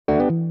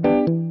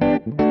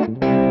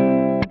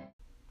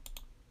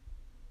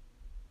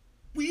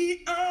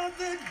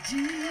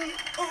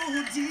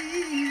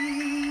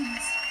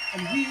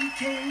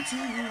to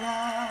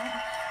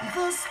rock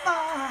the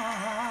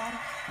spot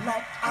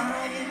like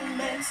Iron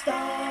Man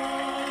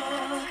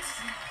starts.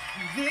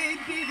 They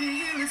be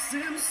the illest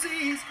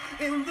MCs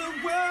in the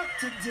world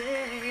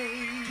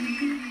today.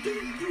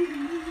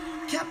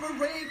 Kappa,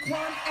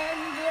 Raekwon,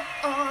 and the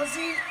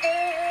RZA.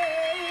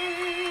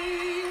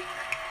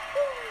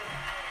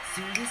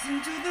 So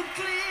listen to them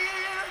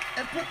clear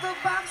and put the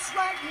box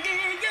right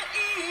near your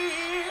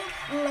ear.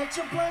 Light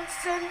your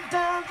blunts and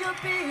down your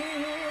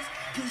beers,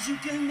 'cause you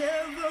can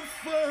never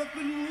fuck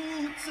with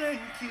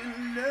Wu-Tang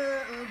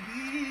Killer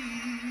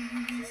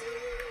Bees.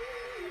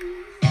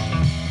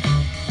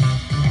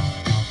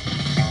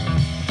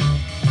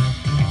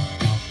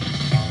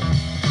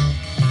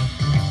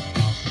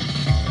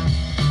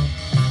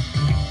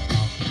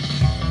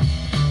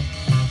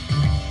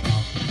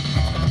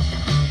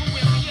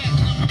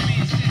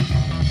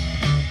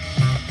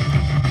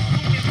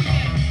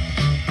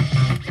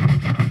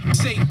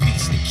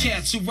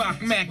 Cats who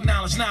rock Mac,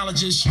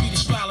 knowledge, street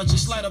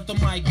astrologists, light up the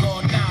mic,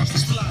 God knowledge.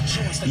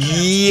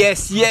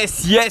 Yes,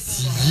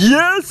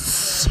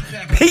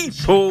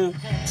 people.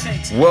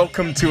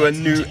 Welcome to a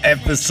new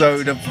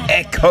episode of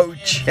Echo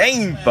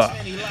Chamber.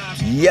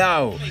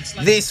 Yo,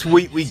 this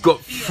week we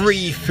got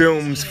 3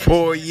 films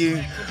for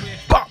you.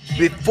 But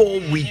before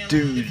we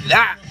do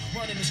that,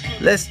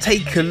 let's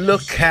take a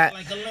look at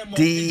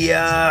the,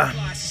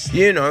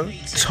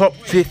 top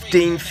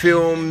 15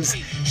 films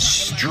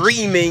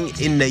streaming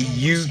in the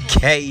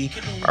UK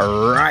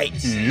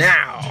right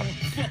now.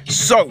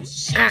 So,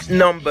 at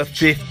number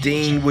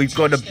 15, we've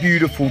got A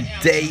Beautiful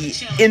Day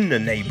in the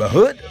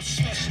Neighborhood.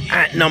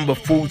 At number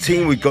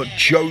 14, we've got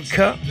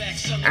Joker.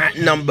 At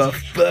number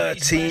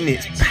 13,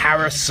 it's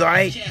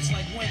Parasite.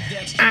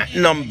 At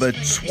number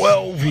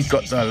 12, we've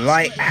got The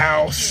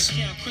Lighthouse.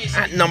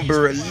 At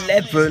number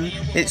 11,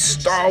 it's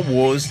Star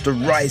Wars: The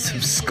Rise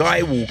of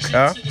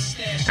Skywalker.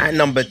 At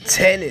number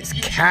 10, it's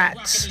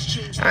Cats.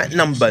 At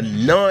number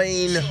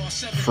 9,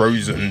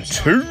 Frozen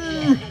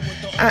 2.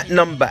 At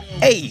number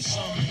 8,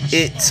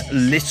 it's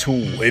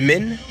Little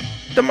Women,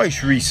 the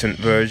most recent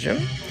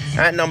version.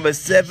 At number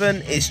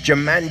 7, it's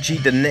Jumanji: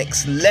 The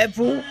Next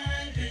Level.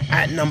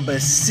 At number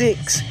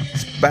 6,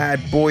 it's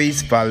Bad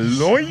Boys for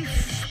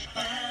Life.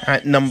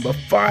 At number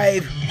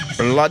 5,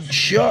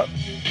 Bloodshot.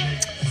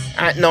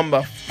 At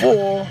number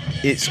 4,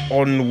 it's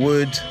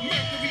Onward.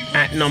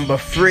 At number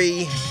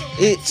 3,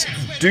 it's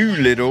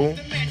Doolittle.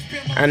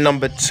 At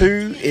number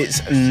 2,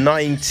 it's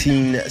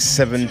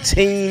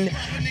 1917.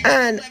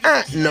 And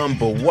at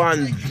number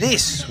 1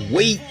 this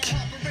week,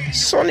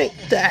 Sonic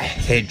the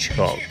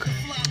Hedgehog.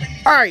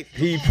 Alright,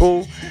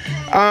 people.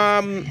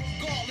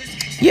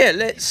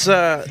 Let's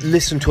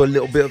listen to a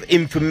little bit of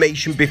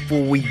information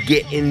before we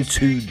get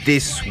into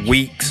this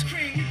week's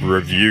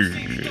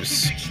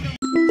reviews.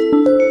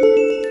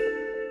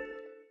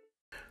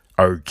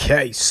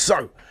 Okay,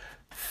 so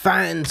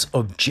fans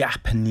of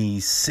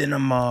Japanese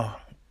cinema,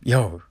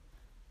 you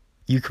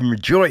can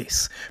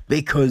rejoice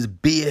because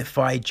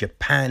BFI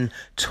Japan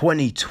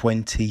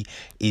 2020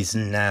 is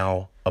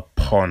now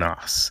upon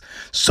us.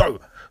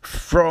 So,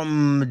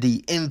 from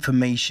the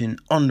information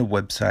on the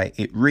website,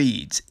 it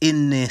reads,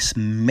 in this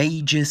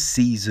major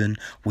season,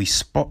 we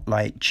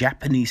spotlight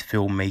Japanese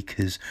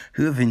filmmakers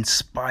who have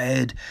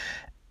inspired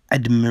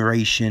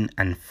admiration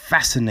and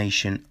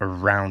fascination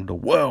around the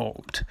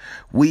world.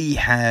 We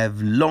have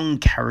long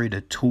carried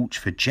a torch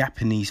for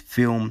Japanese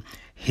film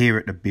here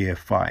at the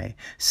BFI.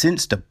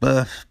 Since the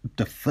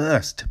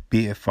first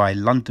BFI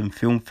London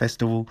Film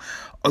Festival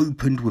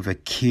opened with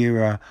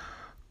Akira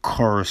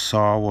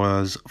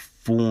Kurosawa's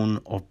Fawn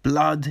of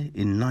Blood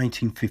in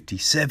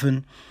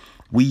 1957,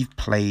 we've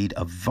played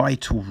a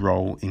vital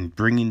role in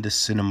bringing the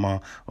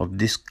cinema of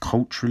this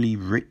culturally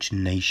rich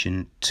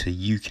nation to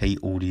UK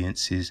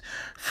audiences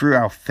through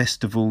our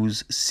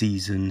festivals,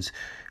 seasons,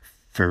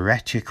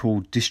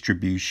 theatrical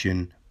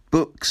distribution,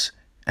 books,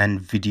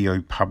 and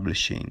video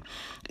publishing.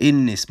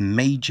 In this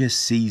major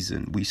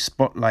season, we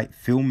spotlight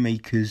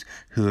filmmakers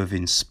who have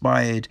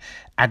inspired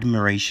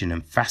admiration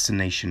and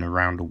fascination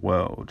around the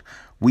world.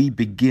 We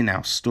begin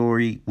our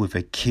story with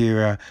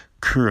Akira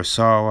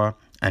Kurosawa,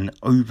 and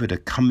over the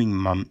coming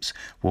months,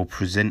 we'll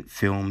present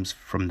films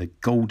from the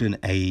golden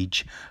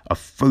age, a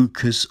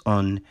focus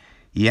on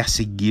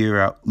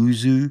Yasuhiro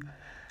Ozu,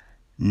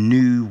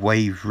 New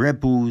Wave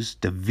Rebels,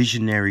 the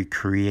visionary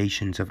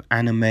creations of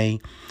anime,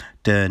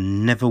 the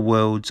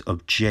netherworlds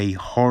of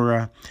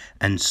J-horror,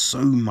 and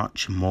so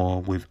much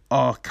more, with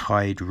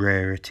archived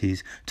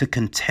rarities to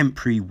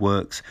contemporary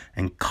works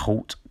and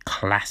cult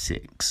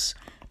classics.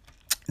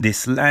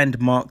 This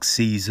landmark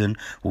season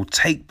will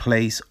take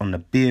place on the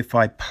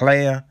BFI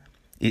Player.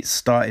 It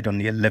started on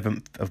the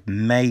 11th of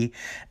May,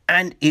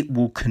 and it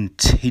will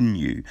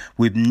continue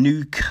with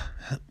new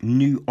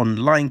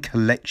online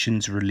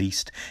collections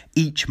released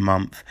each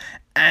month,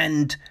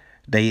 and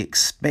they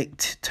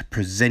expect to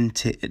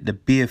present it at the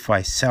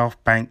BFI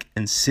South Bank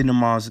and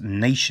cinemas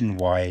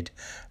nationwide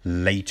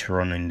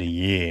later on in the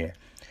year.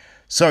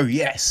 So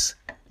yes,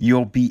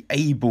 you'll be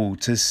able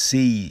to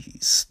see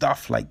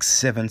stuff like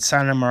Seven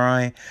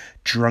Samurai,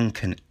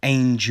 Drunken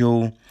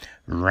Angel,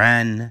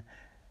 Ran,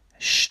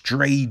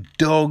 Stray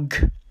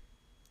Dog.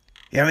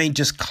 I mean,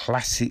 just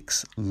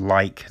classics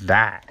like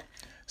that.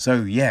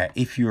 So yeah,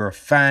 if you're a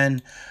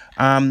fan,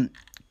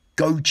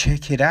 go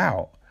check it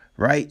out,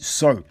 right?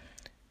 So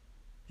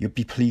you'll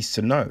be pleased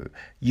to know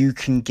you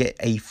can get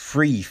a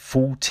free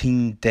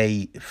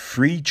 14-day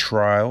free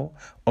trial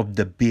of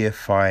the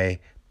BFI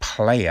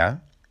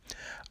player.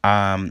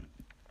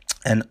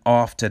 And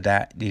after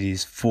that, it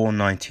is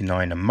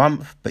 $4.99 a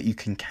month, but you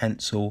can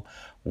cancel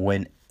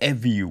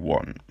whenever you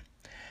want.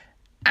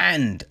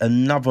 And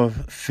another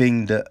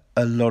thing that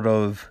a lot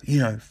of,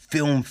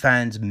 film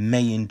fans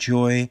may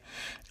enjoy,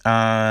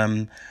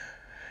 there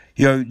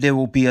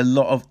will be a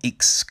lot of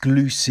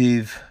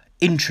exclusive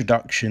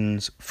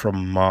introductions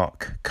from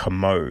Mark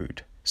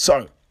Kermode.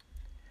 So,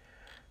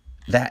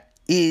 that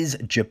is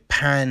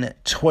Japan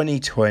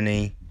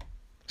 2020.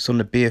 It's on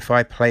the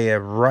BFI player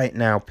right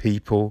now,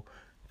 people.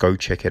 Go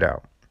check it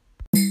out.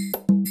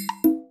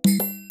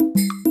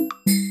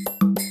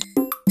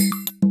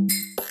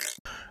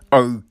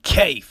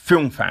 Okay,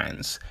 film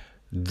fans,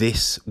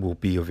 this will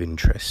be of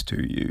interest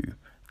to you.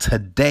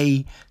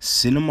 Today,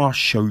 Cinema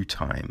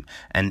Showtime,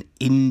 an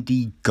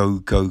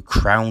Indiegogo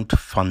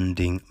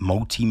crowdfunding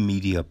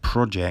multimedia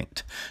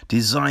project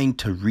designed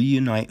to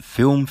reunite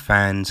film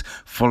fans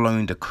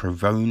following the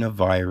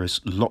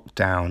coronavirus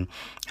lockdown,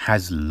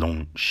 has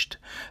launched.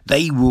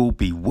 They will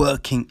be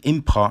working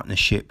in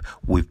partnership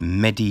with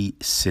Medi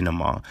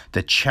Cinema,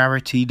 the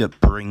charity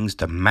that brings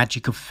the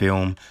magic of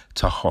film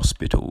to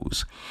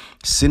hospitals.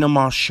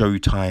 Cinema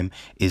Showtime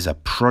is a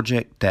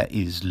project that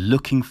is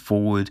looking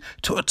forward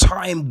to a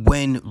time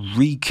when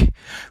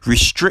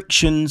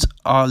restrictions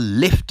are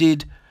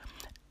lifted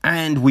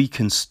and we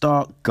can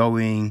start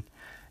going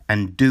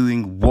and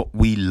doing what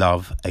we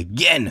love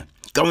again,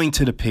 going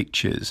to the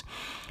pictures.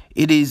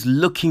 It is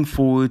looking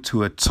forward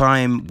to a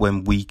time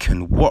when we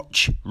can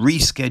watch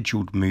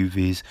rescheduled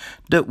movies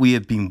that we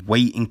have been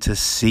waiting to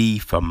see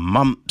for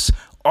months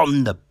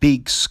on the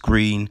big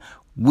screen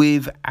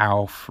with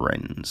our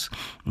friends.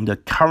 The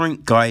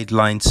current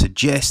guidelines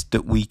suggest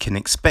that we can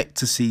expect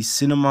to see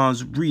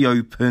cinemas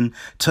reopen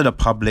to the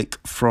public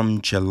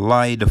from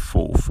July the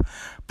 4th.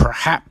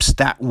 Perhaps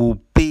that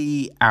will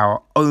be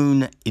our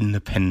own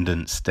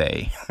Independence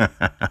Day.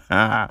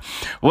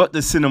 What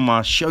the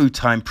Cinema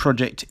Showtime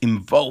project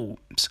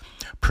involves: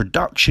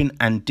 production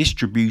and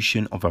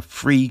distribution of a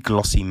free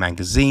glossy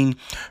magazine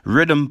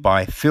written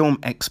by film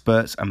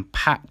experts and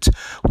packed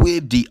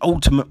with the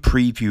ultimate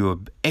preview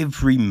of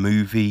every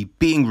movie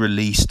being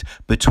released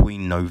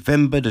between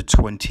November the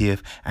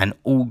 20th and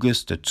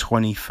August the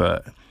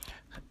 23rd.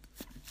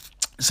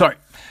 Sorry,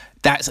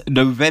 that's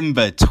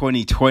November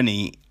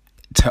 2020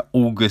 to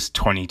August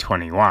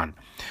 2021.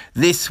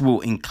 This will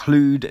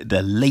include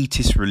the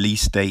latest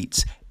release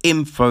dates,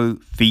 info,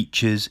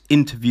 features,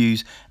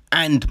 interviews,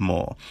 and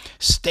more.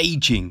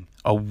 Staging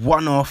a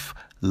one-off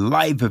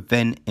live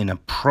event in a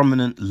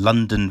prominent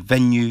London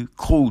venue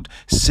called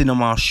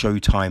Cinema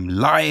Showtime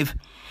Live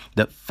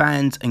that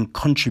fans and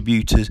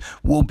contributors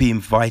will be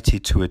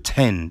invited to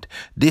attend.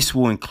 This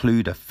will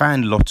include a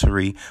fan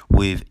lottery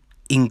with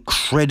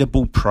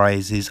incredible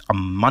prizes and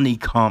money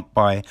can't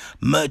buy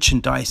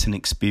merchandise and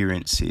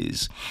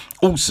experiences.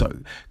 Also,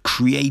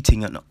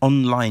 creating an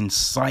online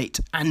site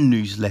and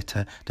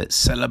newsletter that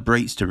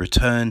celebrates the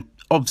return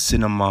of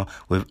cinema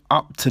with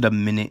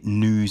up-to-the-minute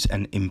news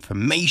and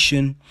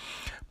information.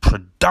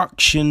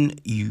 Production,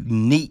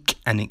 unique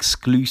and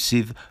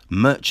exclusive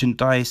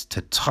merchandise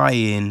to tie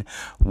in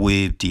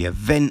with the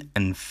event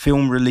and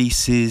film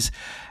releases,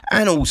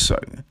 and also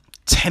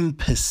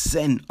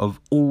 10% of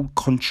all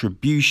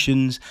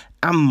contributions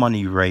and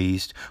money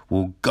raised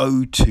will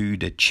go to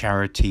the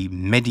charity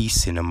Medi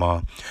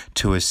Cinema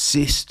to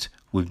assist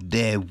with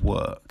their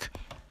work.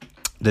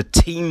 The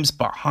teams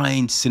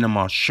behind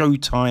Cinema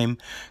Showtime,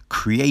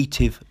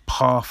 Creative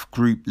Path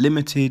Group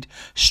Limited,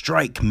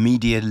 Strike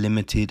Media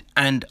Limited,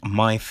 and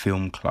My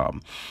Film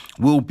Club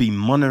will be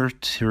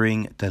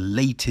monitoring the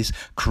latest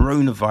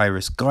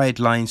coronavirus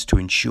guidelines to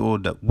ensure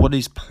that what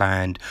is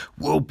planned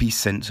will be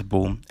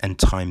sensible and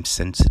time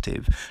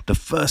sensitive. The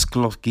first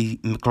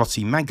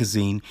glossy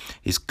magazine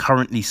is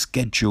currently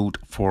scheduled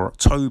for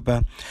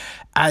October.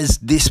 As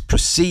this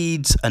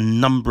proceeds, a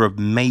number of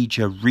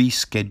major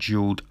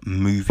rescheduled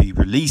movie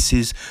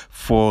releases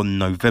for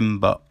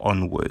November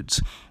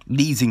onwards.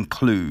 These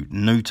include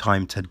No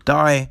Time to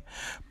Die,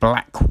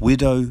 Black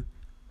Widow,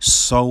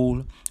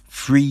 Soul,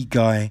 Free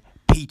Guy,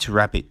 Peter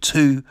Rabbit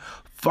 2,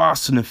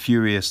 Fast and the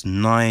Furious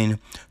 9,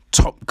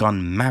 Top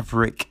Gun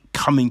Maverick,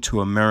 Coming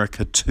to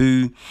America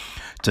 2,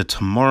 The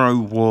Tomorrow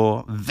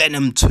War,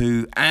 Venom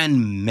 2,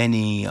 and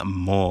many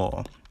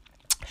more.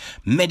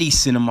 Medi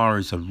Cinema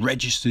is a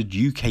registered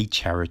UK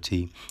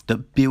charity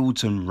that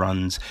builds and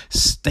runs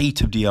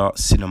state-of-the-art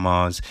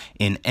cinemas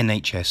in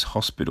NHS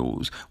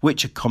hospitals,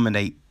 which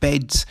accommodate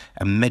beds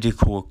and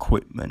medical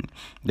equipment.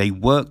 They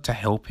work to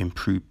help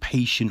improve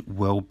patient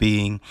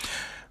well-being,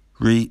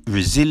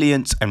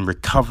 resilience and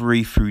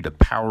recovery through the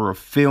power of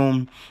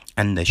film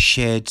and the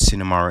shared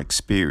cinema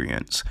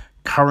experience.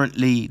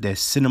 Currently, their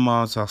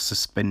cinemas are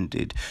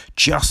suspended,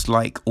 just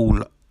like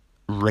all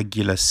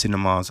regular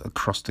cinemas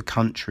across the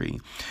country.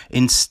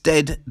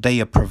 Instead,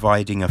 they are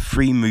providing a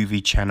free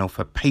movie channel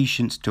for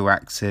patients to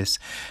access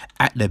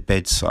at their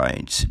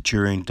bedsides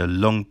during the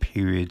long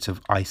periods of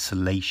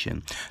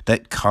isolation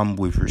that come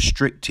with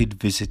restricted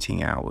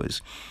visiting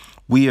hours.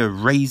 We are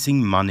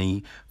raising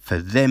money for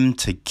them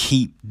to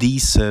keep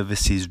these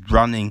services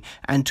running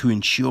and to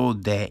ensure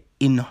their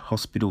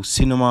in-hospital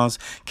cinemas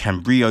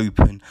can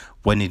reopen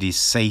when it is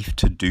safe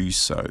to do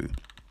so.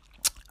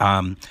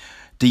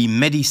 The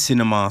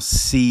Medicinema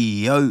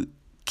CEO,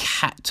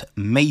 Kat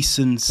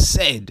Mason,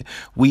 said,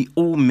 "We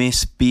all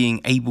miss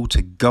being able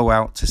to go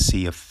out to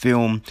see a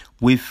film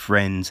with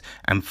friends,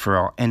 and for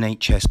our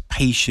NHS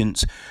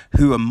patients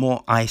who are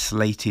more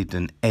isolated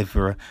than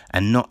ever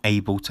and not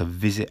able to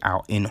visit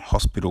our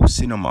in-hospital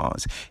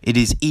cinemas, it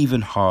is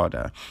even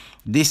harder.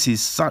 This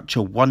is such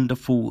a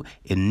wonderful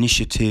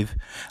initiative.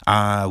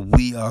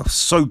 We are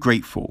so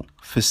grateful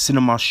for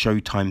Cinema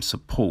Showtime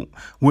support,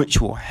 which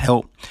will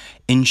help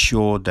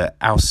ensure that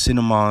our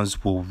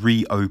cinemas will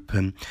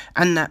reopen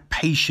and that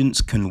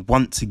patients can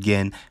once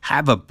again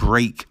have a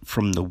break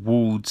from the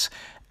wards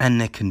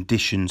and their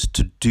conditions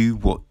to do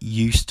what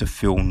used to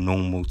feel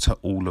normal to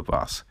all of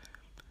us,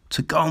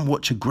 to go and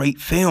watch a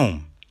great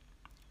film."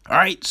 All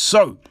right,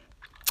 so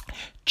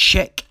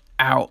check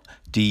out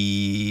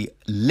the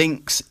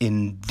links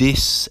in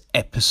this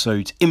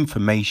episode's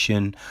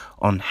information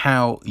on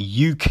how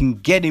you can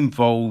get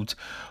involved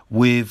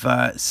with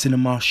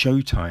Cinema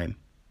Showtime.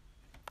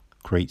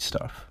 Great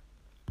stuff.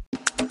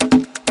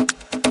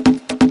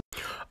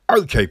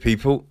 Okay,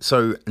 people,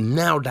 so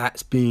now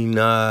that's been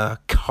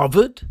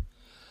covered,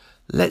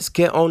 let's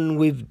get on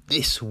with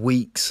this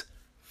week's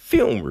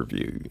film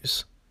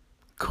reviews.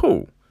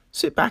 Cool.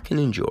 Sit back and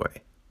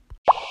enjoy.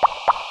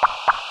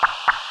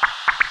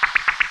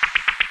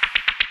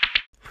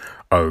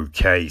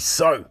 Okay,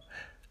 so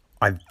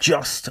I've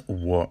just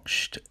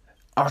watched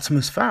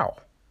Artemis Fowl,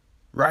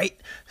 right?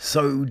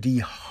 So the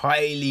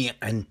highly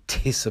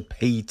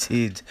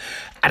anticipated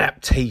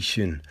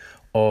adaptation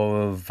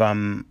of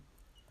Ian,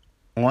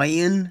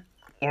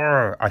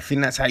 or I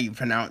think that's how you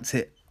pronounce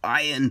it,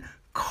 Ian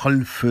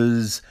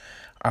Colfer's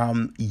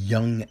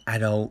young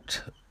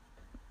adult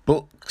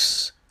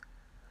books.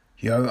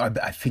 You know,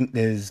 I think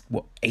there's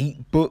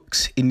 8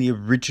 books in the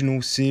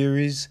original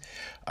series,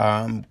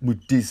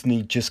 with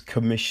Disney just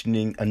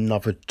commissioning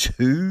another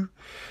 2.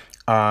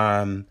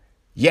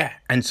 Yeah,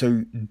 and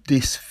so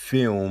this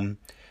film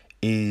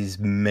is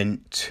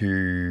meant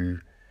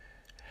to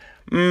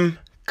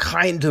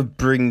kind of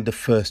bring the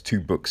first 2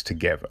 books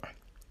together.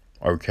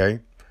 Okay,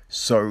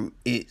 so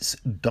it's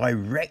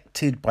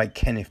directed by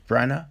Kenneth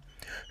Branagh,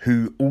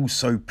 who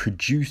also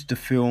produced the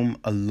film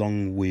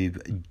along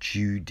with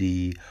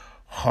Judy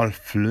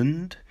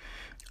Holland.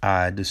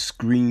 The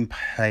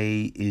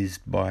screenplay is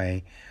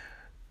by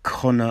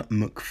Connor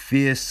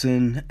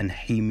McPherson and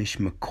Hamish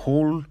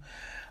McCall.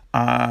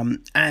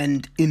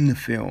 And in the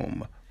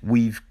film,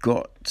 we've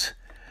got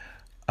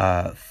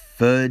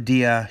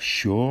Ferdia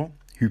Shaw,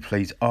 who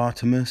plays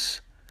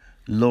Artemis,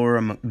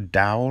 Laura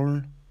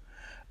McDowell,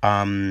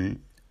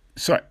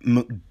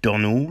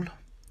 McDonald,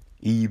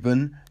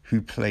 even,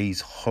 who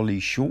plays Holly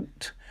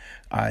Short,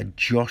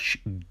 Josh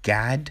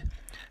Gad,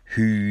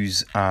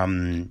 who's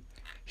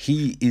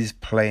he is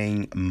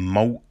playing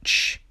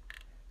Mulch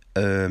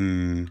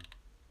Diggums.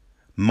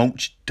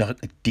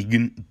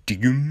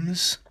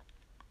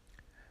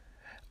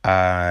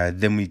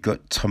 Then we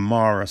got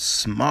Tamara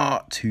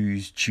Smart,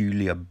 who's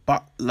Julia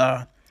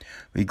Butler.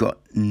 We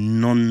got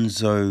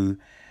Nonzo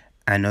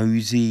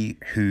Anozie,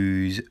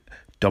 who's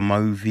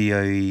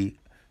Domovio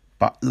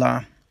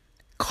Butler.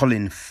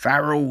 Colin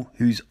Farrell,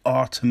 who's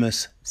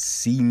Artemis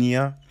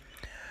Senior.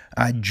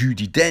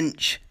 Judi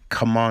Dench,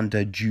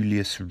 Commander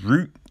Julius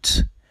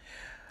Root.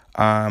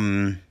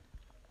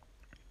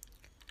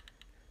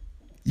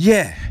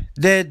 Yeah,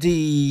 they're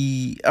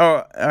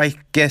I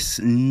guess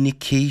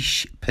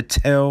Nikish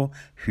Patel,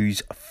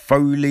 who's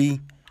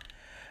Foley,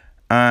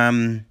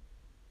 and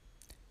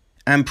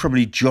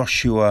probably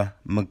Joshua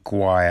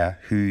Maguire,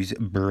 who's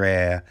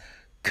Brer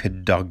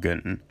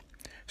Cadogan.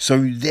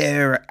 So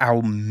they're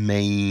our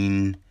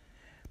main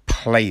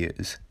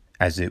players,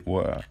 as it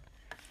were,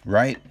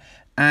 right?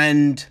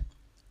 And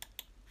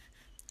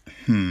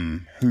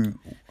who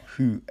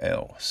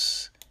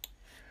else?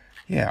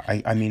 Yeah,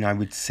 I mean, I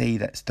would say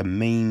that's the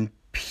main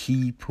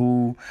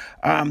people.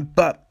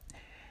 But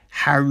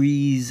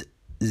Haris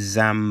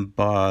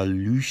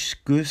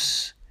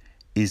Zambaluskas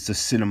is the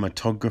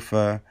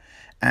cinematographer,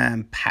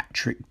 and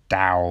Patrick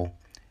Dow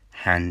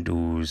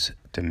handles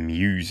the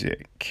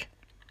music.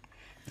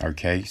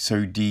 Okay,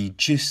 so the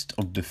gist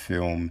of the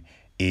film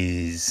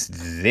is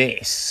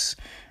this.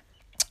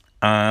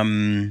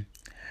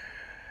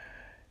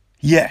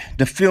 Yeah,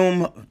 the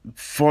film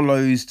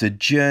follows the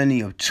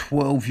journey of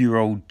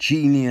 12-year-old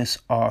genius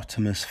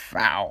Artemis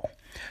Fowl,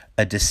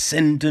 a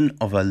descendant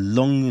of a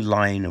long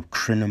line of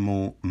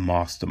criminal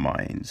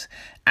masterminds,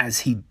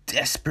 as he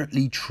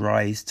desperately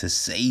tries to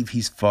save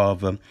his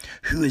father,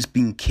 who has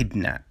been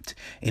kidnapped.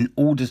 In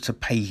order to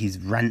pay his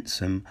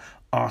ransom,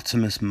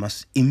 Artemis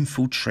must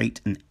infiltrate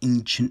an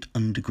ancient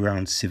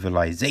underground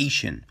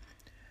civilization,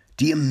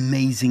 the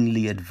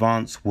amazingly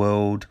advanced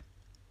world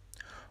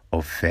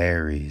of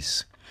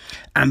fairies,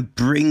 and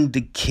bring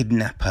the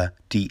kidnapper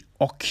the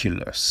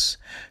Oculus,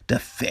 the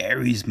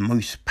fairies'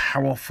 most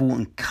powerful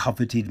and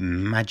coveted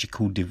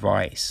magical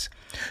device.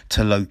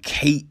 To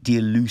locate the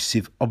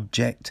elusive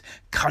object,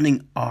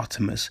 cunning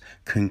Artemis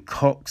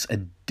concocts a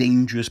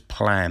dangerous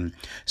plan,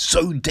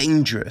 so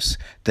dangerous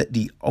that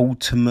he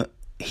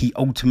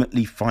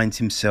ultimately finds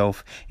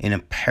himself in a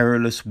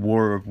perilous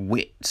war of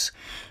wits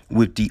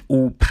with the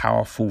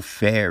all-powerful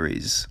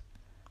fairies.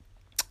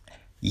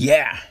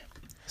 Yeah.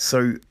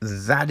 So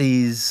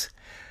that's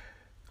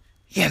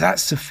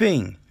the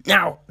thing.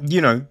 Now,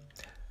 I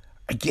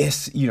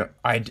guess,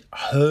 I'd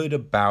heard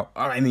about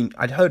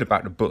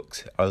the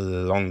books a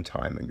long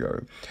time ago.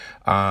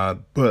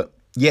 But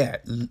yeah,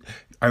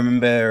 I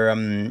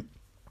remember,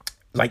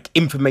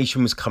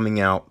 information was coming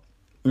out,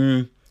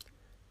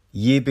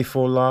 year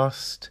before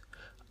last,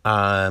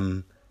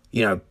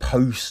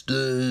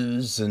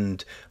 posters,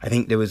 and I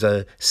think there was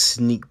a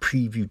sneak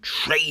preview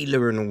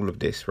trailer and all of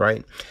this,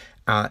 right?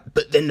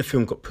 But then the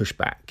film got pushed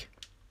back.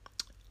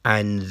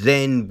 And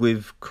then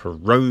with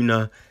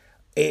Corona,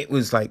 it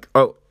was like,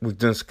 oh, we're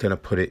just going to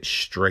put it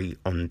straight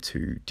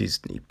onto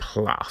Disney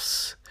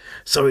Plus.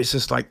 So it's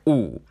just like,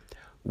 oh,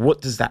 what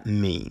does that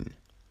mean?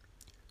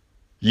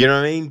 You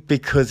know what I mean?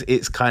 Because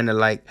it's kind of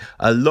like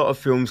a lot of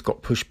films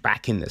got pushed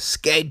back in the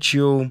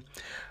schedule,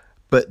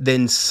 but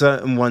then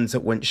certain ones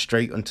that went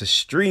straight onto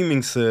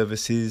streaming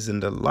services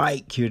and the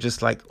like, you're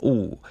just like,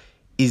 oh,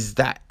 is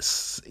that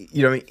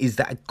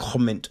a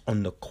comment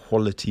on the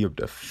quality of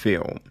the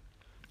film,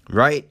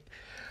 right?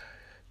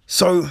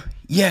 So,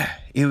 yeah,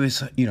 it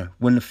was,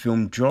 when the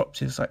film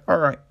dropped, it's like, all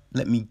right,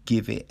 let me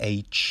give it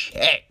a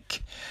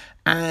check.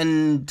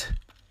 And,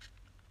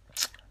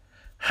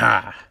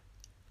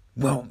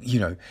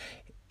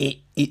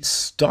 it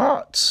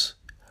starts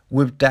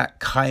with that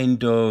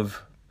kind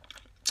of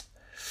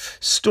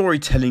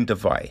storytelling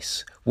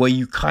device where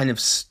you kind of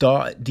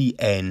start at the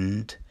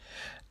end,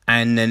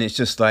 and then it's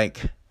just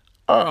like,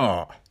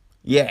 oh,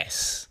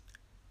 yes.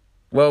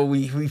 Well,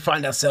 we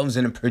find ourselves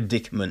in a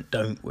predicament,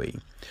 don't we?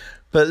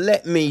 But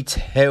let me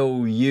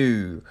tell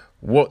you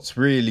what's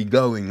really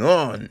going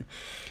on.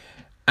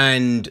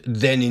 And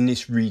then in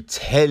this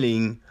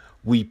retelling,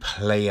 we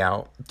play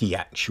out the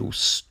actual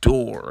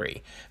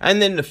story.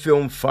 And then the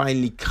film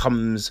finally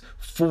comes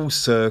full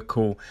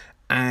circle,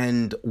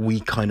 and we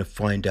kind of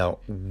find out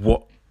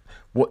what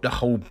the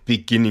whole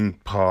beginning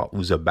part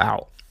was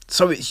about.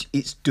 So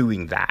it's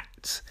doing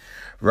that,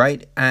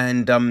 right?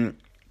 And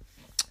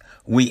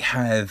we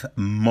have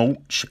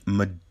Mulch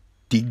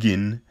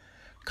Madigan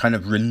kind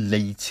of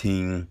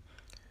relating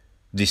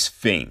this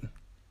thing.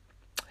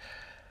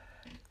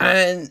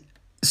 And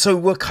so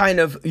we're kind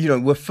of,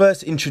 we're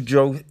first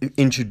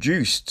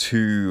introduced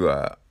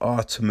to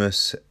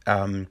Artemis,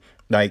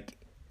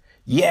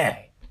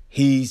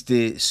 he's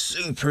the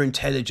super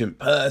intelligent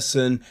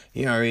person.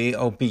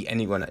 He'll beat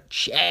anyone at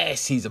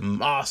chess. He's a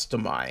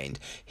mastermind.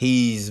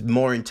 He's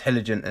more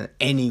intelligent than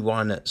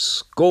anyone at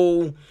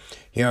school.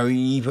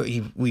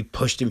 We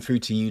pushed him through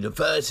to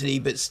university,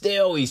 but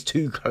still he's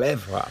too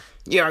clever.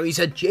 He's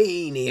a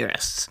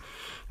genius.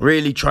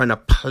 Really trying to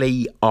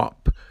play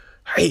up,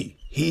 hey,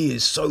 he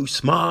is so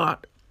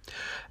smart.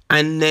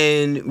 And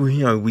then,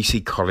 we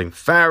see Colin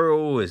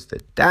Farrell as the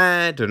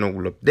dad and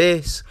all of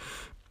this,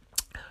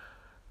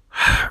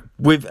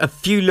 with a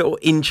few little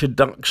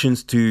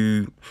introductions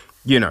to,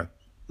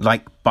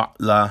 like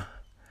Butler.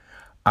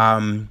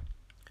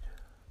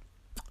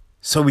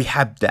 So we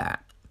have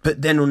that.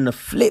 But then on the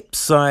flip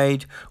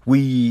side,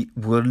 we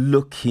were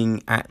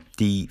looking at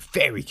the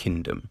Fairy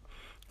Kingdom.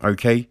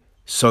 Okay?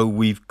 So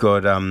we've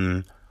got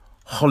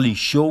Holly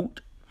Short,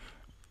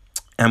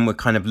 and we're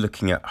kind of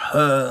looking at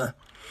her.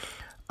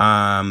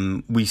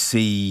 We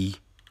see,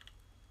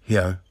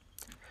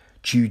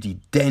 Judi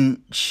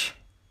Dench,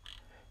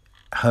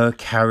 her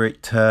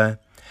character,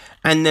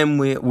 and then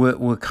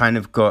we're kind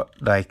of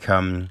got like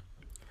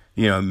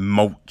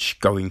Mulch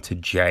going to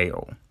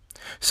jail.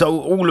 So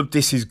all of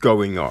this is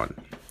going on,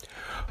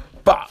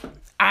 but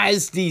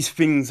as these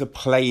things are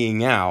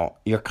playing out,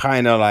 you're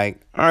kind of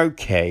like,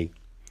 okay,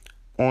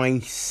 I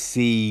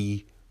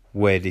see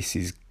where this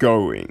is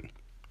going,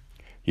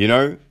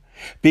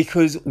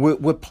 because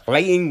we're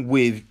playing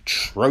with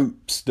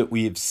tropes that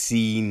we have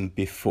seen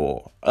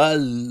before a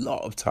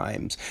lot of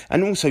times,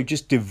 and also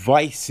just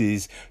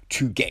devices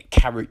to get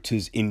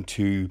characters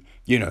into,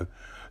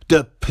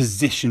 the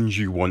positions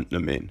you want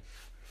them in.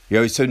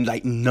 So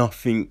like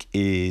nothing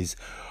is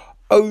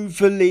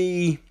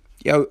overly,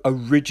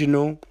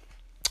 original,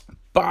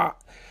 but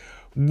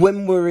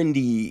when we're in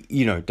the,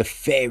 the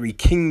fairy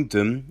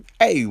kingdom,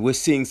 we're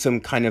seeing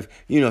some kind of,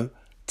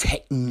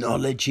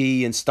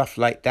 technology and stuff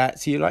like that.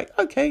 So you're like,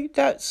 okay,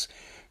 that's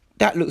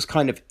that looks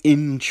kind of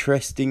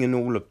interesting and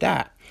all of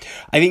that.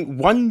 I think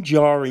one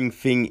jarring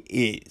thing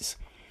is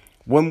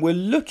when we're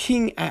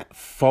looking at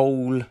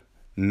Foal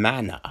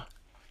Manor,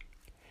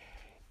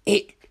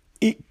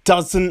 it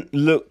doesn't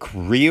look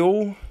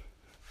real.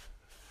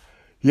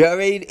 You know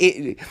what I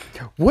mean?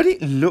 What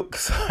it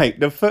looks like,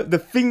 the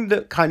thing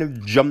that kind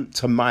of jumped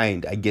to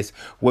mind, I guess,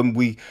 when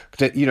we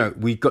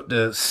got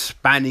the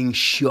spanning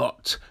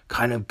shot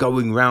kind of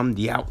going around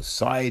the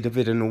outside of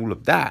it and all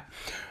of that.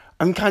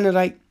 I'm kind of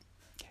like,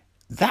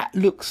 that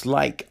looks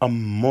like a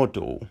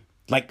model,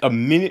 like a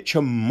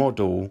miniature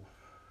model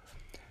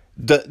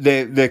that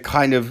they're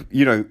kind of,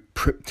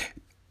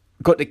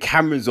 got the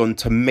cameras on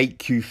to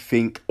make you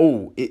think,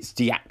 oh, it's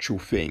the actual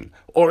thing.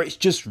 Or it's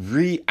just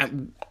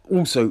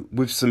also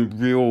with some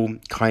real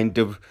kind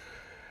of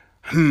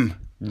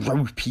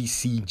ropey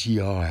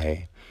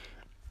CGI.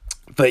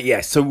 But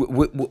yeah, so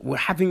we're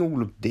having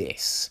all of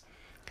this.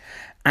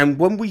 And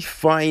when we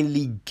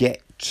finally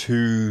get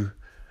to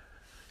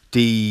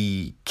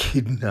the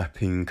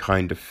kidnapping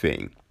kind of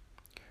thing,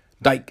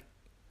 like,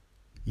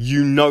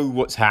 you know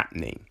what's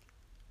happening.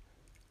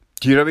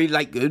 Do you know what I mean?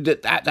 Like,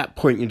 at that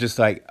point, you're just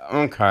like,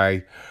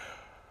 okay,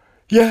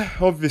 yeah,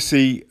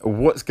 obviously,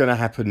 what's going to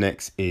happen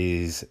next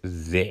is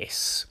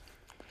this.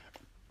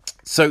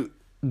 So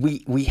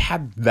we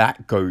have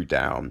that go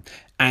down.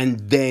 And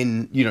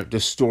then, the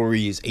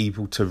story is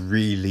able to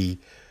really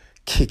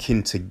kick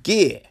into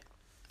gear.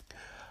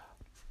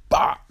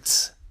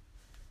 But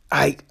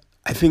I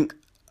think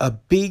a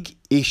big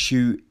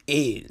issue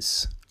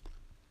is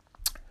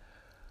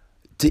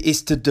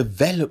it's the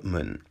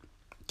development,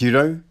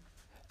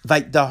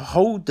 Like, the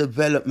whole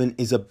development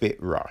is a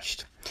bit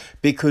rushed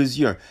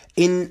because,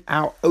 in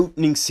our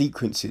opening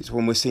sequences,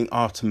 when we're seeing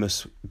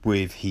Artemis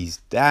with his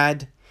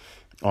dad,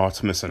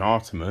 Artemis and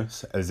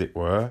Artemis, as it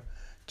were,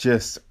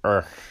 just,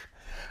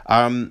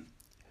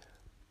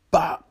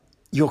 but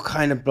you're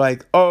kind of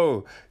like,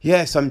 oh,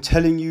 yes, I'm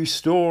telling you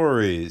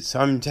stories.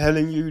 I'm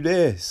telling you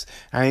this.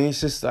 And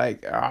it's just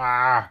like, you know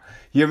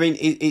what I mean?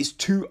 It's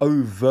too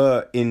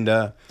overt in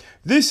the,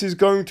 this is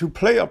going to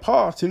play a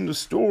part in the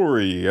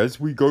story as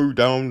we go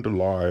down the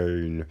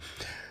line,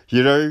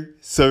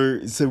 So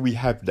we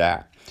have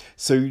that.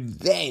 So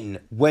then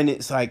when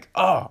it's like,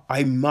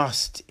 I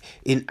must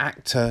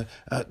enact a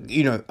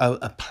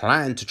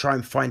plan to try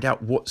and find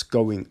out what's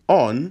going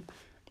on,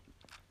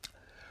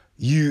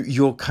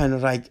 you're kind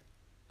of like,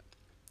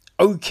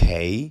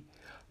 okay,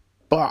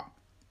 but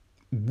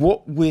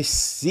what we're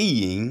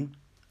seeing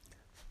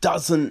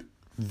doesn't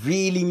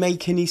really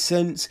make any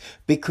sense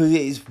because it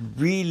is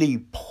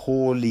really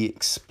poorly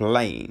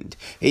explained.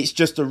 It's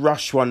just a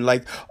rush one,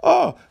 like,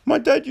 my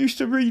dad used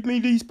to read me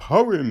these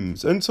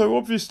poems, and so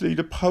obviously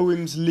the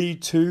poems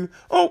lead to,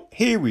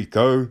 here we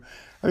go.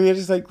 I mean,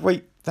 it's like,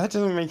 wait, that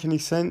doesn't make any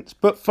sense,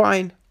 but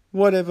fine,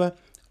 whatever.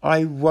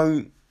 I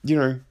won't,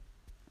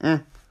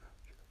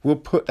 we'll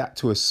put that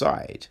to a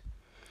side.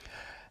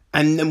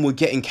 And then we're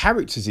getting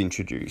characters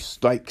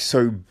introduced, like,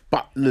 so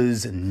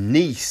Butler's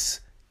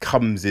niece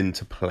comes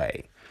into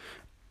play.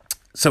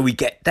 So we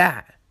get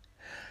that.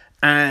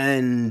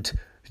 And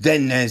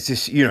then there's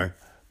this,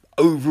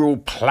 overall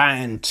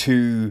plan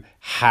to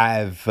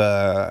have,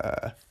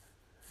 the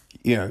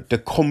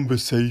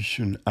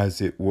conversation, as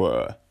it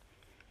were,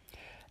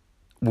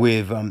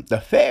 with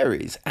the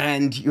fairies.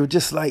 And you're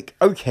just like,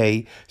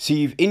 okay, so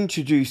you've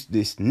introduced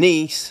this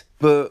niece,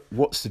 but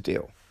what's the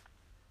deal?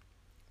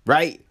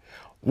 Right?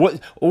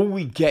 All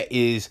we get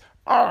is,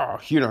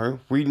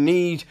 we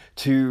need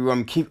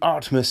to keep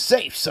Artemis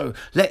safe, so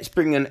let's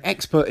bring an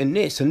expert in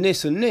this and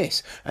this and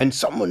this, and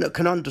someone that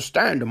can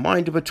understand the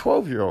mind of a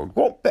 12-year-old.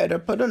 What better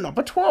but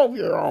another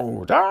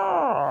 12-year-old?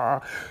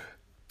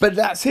 But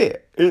that's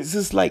it. It's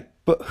just like,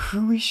 but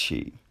who is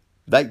she?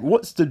 Like,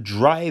 what's the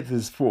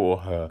drivers for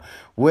her?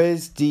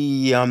 Where's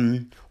the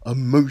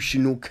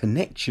emotional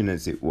connection,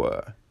 as it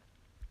were?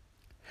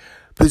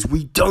 Because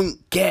we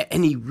don't get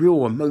any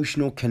real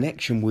emotional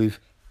connection with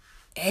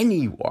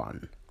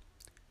anyone,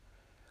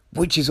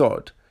 which is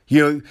odd.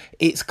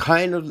 It's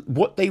kind of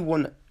what they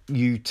want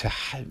you to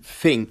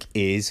think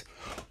is,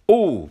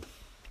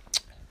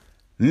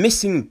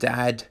 missing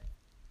dad,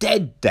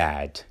 dead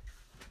dad.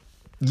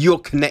 You're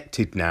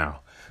connected now.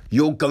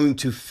 You're going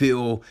to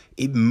feel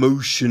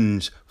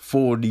emotions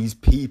for these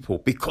people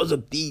because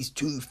of these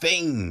two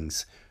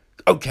things.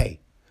 Okay,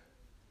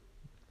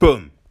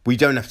 boom, we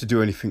don't have to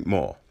do anything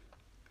more.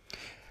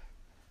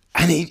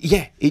 And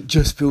it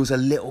just feels a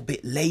little bit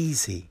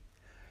lazy.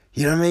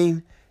 You know what I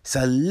mean? It's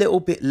a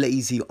little bit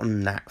lazy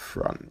on that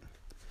front.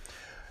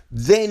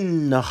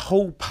 Then the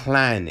whole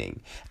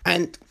planning.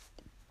 And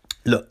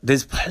look,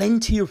 there's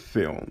plenty of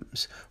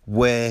films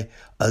where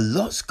a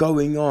lot's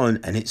going on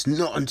and it's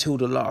not until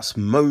the last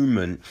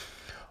moment,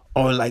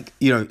 or like,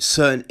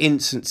 certain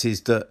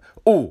instances that,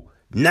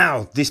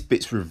 now this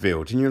bit's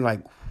revealed. And you're like,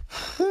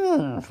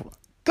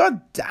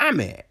 God damn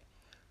it.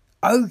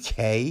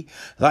 Okay,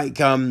 like,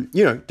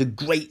 the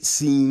great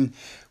scene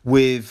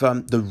with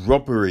the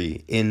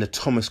robbery in the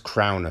Thomas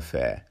Crown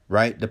affair,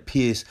 right?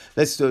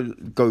 Let's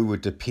go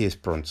with the Pierce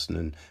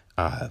Brosnan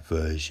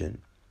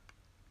version.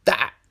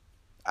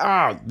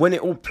 when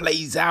it all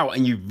plays out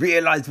and you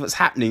realize what's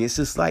happening, it's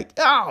just like,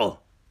 oh,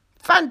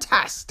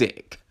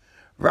 fantastic,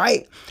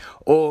 right?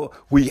 Or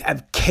we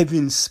have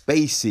Kevin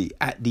Spacey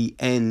at the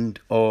end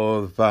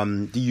of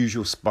the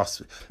usual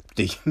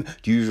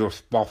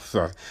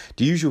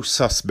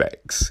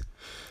suspects,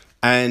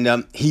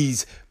 and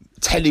he's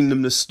telling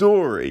them the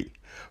story,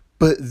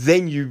 but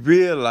then you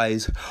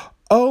realize,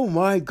 oh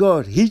my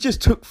God, he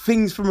just took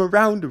things from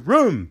around the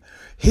room.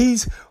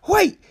 He's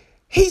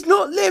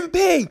not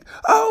limping.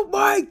 Oh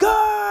my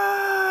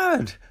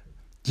God.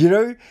 You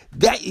know,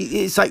 that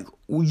it's like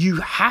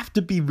you have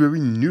to be very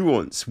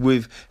nuanced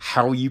with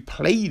how you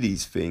play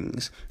these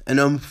things. And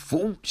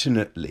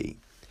unfortunately,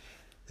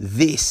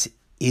 this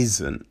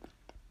isn't,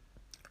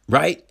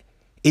 right?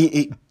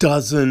 It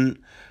doesn't,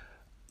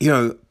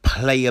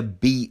 play a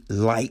beat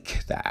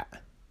like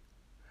that.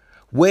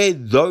 Where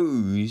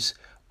those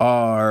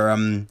are,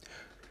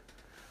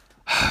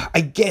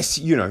 I guess,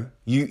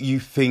 you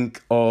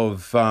think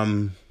of,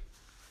 I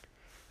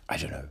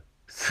don't know,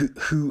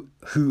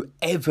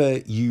 whoever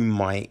you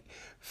might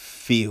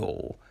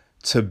feel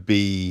to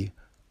be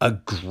a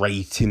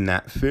great in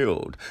that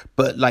field,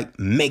 but like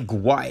Meg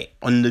White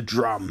on the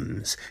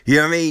drums, you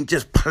know what I mean?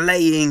 Just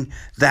playing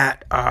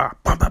that, bum,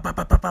 bum, bum,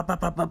 bum, bum, bum,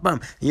 bum, bum,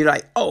 bum. You're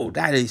like, oh,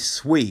 that is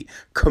sweet,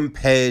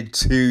 compared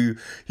to,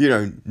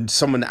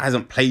 someone that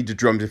hasn't played the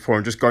drums before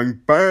and just going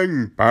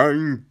bang,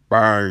 bang,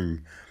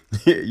 bang.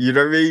 You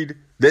know what I mean?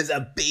 There's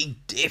a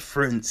big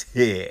difference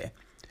here.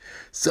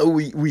 So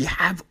we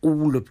have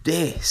all of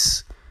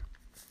this.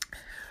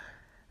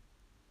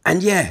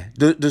 And yeah,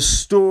 the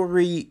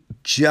story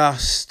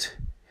just,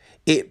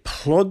 it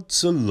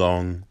plods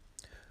along,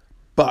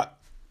 but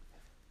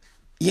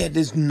yeah,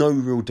 there's no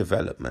real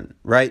development,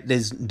 right?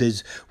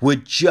 We're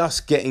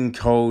just getting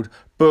told,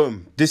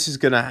 boom, this is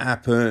going to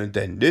happen,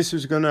 then this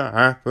is going to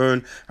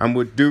happen, and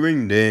we're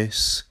doing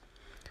this.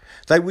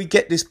 Like, we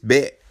get this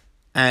bit,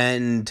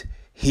 and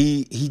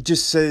he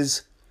just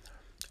says,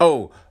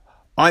 oh,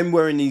 I'm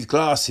wearing these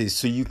glasses,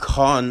 so you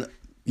can't,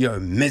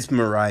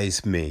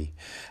 mesmerize me.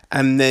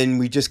 And then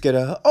we just get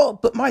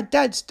but my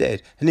dad's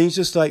dead. And he's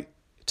just like,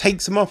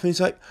 takes them off, and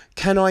he's like,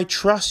 can I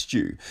trust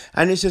you?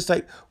 And it's just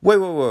like,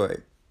 wait.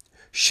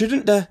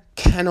 Shouldn't the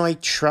can I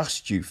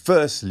trust you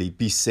firstly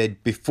be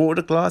said before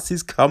the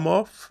glasses come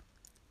off?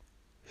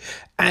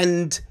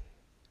 And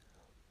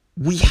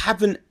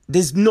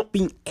there's not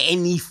been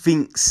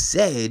anything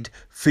said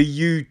for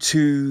you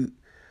to,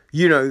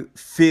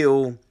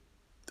 feel,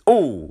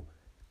 oh,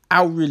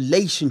 our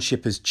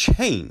relationship has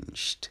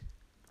changed.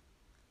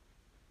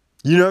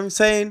 You know what I'm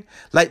saying?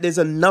 Like, there's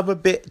another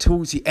bit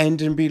towards the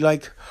end and be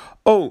like,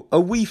 oh, are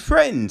we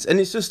friends? And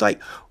it's just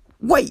like,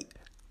 wait,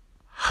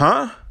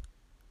 huh?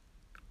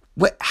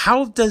 Wait,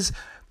 how do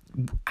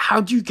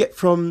you get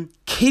from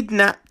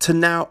kidnapped to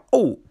now,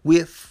 oh,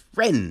 we're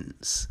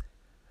friends?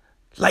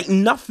 Like,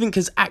 nothing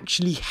has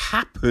actually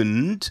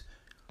happened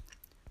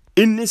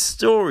in this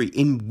story,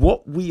 in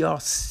what we are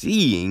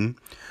seeing,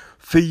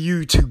 for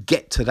you to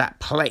get to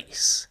that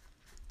place.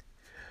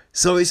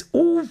 So it's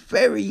all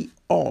very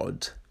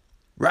odd.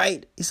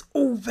 Right? It's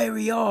all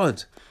very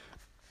odd.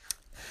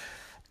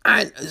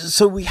 And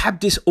so we have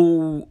this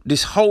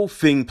whole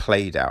thing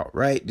played out,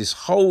 right? This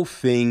whole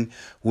thing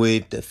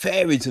with the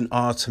fairies and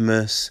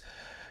Artemis,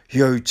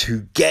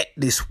 to get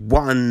this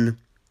one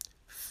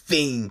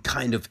thing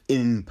kind of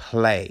in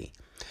play.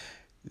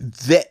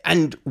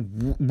 And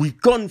we've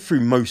gone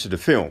through most of the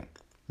film,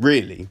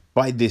 really,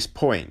 by this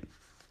point.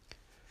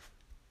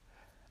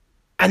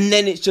 And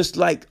then it's just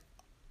like,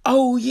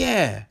 oh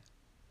yeah,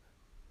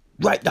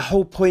 right, the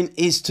whole point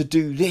is to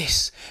do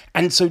this.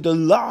 And so the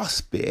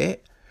last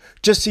bit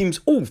just seems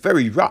all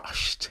very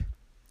rushed.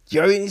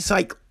 It's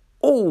like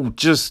all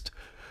just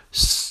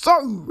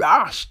so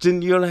rushed.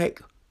 And you're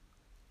like,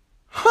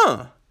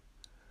 huh?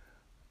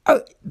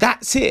 Oh,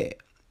 that's it.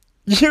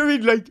 You're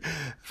like,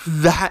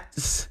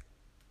 that's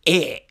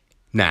it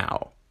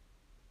now.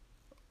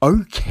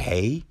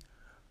 Okay,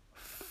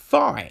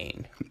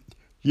 fine.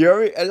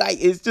 Like,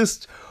 it's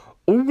just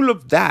all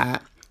of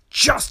that,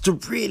 just to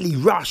really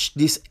rush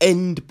this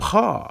end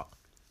part.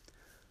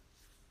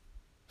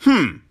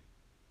 All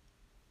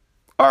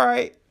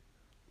right,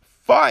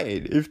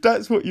 fine, if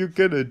that's what you're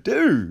gonna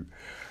do,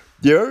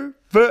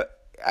 but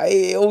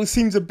it all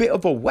seems a bit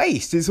of a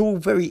waste. It's all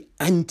very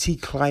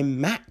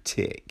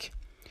anticlimactic.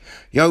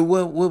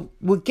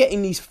 We're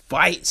getting these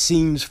fight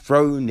scenes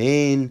thrown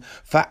in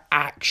for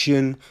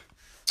action,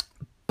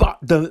 but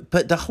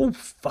the whole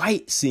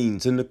fight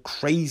scenes and the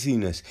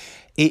craziness,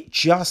 it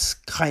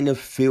just kind of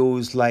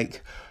feels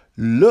like,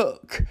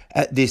 look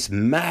at this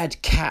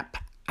madcap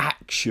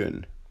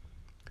action.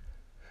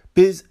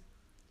 Because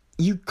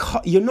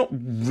you're not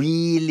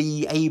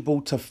really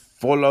able to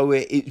follow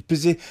it.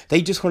 Because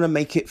they just want to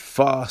make it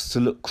fast to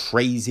look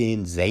crazy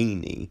and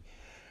zany.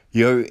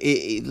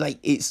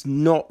 It's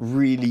not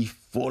really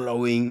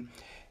following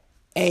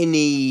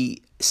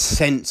any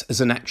sense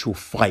as an actual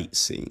fight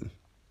scene.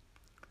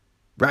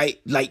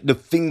 Right? Like, the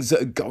things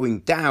that are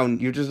going down,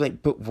 you're just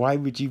like, but why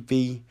would you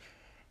be...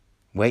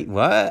 Wait,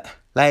 what?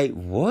 Like,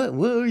 what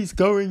is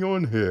going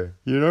on here?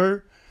 You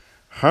know?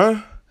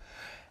 Huh?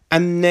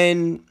 And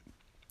then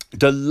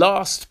the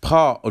last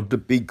part of the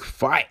big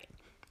fight,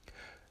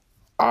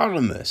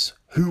 Artemis,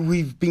 who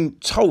we've been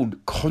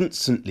told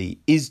constantly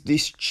is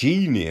this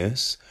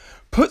genius,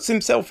 puts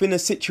himself in a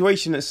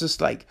situation that's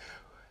just like,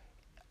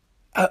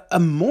 a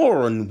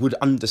moron would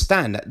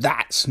understand that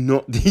that's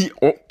not the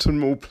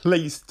optimal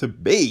place to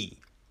be.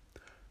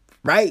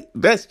 Right?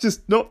 That's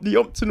just not the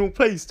optimal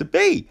place to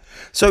be.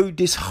 So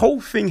this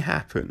whole thing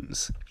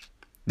happens.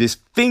 This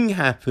thing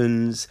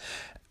happens,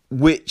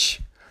 which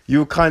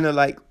you're kind of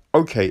like,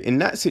 okay, in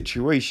that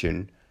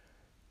situation,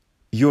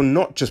 you're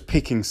not just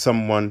picking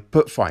someone,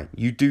 but fine,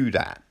 you do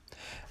that.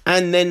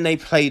 And then they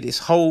play this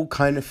whole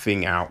kind of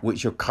thing out,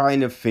 which you're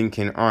kind of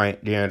thinking, all right,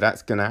 yeah,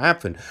 that's going to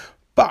happen.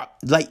 But,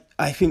 like,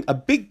 I think a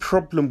big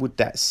problem with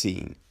that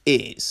scene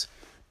is,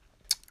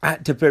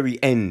 at the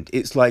very end,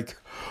 it's like,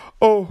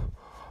 oh,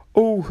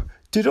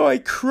 did I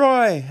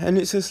cry? And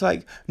it's just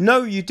like,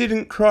 no, you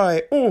didn't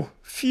cry. Oh,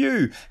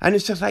 phew. And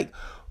it's just like,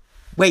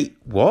 wait,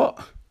 what?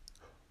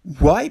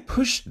 Why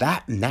push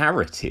that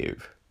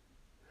narrative?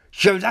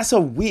 So that's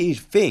a weird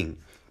thing,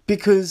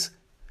 because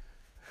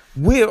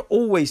we're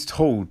always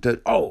told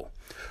that, oh,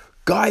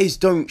 guys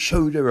don't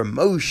show their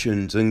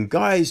emotions and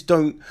guys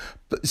don't.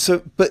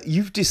 But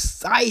you've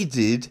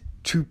decided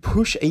to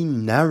push a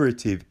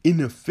narrative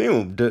in a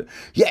film that,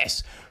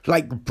 yes,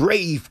 like,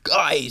 brave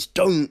guys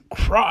don't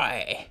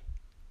cry.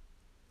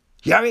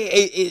 You know what I mean?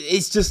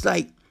 It's just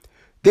like,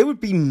 there would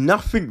be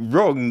nothing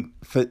wrong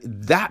for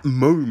that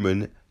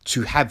moment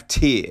to have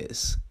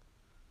tears.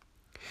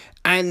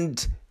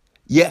 And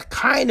you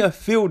kind of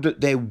feel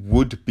that there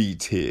would be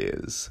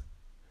tears,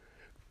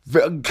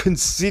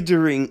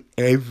 considering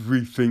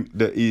everything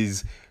that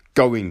is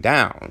going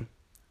down.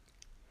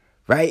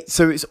 Right?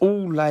 So it's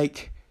all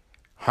like,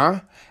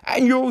 huh?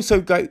 And you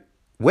also go,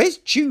 where's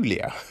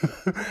Julia?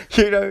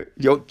 You know,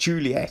 your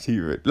Juliet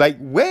even. Like,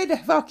 where the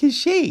fuck is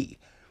she?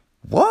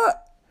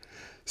 What?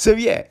 So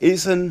yeah,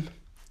 it's a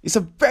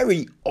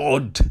very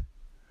odd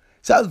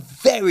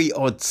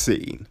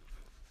scene.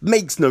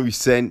 Makes no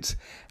sense.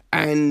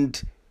 And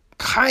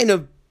kind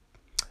of,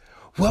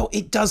 well,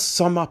 it does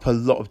sum up a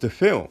lot of the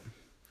film.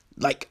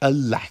 Like, a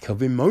lack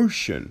of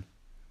emotion.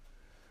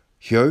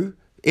 You know?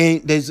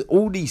 And there's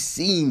all these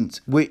scenes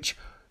which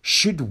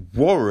should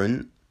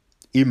warrant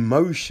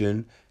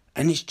emotion,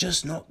 and it's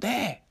just not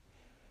there.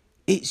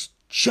 It's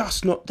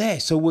just not there.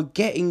 So we're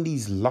getting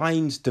these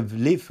lines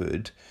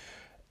delivered,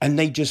 and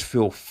they just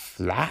feel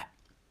flat.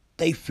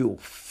 They feel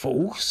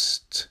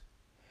forced.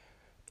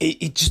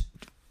 It just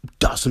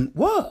doesn't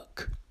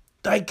work.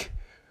 Like,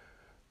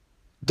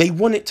 they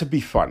want it to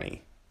be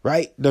funny,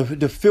 right?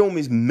 The film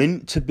is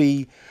meant to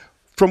be,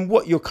 from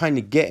what you're kind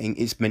of getting,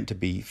 it's meant to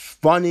be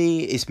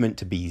funny. It's meant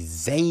to be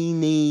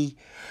zany.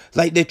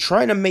 Like, they're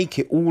trying to make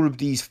it all of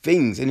these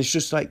things. And it's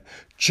just like,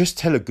 just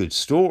tell a good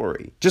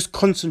story. Just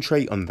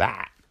concentrate on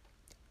that.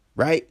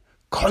 Right?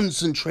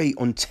 Concentrate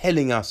on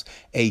telling us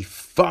a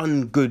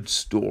fun, good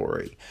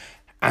story.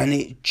 And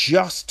it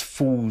just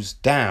falls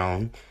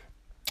down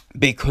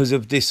because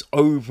of this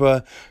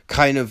over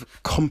kind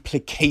of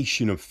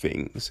complication of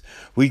things.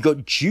 We got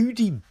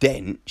Judi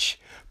Dench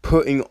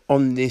putting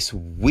on this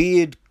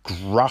weird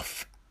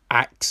gruff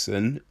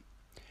accent,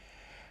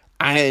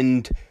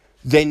 and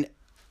then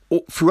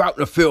throughout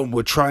the film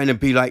we're trying to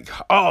be like,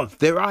 oh,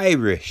 they're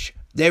Irish.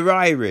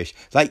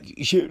 Like,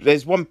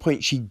 there's one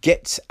point she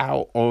gets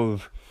out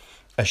of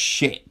a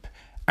ship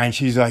and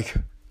she's like,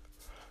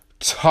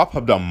 top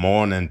of the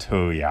morning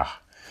to ya.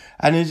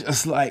 And it's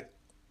just like,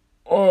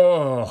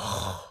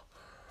 oh,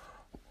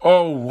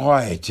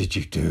 why did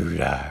you do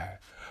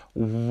that?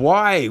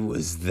 Why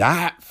was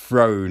that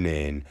thrown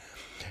in?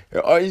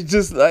 It's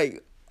just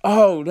like,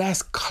 oh,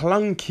 that's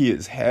clunky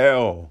as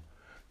hell.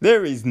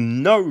 There is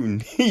no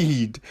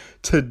need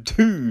to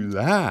do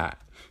that,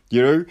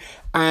 you know?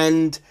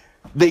 And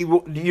you know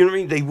what I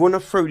mean? They want to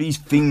throw these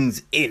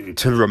things in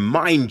to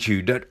remind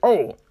you that,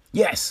 oh,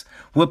 yes,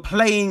 we're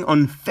playing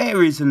on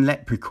fairies and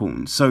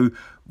leprechauns. So,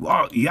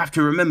 well, you have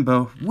to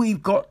remember,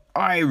 we've got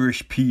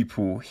Irish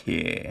people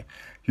here.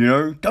 You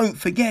know, don't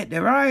forget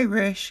they're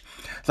Irish.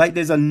 Like,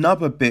 there's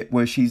another bit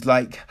where she's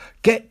like,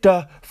 get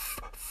the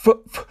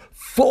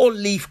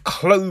four-leaf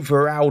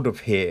clover out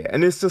of here.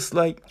 And it's just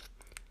like,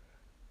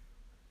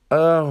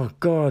 oh,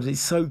 God,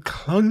 it's so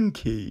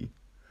clunky.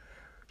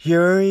 You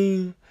know what I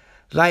mean?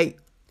 Like,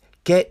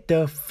 get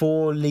the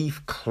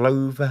four-leaf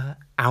clover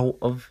out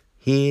of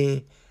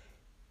here.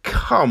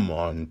 Come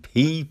on,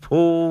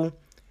 people.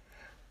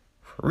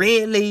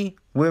 Really?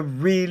 We're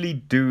really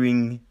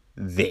doing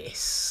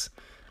this?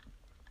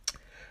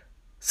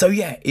 So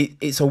yeah,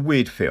 it's a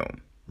weird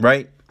film,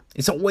 right?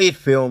 It's a weird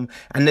film,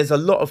 and there's a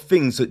lot of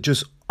things that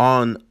just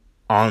aren't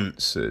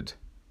answered.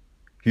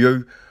 You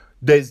know,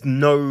 there's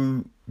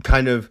no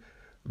kind of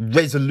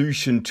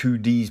resolution to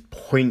these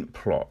point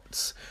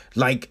plots.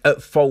 Like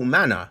at Foal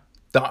Manor,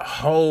 that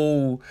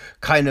whole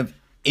kind of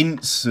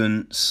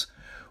instance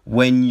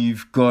when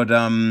you've got,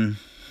 well,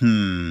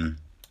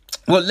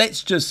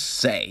 let's just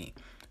say,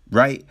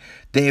 right,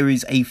 there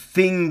is a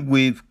thing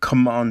with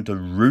Commander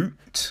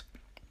Root.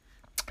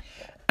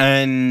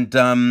 And,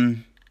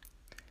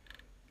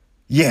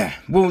 yeah,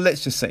 well,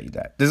 let's just say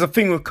that. There's a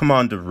thing with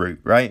Commander Root,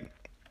 right?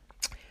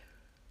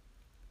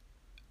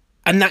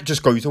 And that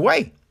just goes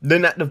away.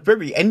 Then at the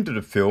very end of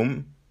the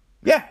film,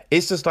 yeah,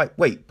 it's just like,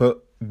 wait,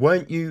 but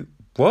weren't you,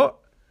 what?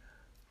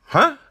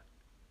 Huh?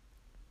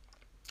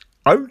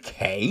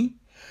 Okay.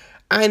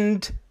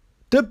 And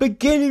the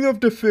beginning of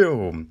the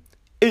film,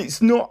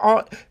 it's not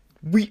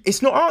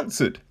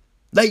answered.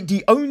 Like,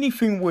 the only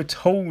thing we're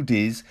told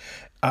is,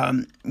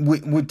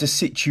 with the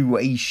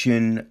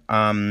situation,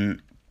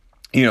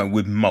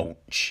 with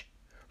Mulch,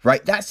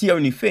 right? That's the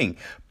only thing.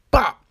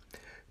 But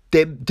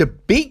the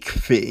big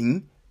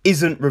thing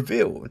isn't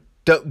revealed.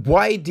 That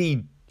why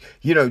the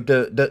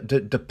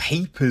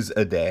papers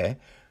are there.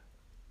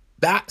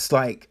 That's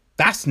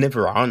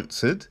never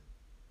answered.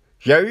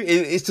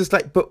 It's just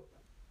like, but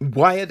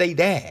why are they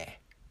there?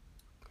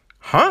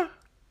 Huh?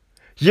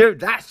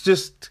 That's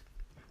just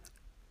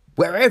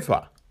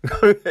wherever.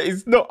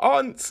 It's not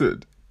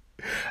answered.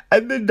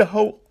 And then the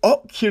whole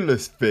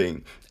Oculus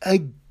thing,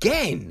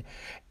 again,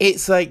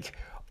 it's like,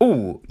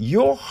 oh,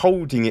 you're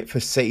holding it for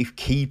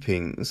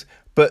safekeepings,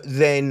 but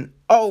then,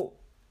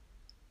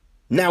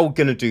 now we're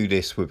going to do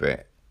this with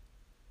it.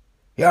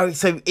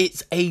 So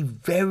it's a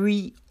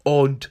very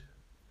odd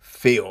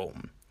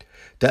film.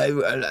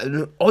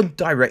 An odd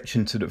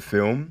direction to the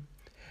film.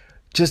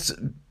 Just,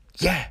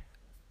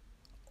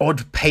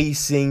 odd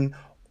pacing,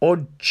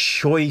 odd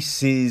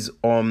choices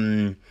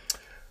on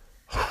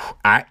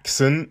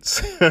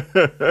accents.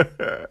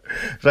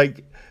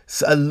 Like,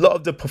 a lot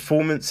of the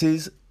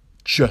performances,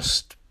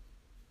 just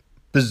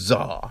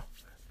bizarre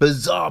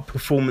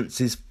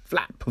performances,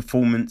 flat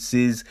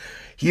performances.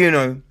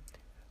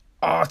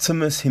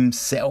 Artemis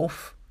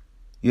himself,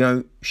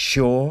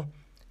 sure.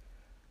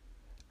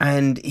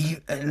 And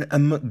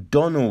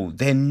McDonald,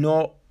 they're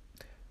not,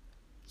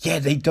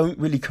 they don't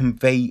really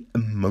convey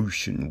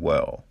emotion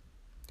well.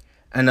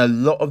 And a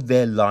lot of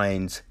their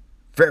lines,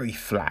 very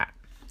flat.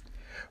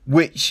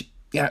 Which,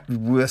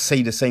 we'll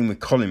say the same with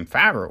Colin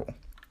Farrell,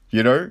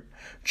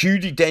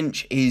 Judi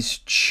Dench is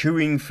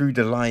chewing through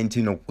the lines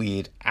in a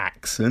weird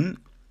accent.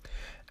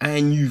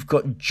 And you've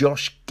got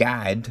Josh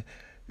Gad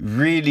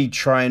really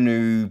trying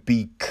to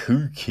be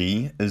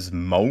kooky as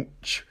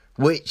Mulch,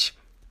 which,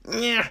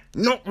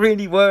 not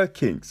really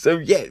working. So,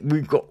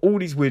 we've got all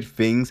these weird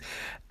things.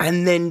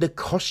 And then the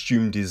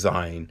costume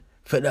design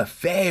for the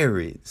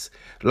fairies.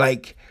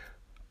 Like,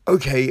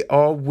 okay,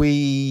 are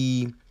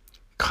we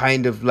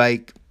kind of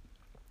like,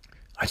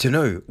 I don't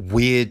know,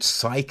 weird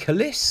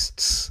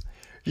cyclists?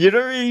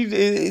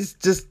 It's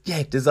just,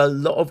 there's a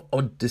lot of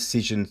odd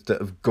decisions that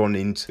have gone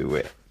into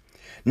it.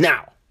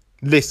 Now,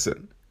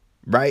 listen,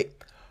 right?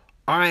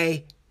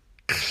 I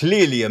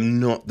clearly am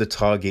not the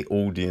target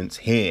audience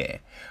here.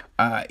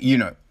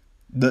 The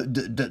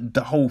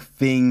whole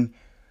thing,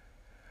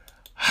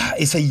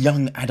 it's a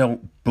young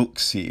adult book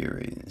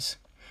series.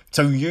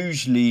 So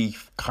usually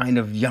kind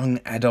of young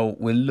adult,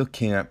 we're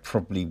looking at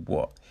probably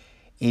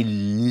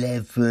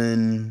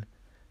 11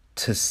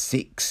 to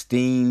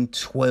 16,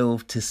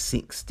 12 to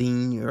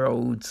 16 year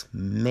olds,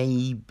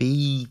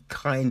 maybe,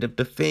 kind of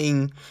the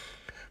thing,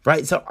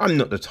 right? So I'm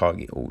not the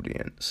target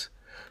audience.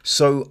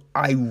 So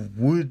I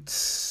would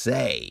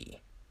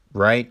say,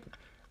 right,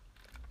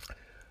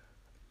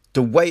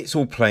 the way it's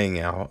all playing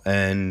out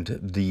and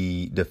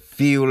the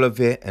feel of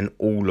it and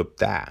all of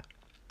that,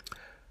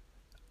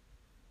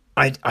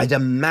 I'd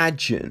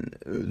imagine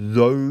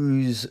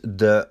those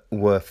that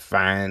were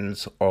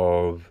fans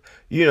of,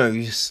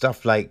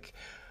 stuff like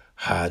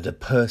the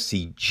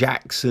Percy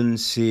Jackson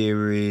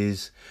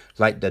series,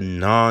 like the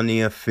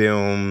Narnia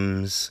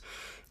films,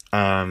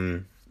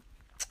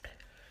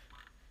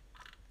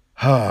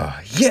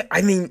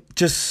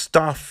 just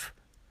stuff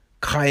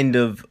kind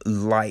of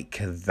like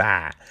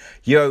that.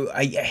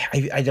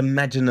 I'd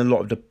imagine a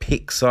lot of the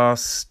Pixar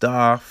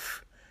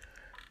stuff,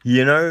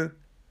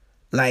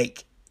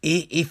 like,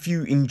 if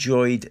you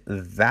enjoyed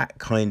that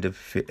kind of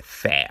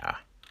fare,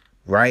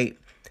 right?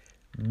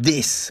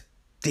 This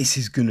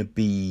is gonna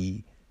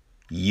be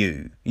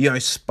you.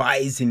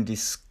 Spies in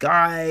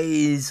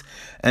Disguise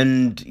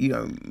and,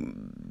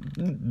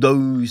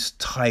 those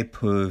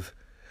type of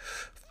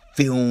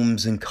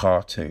films and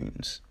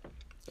cartoons.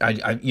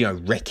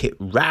 Wreck-It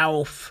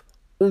Ralph,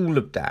 all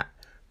of that.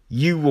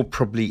 You will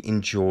probably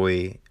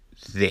enjoy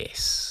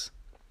this.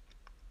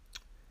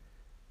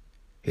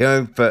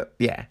 But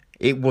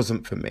it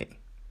wasn't for me.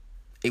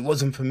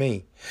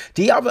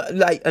 The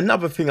other,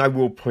 another thing I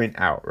will point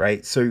out,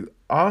 right? So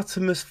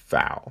Artemis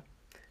Fowl,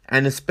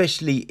 and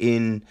especially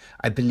in,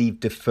 I believe,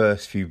 the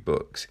first few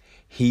books,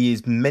 he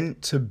is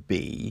meant to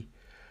be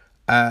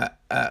a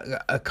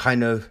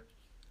kind of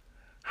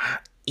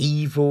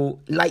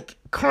evil,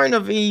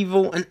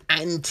 an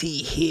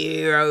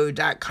anti-hero,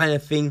 that kind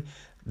of thing.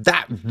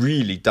 That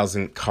really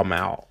doesn't come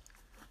out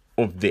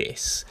of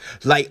this.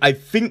 I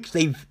think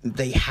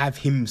they have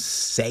him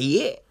say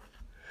it,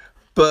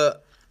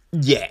 but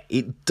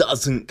it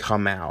doesn't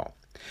come out.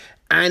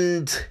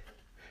 And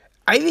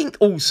I think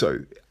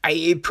also,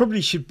 it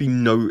probably should be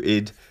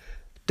noted,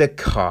 the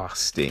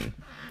casting,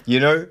 you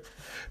know?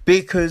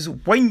 Because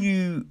when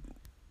you,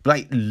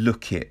 like,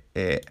 look at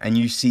it and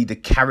you see the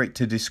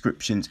character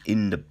descriptions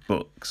in the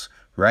books,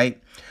 right?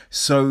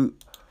 So,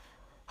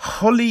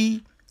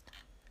 Holly,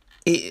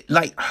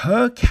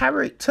 her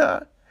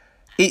character,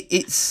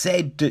 it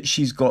said that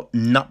she's got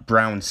nut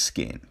brown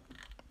skin.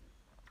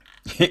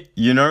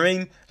 You know what I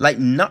mean? Like,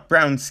 nut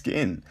brown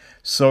skin.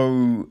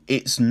 So,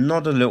 it's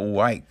not a little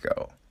white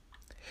girl.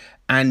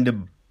 And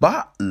the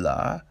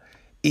butler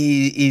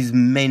is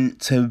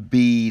meant to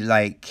be,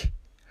 like,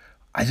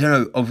 I don't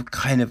know, of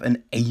kind of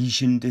an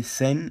Asian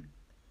descent.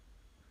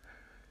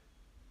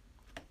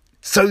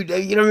 So,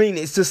 you know what I mean?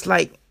 It's just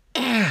like,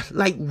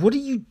 what are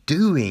you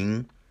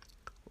doing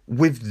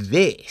with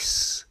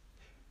this?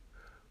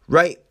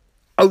 Right?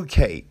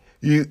 Okay,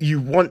 you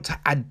want to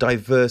add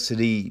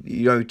diversity,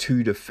 you know,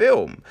 to the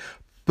film,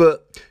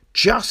 but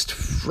just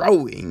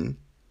throwing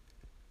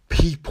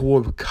people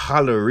of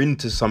color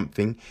into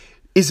something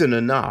isn't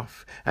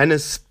enough, and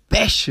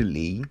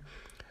especially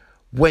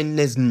when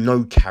there's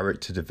no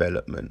character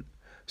development.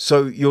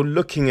 So you're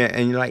looking at it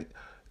and you're like,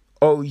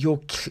 oh, are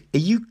you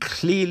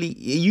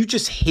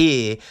just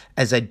here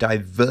as a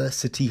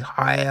diversity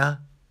hire?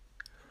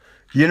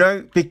 You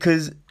know,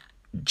 because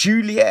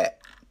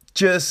Juliet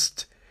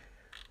just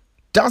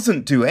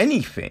doesn't do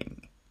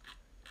anything.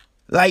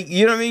 Like,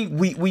 you know what I mean?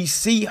 We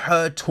see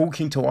her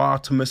talking to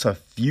Artemis a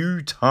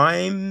few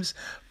times,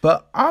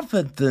 but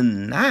other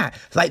than that,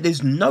 like,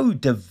 there's no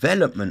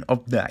development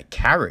of that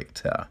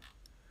character,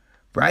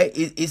 right?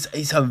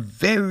 It's a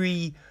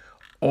very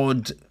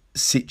odd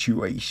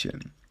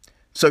situation.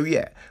 So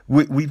yeah,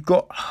 we've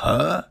got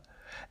her,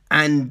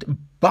 and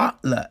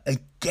Butler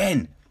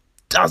again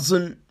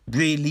doesn't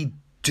really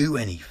do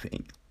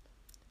anything.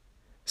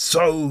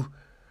 So,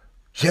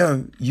 you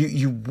know,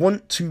 you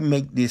want to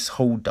make this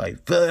whole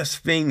diverse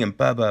thing and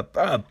blah, blah,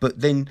 blah, but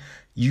then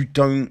you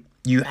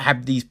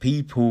have these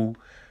people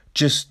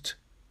just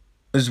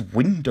as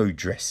window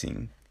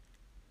dressing.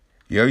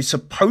 You know,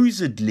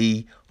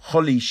 supposedly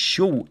Holly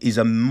Short is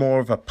more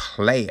of a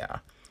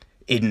player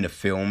in the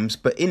films,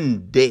 but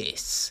in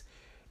this,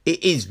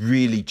 it is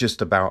really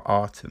just about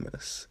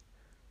Artemis,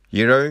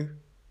 you know?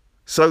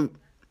 So,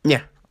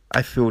 yeah,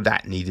 I feel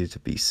that needed to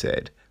be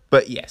said.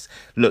 But yes,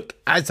 look,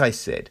 as I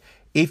said,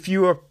 if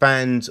you are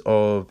fans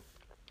of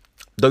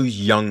those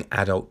young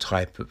adult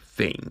type of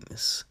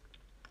things,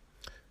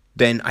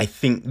 then I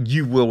think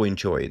you will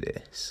enjoy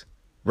this,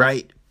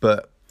 right?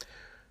 But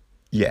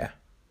yeah,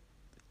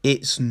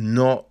 it's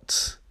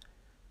not,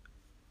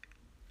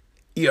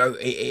 you know,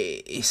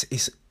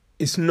 it's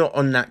not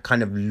on that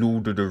kind of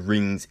Lord of the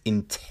Rings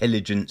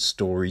intelligent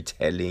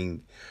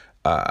storytelling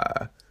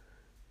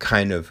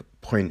kind of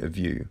point of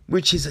view,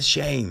 which is a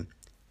shame.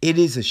 It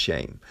is a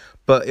shame,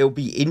 but it'll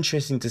be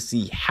interesting to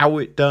see how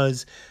it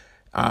does.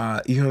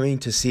 You know what I mean?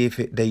 To see if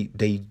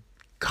they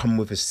come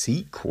with a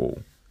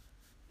sequel.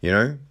 You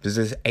know, because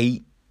there's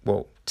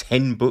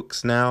 10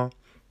 books now.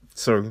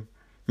 So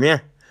yeah,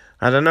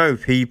 I don't know,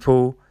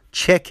 people.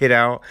 Check it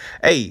out.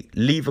 Hey,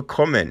 leave a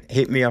comment,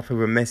 hit me up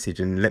with a message,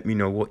 and let me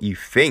know what you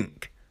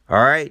think.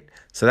 All right.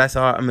 So that's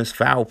Artemis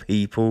Fowl,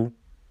 people.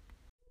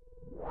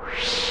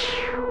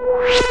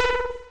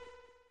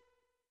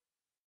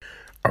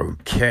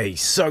 Okay,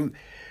 so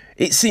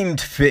it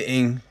seemed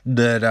fitting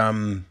that,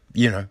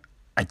 you know,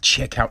 I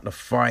check out The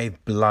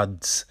Five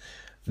Bloods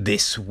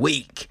this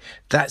week.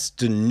 That's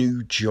the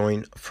new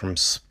joint from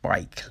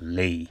Spike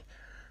Lee.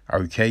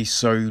 Okay,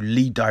 so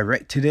Lee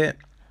directed it.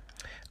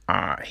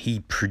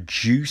 He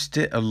produced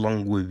it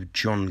along with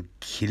John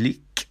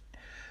Killick,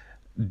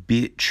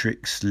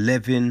 Beatrix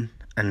Levin,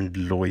 and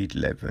Lloyd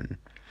Levin.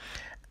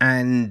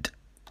 And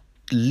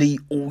Lee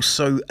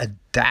also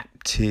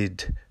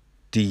adapted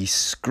the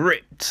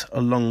script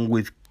along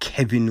with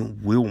Kevin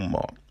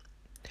Wilmot.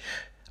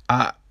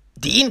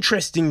 The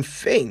interesting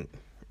thing,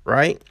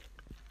 right?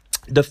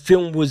 The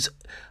film was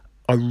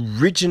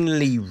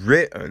originally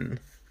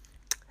written.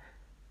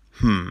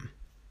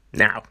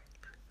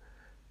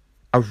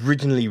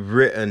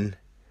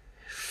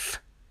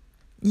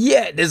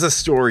 Yeah, there's a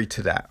story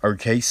to that.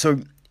 Okay,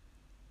 so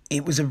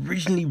it was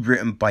originally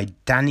written by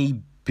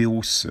Danny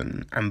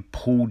Bilson and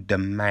Paul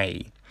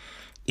DeMay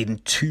in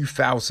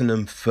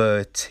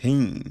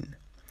 2013,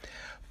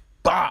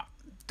 but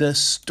the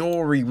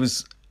story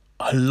was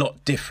a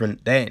lot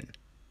different then,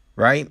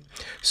 right?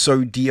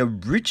 So the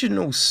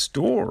original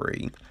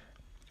story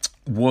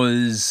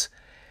was,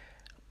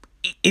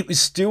 it was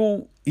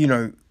still, you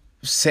know,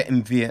 set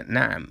in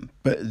Vietnam,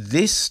 but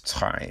this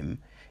time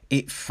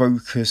it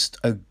focused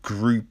a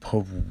group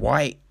of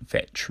white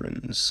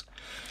veterans,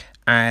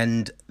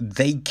 and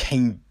they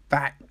came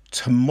back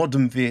to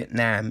modern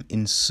Vietnam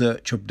in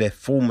search of their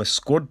former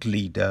squad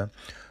leader,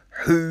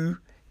 who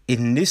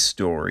in this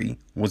story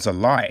was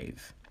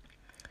alive.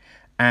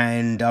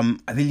 And I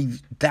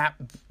believe that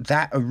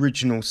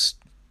original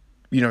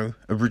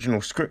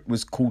script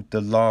was called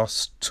The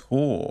Last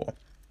Tour,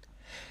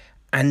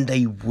 and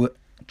they were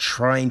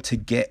trying to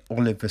get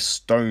Oliver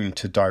Stone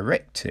to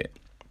direct it.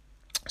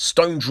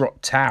 Stone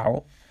dropped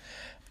out,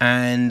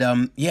 and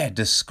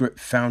the script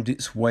found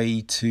its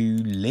way to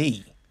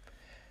Lee,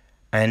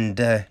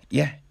 and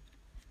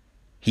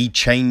he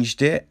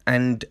changed it,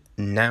 and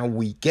now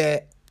we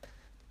get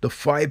The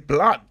Five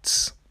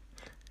Bloods.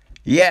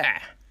 Yeah,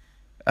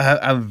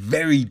 a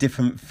very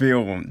different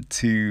film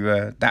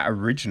to that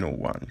original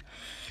one.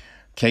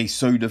 Okay,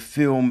 so the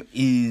film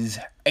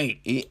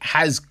it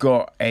has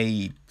got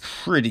a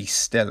pretty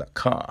stellar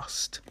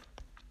cast.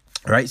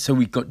 Right, so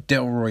we've got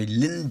Delroy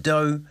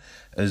Lindo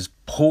as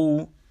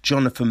Paul,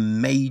 Jonathan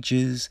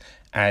Majors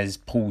as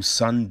Paul's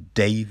son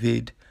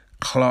David,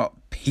 Clark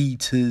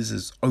Peters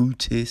as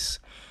Otis,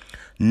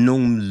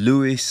 Norm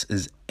Lewis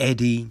as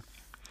Eddie,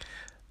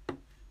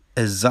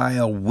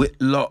 Isaiah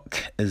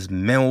Whitlock as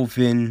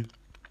Melvin,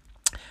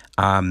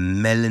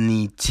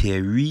 Melanie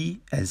Thierry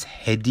as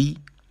Hedy,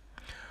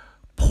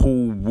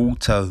 Paul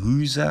Walter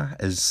Hauser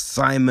as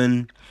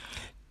Simon,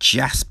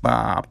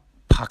 Jasper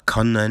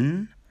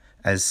Pakkonen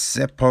as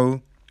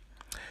Seppo,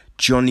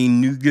 Johnny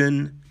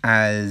Nguyen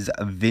as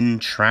Vin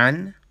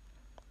Tran,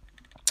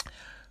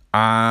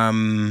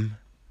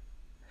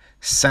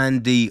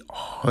 Sandy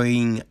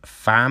Hoing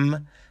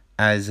Pham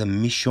as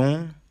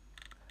Michon,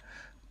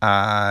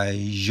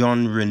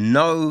 Jean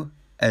Reno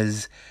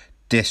as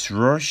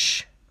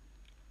Desroches,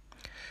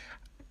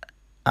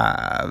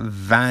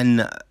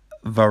 Van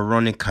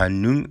Veronica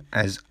Nung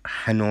as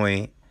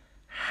Hanoi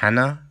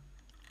Hannah.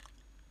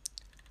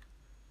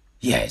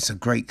 Yeah, it's a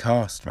great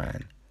cast,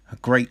 man. A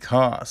great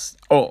cast.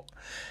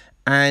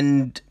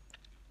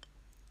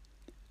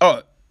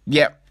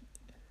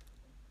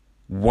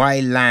 Wai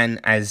Lan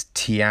as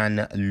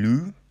Tian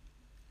Lu,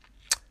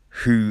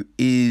 who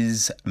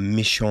is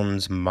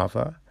Michonne's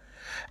mother.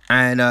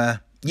 And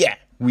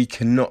we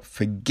cannot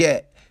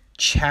forget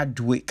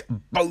Chadwick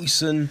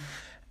Boseman,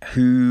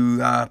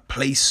 who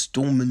plays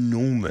Stormin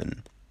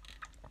Norman.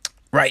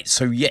 Right,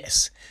 so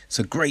yes, it's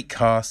a great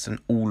cast and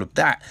all of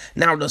that.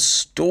 Now the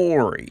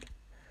story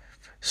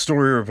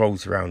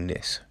revolves around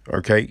this,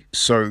 okay?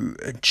 So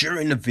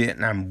during the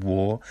Vietnam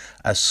War,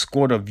 a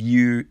squad of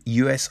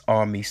U.S.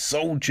 Army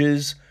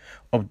soldiers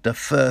of the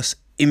 1st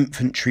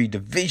Infantry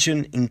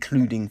Division,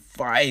 including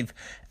 5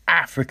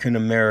 African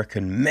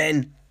American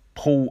men,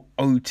 Paul,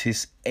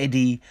 Otis,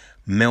 Eddie,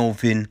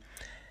 Melvin,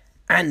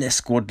 and their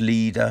squad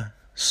leader,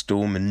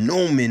 Stormin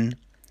Norman,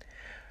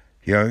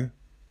 who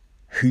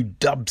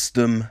dubs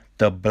them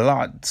the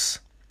Bloods.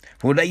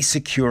 Well, they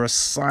secure a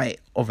site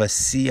of a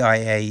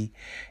CIA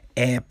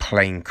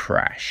airplane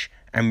crash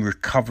and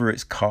recover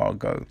its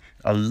cargo,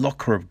 a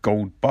locker of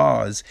gold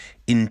bars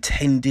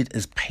intended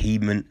as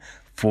payment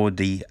for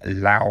the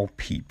Lao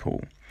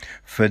people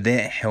for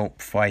their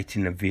help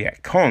fighting the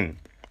Viet Cong.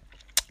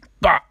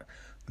 But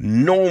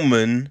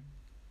Norman,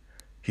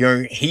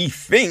 he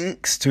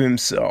thinks to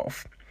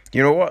himself,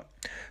 you know what?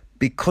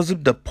 Because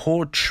of the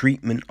poor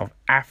treatment of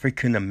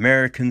African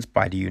Americans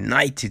by the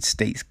United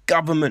States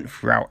government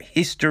throughout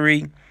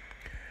history,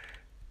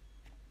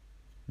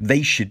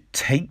 they should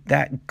take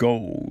that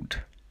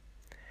gold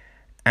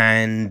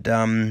and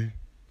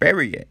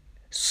bury it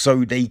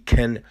so they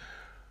can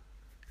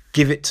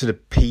give it to the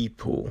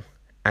people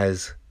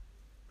as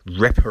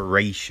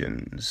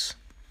reparations,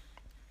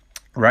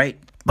 right?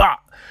 But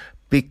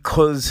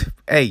because,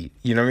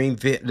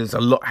 there's a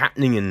lot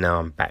happening in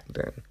Nam back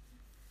then,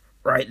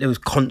 right? There was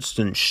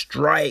constant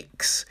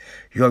strikes,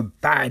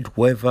 bad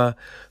weather,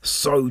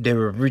 so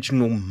their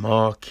original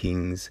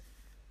markings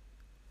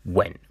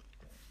went.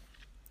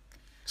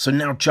 So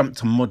now jump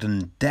to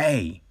modern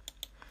day,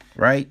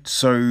 right?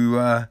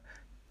 So,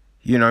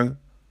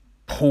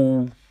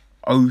 Paul,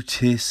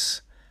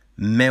 Otis,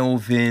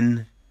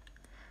 Melvin,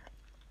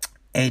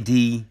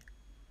 Eddie,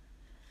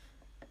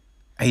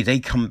 they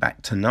come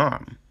back to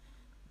Nam.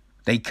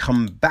 They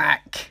come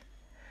back,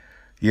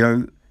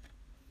 in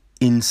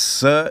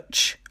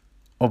search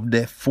of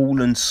their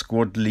fallen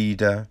squad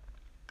leader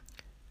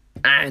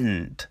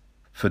and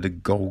for the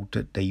gold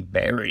that they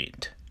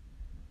buried.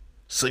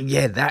 So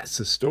yeah, that's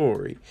the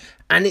story.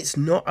 And it's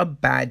not a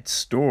bad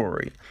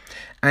story.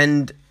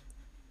 And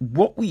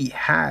what we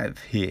have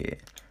here,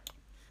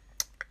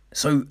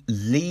 so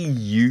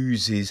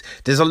there's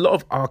a lot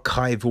of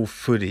archival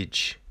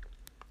footage,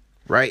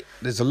 right?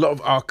 There's a lot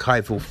of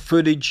archival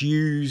footage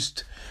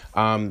used.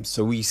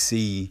 So we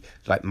see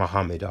like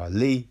Muhammad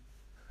Ali,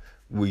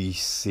 we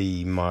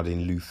see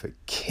Martin Luther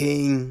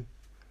King,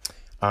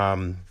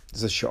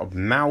 there's a shot of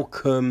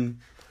Malcolm.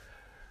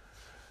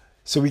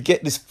 So we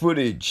get this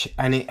footage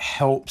and it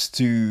helps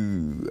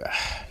to,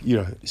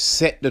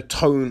 set the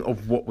tone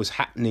of what was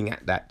happening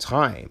at that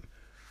time,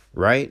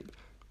 right?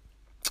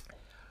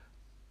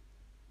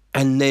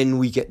 And then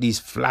we get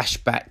these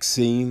flashback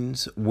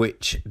scenes,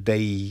 which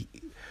they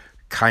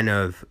kind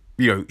of,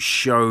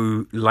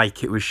 show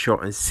like it was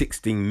shot in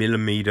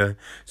 16mm.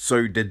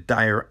 So the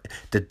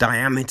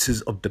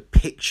diameters of the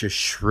picture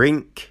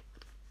shrink,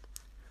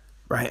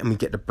 right? And we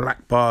get the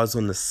black bars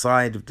on the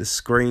side of the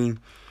screen.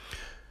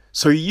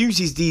 So he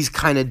uses these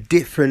kind of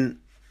different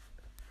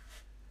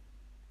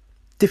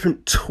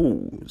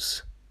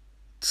tools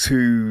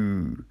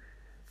to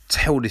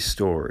tell this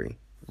story,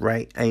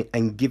 right?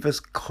 And give us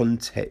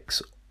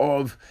context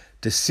of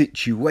the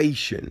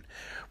situation,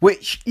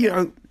 which,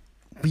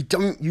 we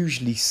don't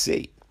usually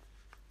see,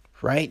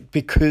 right?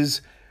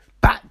 Because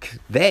back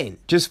then,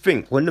 just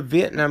think, when the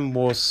Vietnam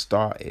War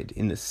started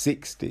in the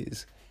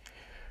 60s,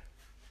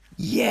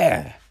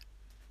 there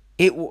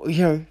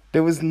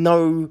was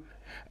no,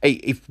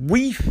 if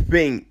we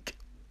think,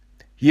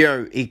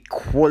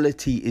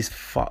 equality is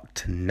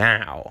fucked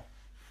now,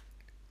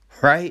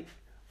 right?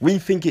 We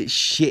think it's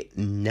shit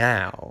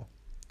now.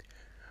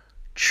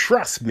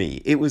 Trust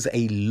me, it was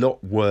a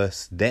lot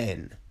worse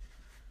then.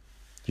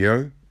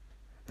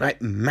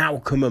 Like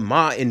Malcolm and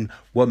Martin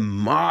were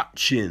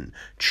marching,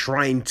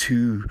 trying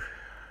to,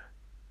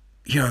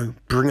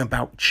 bring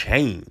about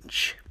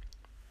change.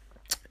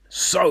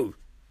 So,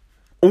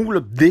 all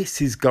of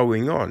this is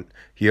going on,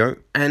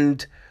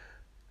 and,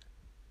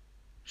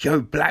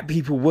 black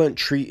people weren't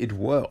treated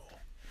well,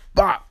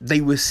 but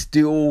they were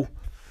still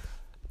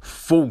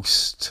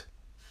forced,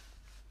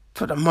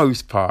 for the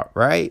most part,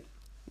 right?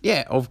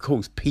 Yeah, of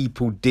course,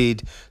 people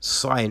did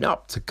sign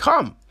up to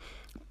come,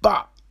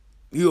 but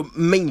you're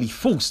mainly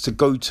forced to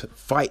go to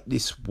fight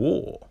this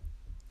war.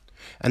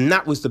 And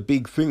that was the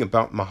big thing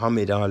about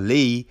Muhammad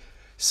Ali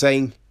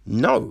saying,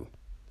 no,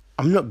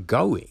 I'm not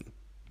going,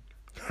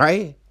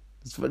 right?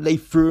 That's what they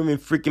threw him in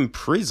freaking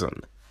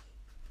prison.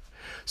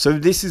 So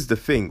this is the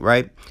thing,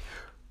 right?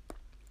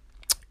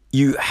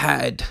 You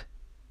had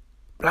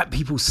black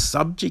people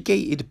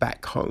subjugated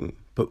back home,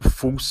 but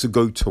forced to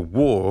go to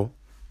war.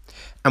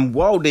 And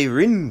while they're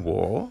in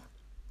war,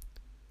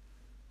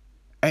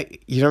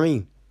 you know what I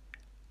mean?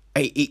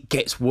 It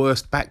gets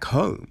worse back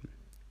home.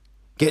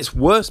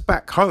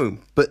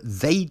 But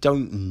they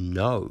don't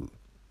know.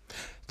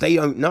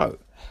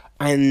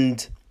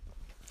 And,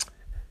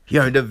 the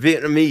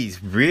Vietnamese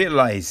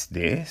realized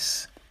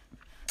this.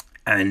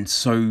 And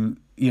so,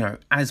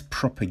 as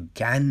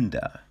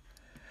propaganda,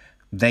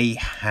 they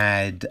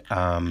had,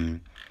 the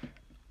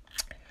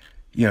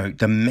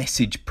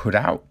message put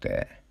out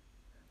there,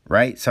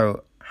 right?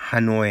 So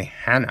Hanoi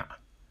Hannah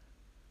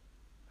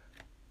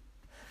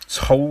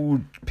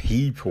told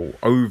people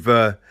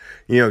over,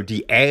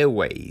 the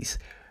airways,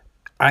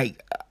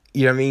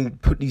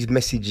 put these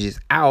messages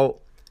out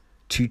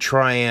to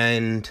try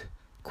and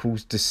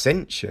cause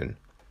dissension,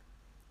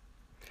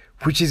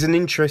 which is an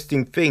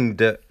interesting thing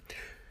that,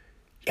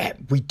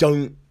 we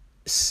don't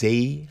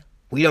see.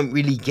 We don't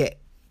really get,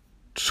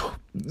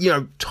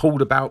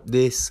 told about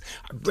this.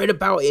 I've read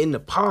about it in the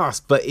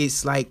past, but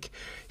it's like,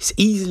 it's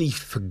easily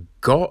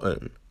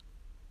forgotten,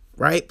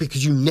 right?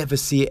 Because you never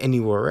see it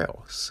anywhere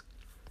else.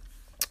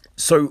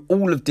 So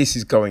all of this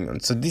is going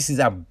on. So this is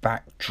our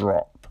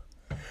backdrop,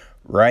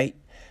 right?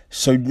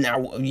 So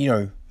now,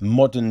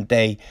 modern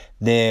day,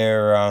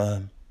 they're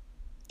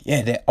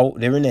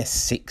old, they're in their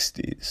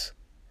 60s,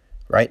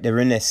 right? They're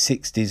in their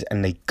 60s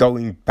and they're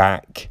going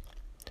back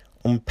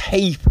on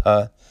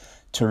paper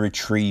to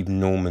retrieve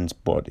Norman's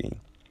body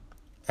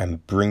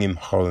and bring him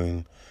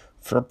home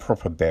for a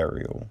proper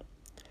burial,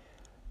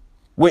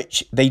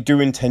 which they do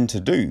intend to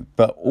do,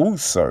 but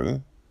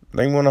also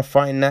they want to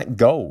find that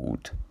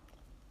gold.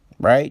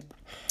 Right?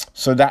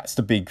 So that's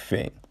the big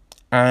thing.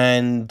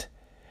 And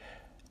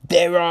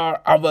there are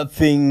other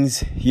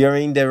things,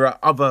 there are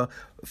other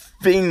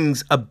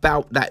things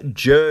about that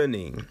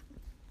journey.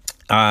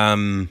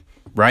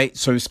 Right?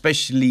 So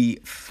especially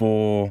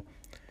for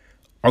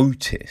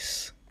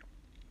Otis,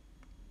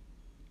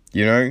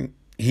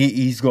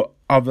 he's got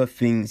other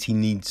things he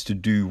needs to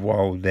do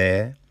while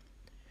there.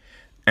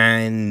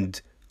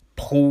 And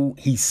Paul,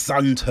 his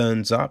son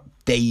turns up,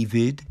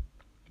 David.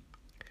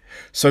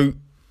 So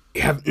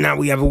we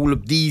have all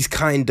of these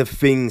kind of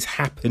things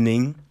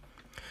happening.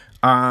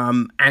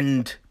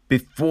 And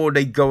before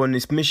they go on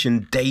this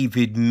mission,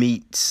 David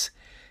meets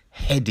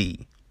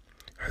Hedy,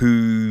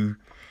 who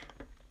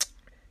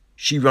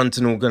she runs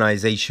an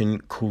organization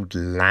called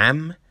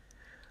LAM.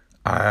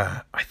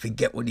 I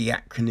forget what the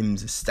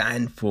acronyms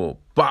stand for,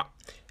 but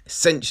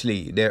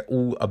essentially they're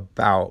all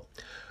about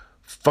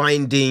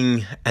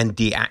finding and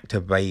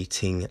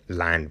deactivating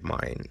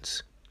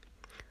landmines.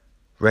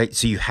 Right?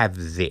 So you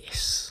have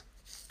this.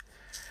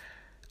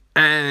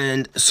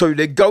 And so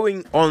they're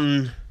going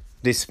on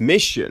this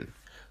mission,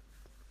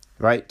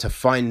 right, to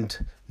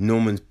find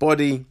Norman's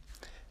body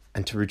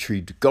and to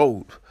retrieve the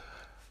gold.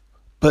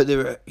 But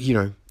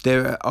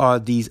there are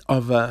these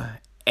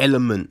other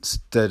elements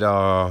that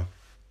are,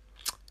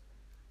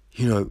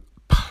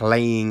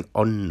 playing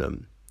on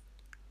them,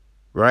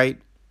 right?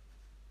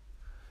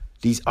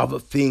 These other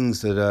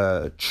things that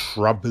are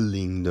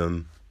troubling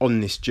them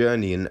on this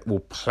journey and that will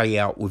play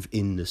out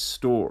within the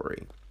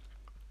story.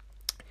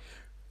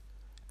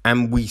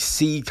 And we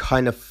see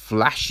kind of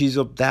flashes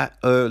of that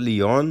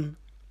early on,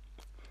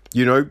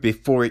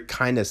 before it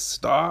kind of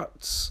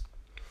starts.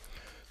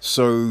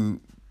 So,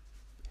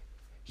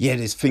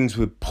 there's things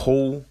with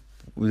Paul.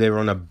 They're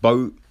on a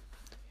boat.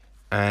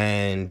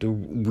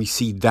 And we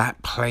see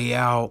that play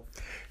out.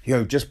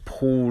 Just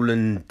Paul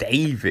and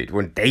David.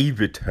 When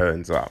David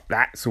turns up,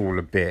 that's all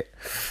a bit,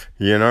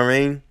 you know what I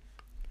mean?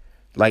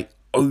 Like,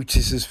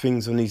 Otis has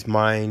things on his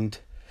mind.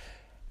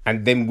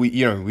 And then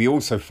we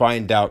also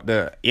find out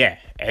that, yeah,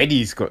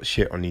 Eddie's got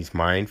shit on his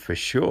mind for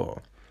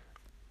sure.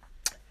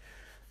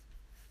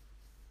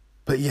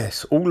 But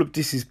yes, all of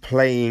this is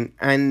playing,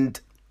 and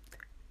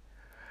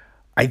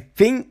I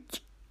think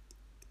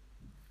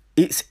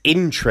it's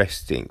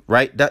interesting,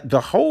 right? That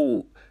the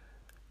whole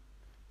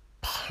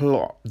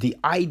plot, the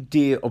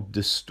idea of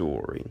the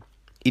story,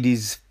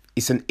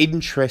 it's an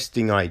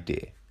interesting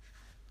idea.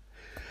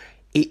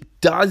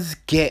 It does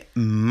get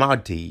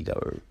muddy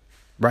though,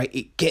 right?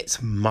 It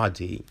gets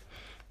muddy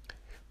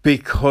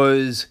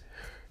because,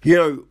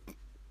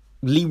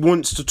 Lee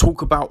wants to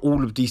talk about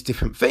all of these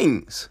different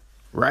things,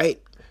 right?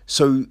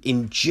 So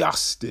in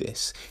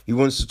Justice, he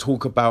wants to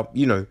talk about,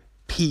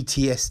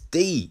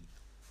 PTSD,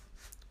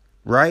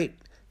 right?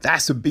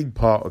 That's a big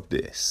part of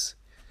this.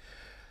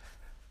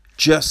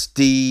 Just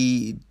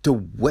the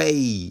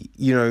way,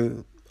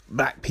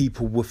 black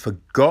people were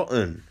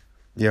forgotten,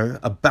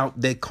 about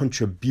their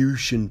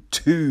contribution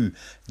to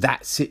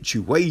that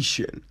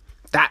situation.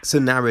 That's a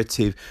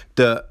narrative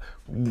that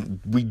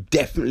we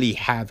definitely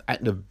have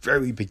at the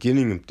very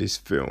beginning of this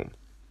film,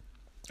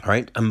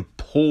 right? And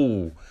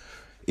Paul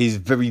is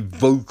very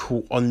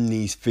vocal on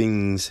these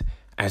things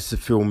as the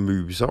film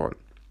moves on,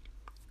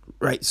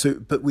 right? So,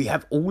 but we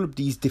have all of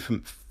these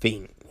different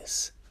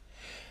things,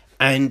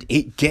 and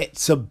it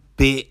gets a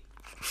bit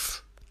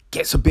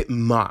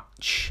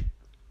much,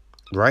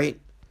 right?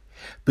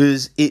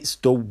 Because it's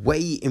the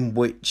way in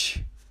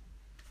which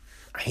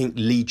I think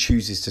Lee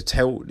chooses to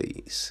tell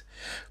these,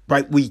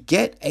 right? We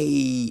get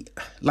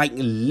like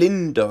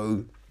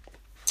Lindo,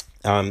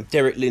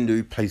 Derek Lindo,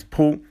 who plays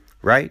Paul,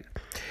 right?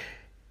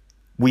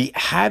 We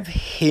have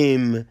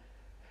him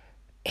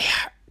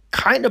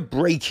kind of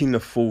breaking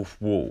the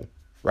fourth wall,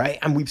 right?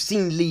 And we've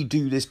seen Lee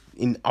do this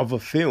in other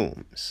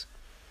films,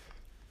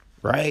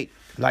 right?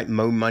 Like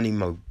Mo Money,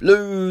 Mo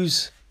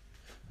Blues,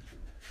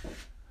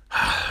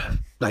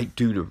 like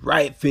Do the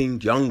Right Thing,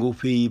 Jungle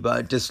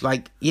Fever, just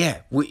like,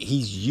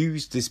 he's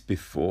used this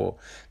before.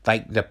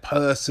 Like the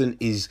person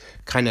is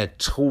kind of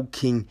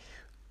talking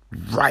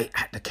right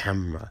at the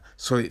camera.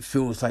 So it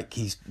feels like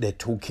they're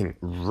talking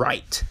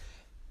right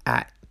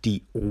at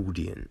the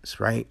audience,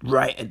 right?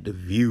 Right at the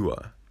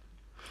viewer.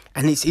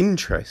 And it's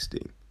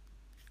interesting.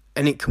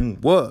 And it can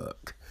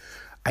work.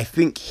 I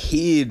think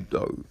here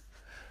though,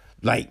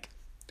 like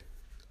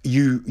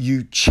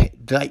you check,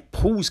 like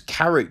Paul's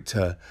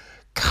character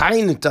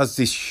kind of does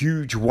this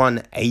huge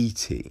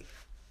 180,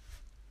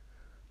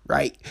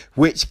 right?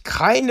 Which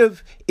kind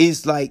of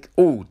is like,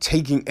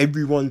 taking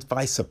everyone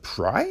by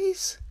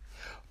surprise.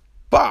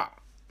 But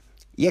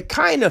you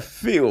kind of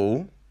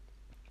feel,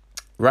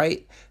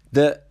 right,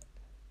 that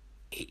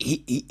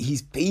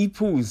his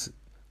peoples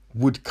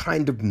would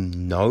kind of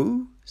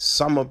know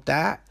some of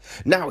that.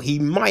 Now, he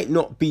might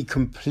not be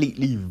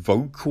completely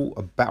vocal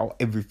about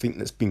everything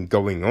that's been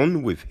going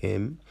on with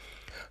him,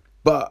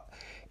 but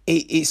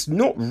it's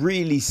not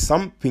really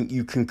something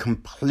you can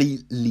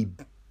completely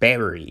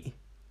bury,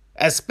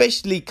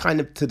 especially kind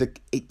of to the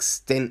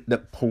extent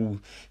that Paul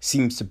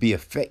seems to be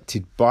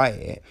affected by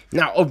it.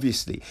 Now,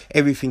 obviously,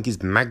 everything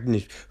is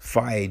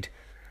magnified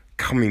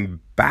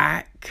coming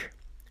back,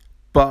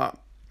 but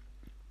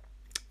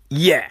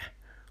yeah,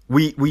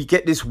 we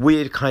get this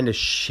weird kind of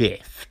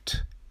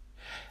shift.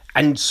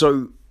 And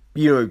so,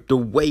 the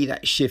way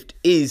that shift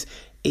is,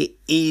 it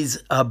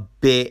is a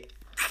bit,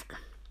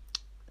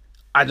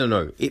 I don't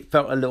know, it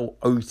felt a little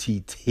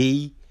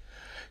OTT,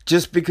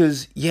 just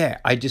because,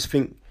 I just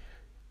think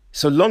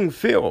it's a long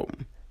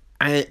film,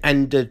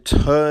 and the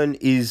turn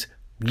is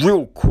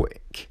real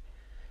quick,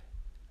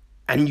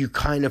 and you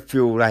kind of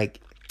feel like,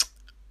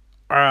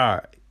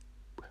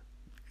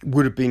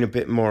 would have been a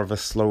bit more of a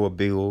slower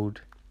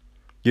build,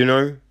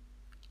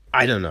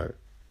 I don't know.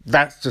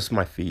 That's just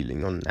my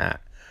feeling on that,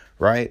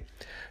 right?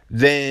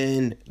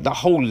 Then the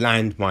whole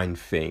landmine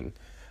thing.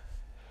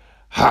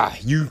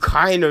 You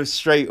kind of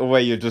straight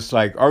away, you're just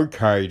like,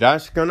 okay,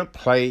 that's going to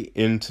play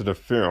into the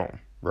film,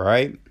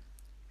 right?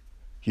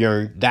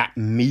 That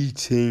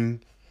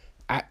meeting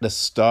at the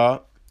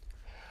start.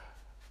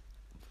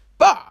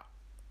 But,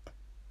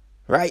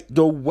 right,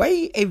 the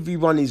way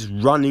everyone is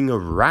running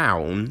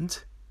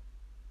around,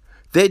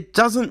 there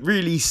doesn't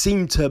really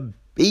seem to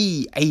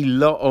be a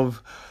lot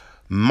of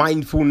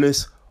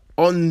mindfulness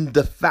on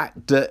the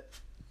fact that,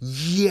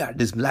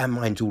 there's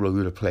landmines all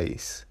over the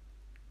place.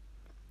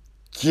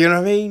 You know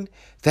what I mean?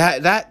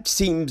 That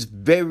seems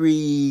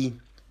very...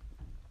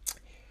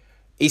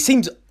 It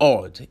seems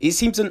odd. It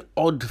seems an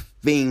odd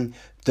thing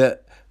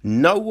that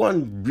no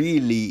one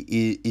really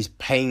is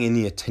paying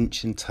any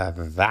attention to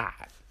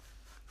that.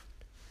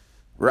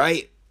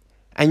 Right?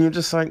 And you're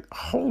just like,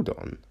 hold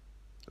on.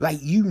 Like,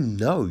 you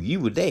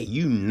were there.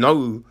 You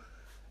know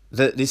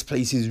that this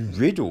place is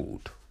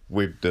riddled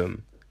with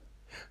them.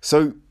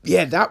 So,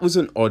 that was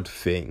an odd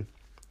thing.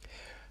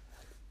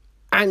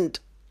 And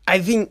I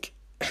think,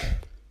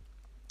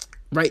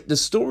 right, the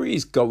story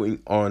is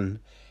going on,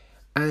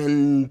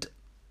 and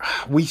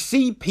we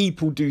see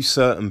people do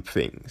certain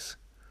things,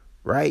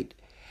 right?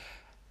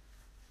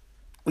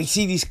 we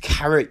see these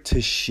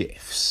character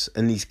shifts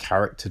and these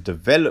character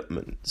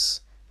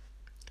developments.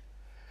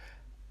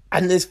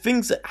 And there's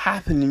things that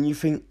happen and you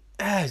think,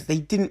 they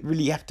didn't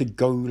really have to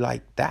go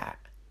like that.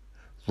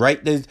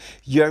 Right? There's,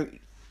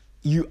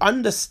 you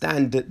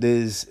understand that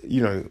there's,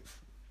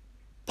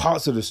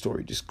 parts of the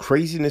story, just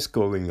craziness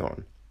going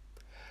on.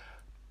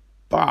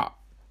 But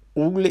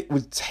all it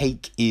would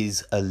take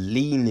is a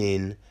lean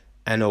in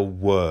and a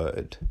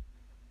word.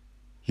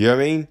 You know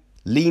what I mean?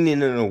 Lean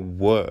in and a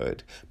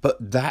word.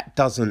 But that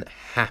doesn't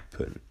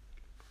happen.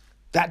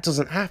 That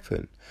doesn't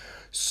happen.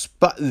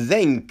 But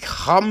then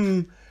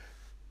come,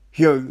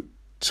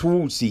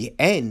 towards the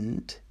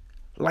end,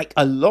 like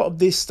a lot of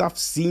this stuff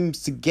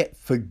seems to get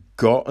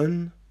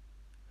forgotten.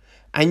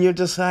 And you're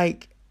just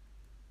like,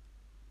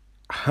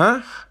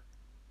 huh?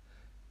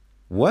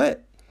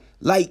 What?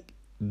 Like,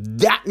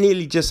 that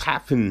nearly just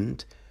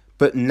happened.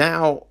 But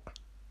now,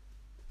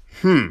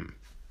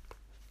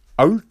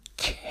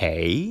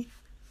 okay.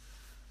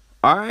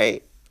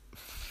 Alright,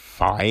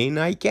 fine,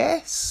 I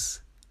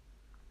guess.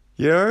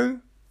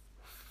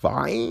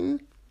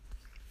 Fine.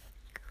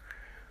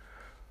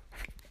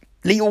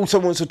 Lee also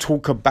wants to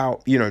talk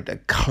about, the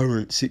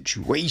current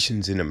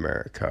situations in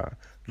America.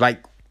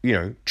 Like,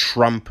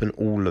 Trump and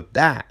all of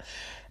that.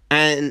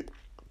 And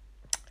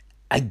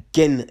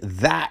again,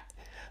 that,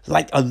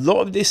 like, a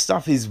lot of this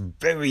stuff is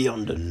very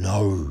on the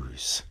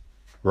nose.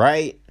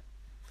 Right?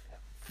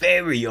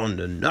 Very on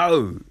the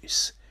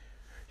nose.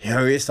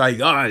 It's like,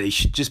 they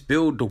should just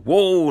build the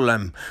wall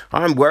and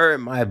I'm wearing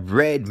my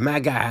red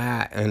MAGA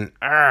hat and,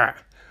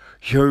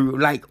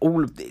 like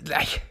all of it,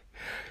 like,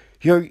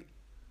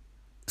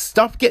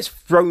 stuff gets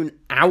thrown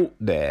out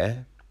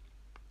there,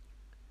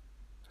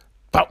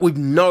 but with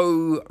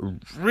no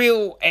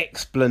real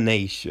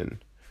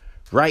explanation,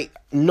 right?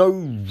 No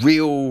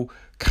real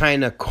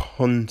kind of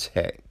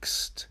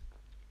context.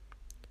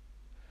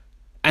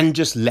 And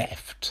just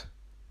left,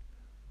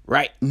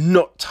 right?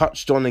 Not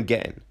touched on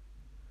again.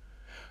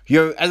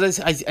 As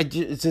I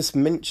just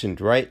mentioned,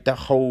 right, the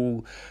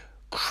whole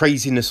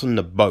craziness on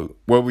the boat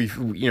where we,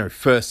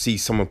 first see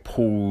some of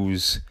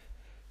Paul's,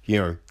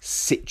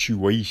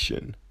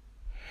 situation.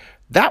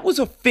 That was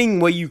a thing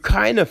where you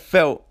kind of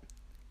felt,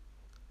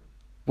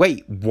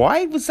 wait,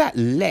 why was that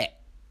let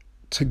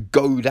to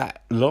go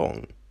that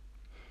long?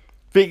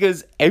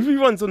 Because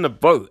everyone's on the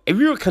boat.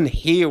 Everyone can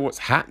hear what's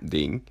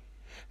happening.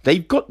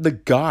 They've got the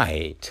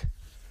guide.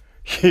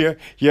 You know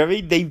what I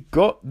mean? They've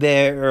got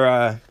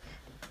their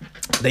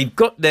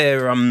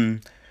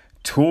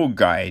tour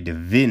guide,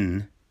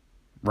 Vin,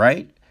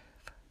 right?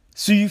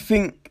 So you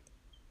think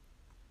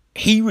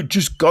he would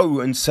just go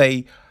and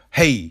say,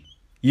 hey,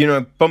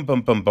 bum,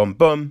 bum, bum, bum,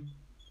 bum,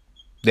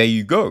 there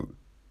you go.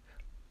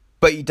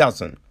 But he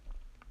doesn't.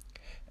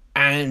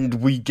 And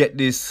we get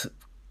this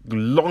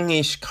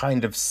longish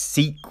kind of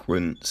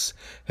sequence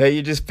where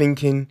you're just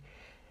thinking,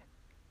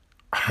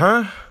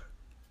 huh?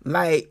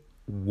 Like,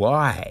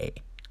 why?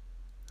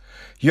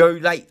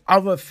 Like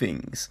other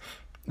things.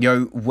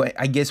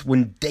 I guess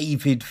when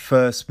David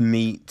first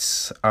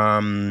meets,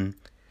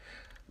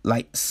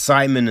 like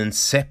Simon and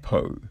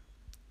Seppo,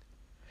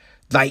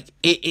 like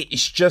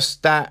it's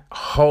just that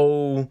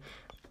whole,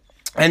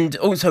 and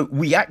also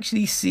we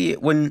actually see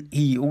it when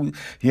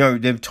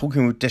they're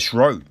talking with Des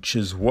Roach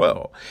as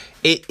well.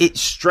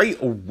 It's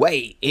straight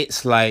away,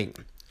 it's like,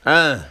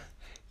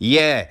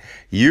 yeah,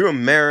 you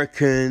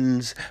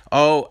Americans,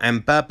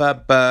 and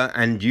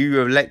and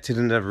you elected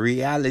a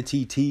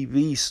reality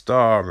TV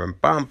star, and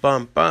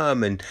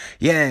bum, and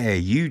yeah,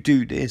 you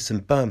do this,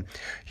 and bum,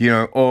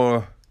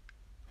 or,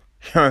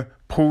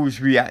 Paul's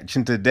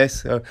reaction to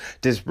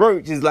Des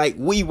Roach is like,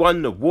 we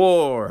won the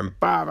war, and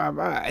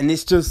and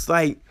it's just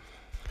like,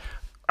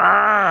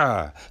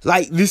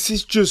 like, this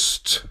is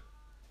just,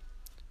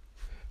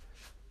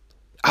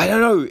 I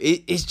don't know,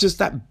 it's just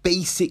that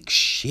basic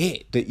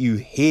shit that you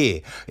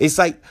hear. It's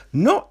like,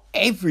 not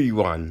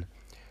everyone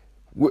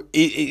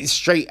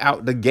straight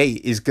out the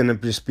gate is going to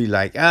just be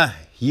like,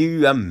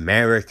 you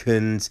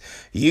Americans,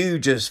 you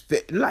just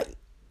fit. Like,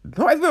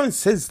 not everyone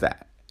says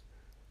that,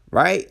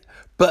 right?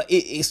 But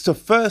it's the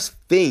first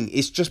thing.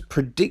 It's just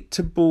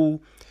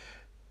predictable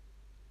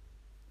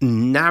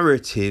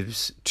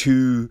narratives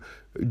to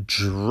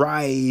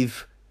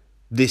drive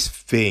this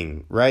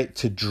thing, right?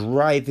 To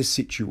drive the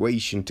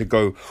situation to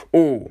go,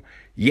 oh,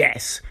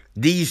 yes,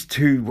 these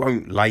two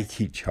won't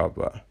like each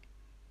other.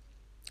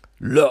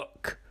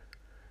 Look,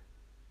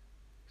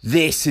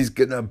 this is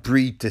gonna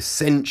breed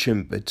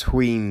dissension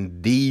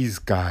between these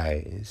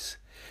guys.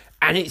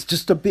 And it's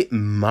just a bit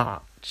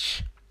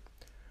much,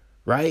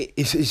 right?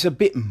 It's a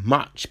bit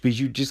much because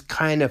you just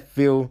kind of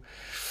feel,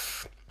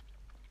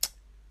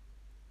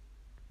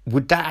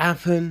 would that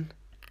happen?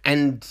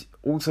 And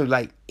also,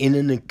 like, in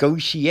a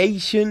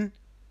negotiation,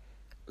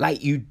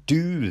 like, you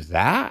do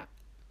that?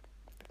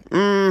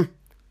 I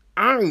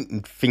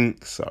don't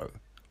think so.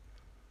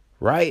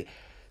 Right?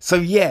 So,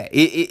 yeah,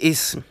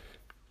 it's,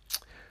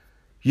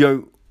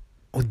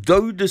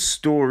 although the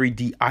story,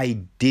 the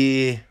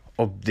idea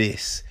of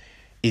this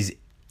is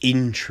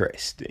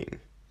interesting,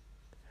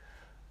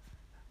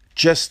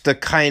 just the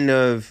kind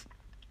of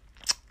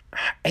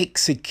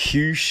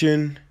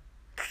execution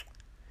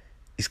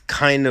is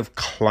kind of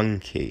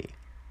clunky,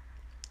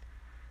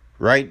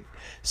 right?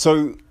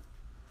 So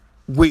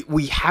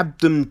we have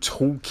them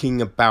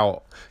talking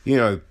about, you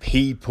know,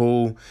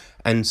 people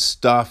and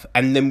stuff,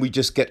 and then we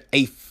just get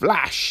a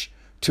flash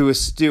to a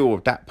still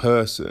of that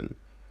person.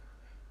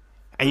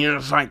 And you're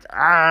just like,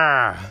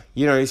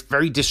 you know, it's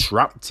very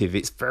disruptive.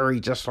 It's very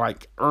just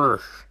like,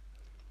 ugh.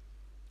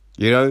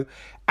 You know?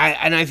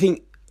 And I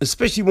think,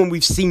 especially when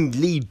we've seen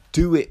Lee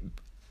do it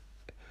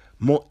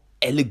more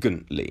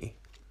elegantly,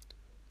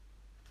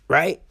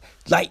 right?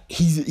 Like,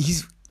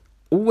 he's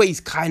always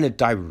kind of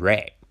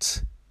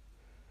direct.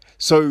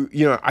 So,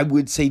 you know, I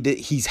would say that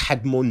he's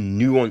had more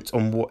nuance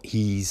on what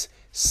he's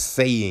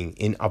saying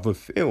in other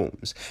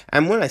films.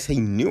 And when I say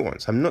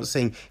nuance, I'm not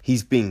saying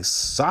he's being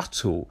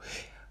subtle.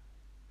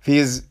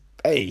 Because,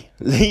 hey,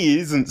 Lee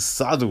isn't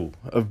subtle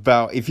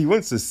about, if he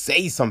wants to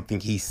say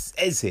something, he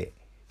says it.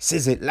 He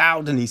says it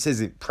loud and he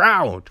says it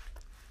proud,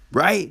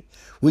 right?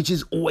 Which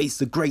is always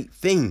the great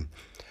thing.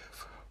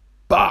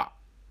 But,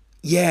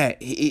 yeah,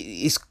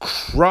 it's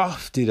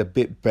crafted a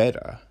bit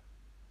better.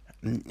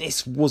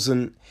 This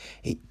wasn't,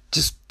 it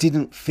just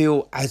didn't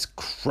feel as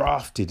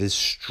crafted, as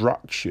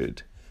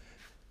structured,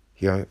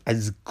 you know,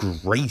 as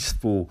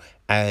graceful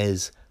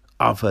as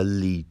other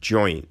Lee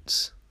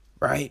joints,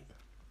 right?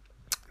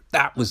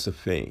 That was the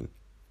thing,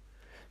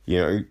 you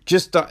know,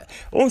 just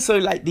also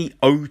like the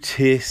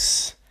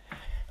Otis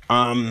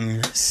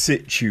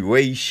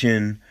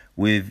situation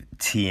with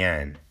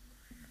Tian.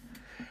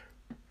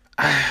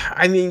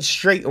 I mean,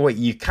 straight away,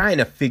 you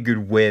kind of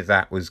figured where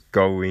that was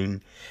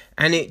going,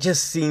 and it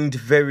just seemed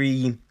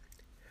very,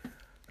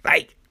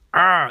 like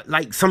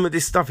some of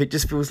this stuff, it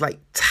just feels like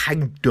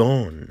tagged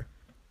on,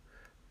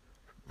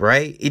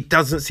 right? It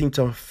doesn't seem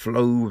to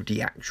flow with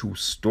the actual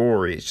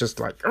story. It's just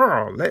like,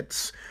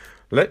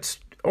 let's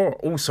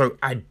also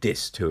add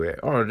this to it.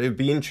 It'd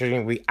be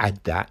interesting if we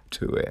add that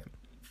to it.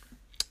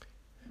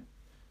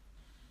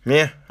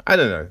 Yeah, I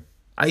don't know.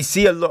 I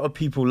see a lot of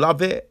people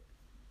love it,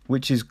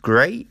 which is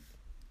great.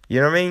 You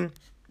know what I mean?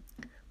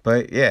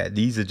 But yeah,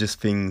 these are just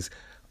things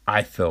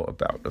I felt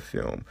about the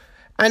film.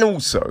 And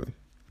also,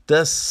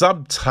 the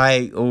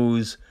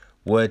subtitles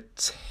were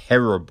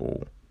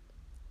terrible.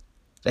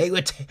 They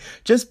were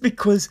just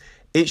because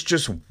it's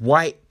just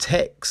white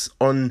text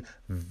on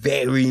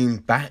varying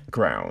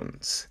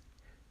backgrounds.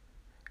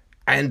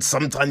 And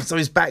sometimes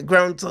those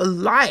backgrounds are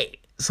light.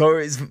 So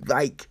it's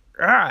like,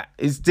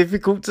 it's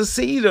difficult to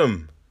see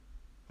them.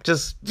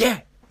 Just,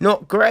 yeah,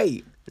 not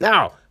great.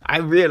 Now, I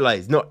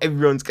realize not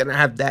everyone's going to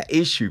have that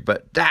issue,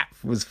 but that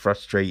was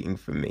frustrating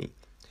for me.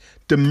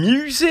 The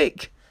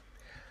music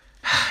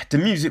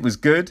was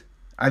good.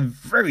 I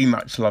very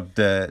much loved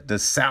the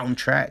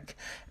soundtrack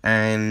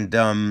and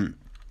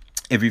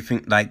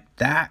everything like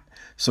that.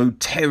 So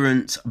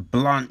Terence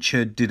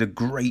Blanchard did a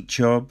great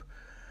job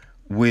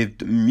with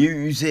the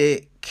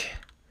music.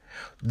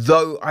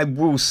 Though I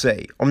will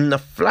say, on the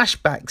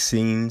flashback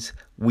scenes,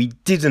 we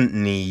didn't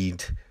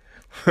need,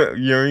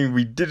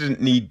 we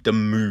didn't need the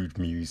mood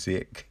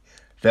music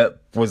that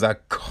was a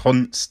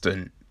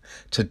constant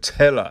to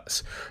tell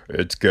us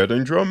it's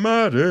getting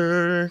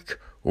dramatic.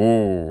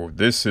 Oh,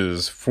 this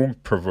is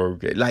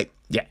thought-provoking. Like,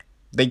 yeah,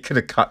 they could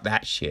have cut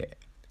that shit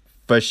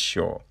for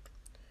sure,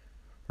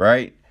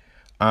 right?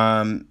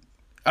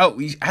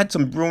 We had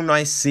some real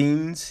nice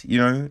scenes, you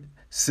know.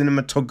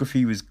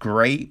 Cinematography was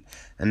great,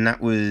 and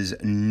that was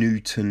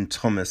Newton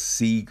Thomas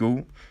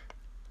Siegel.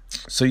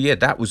 So yeah,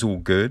 that was all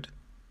good.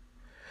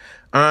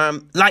 I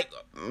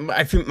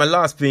think my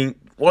last thing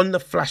on the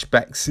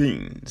flashback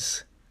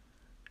scenes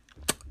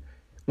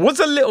was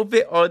a little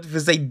bit odd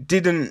because they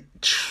didn't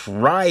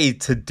try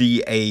to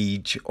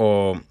de-age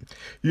or,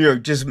 you know,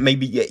 just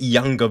maybe get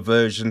younger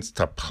versions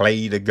to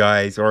play the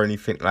guys or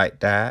anything like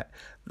that.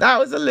 That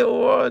was a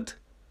little odd,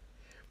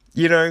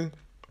 you know,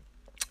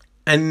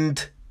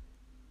 and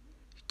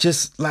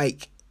just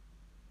like,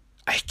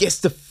 I guess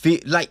the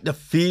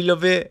feel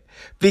of it,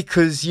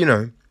 because, you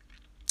know,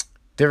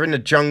 they're in the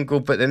jungle,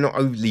 but they're not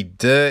overly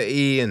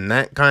dirty and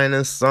that kind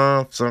of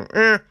stuff. So,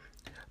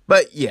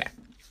 but yeah,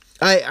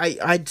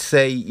 I'd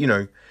say, you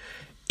know,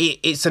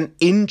 it's an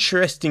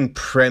interesting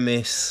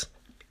premise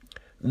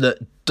that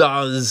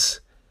does,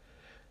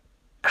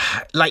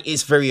 like,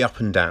 it's very up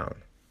and down.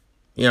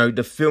 You know,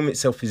 the film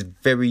itself is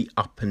very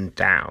up and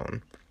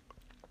down.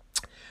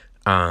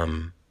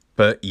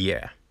 But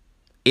yeah,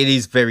 it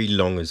is very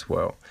long as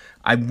well.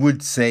 I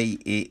would say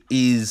it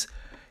is,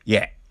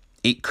 yeah,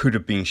 it could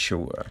have been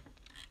shorter,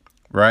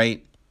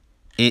 right?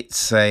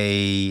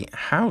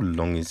 How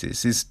long is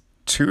this? It's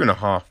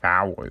 2.5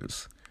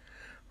 hours,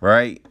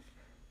 right?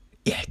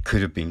 Yeah, it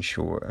could have been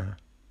shorter.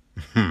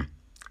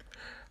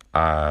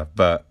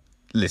 But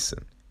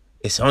listen,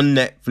 it's on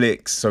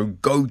Netflix, so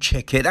go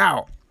check it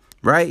out,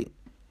 right?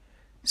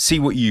 See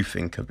what you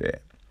think of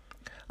it.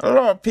 A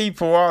lot of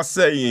people are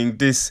saying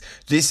this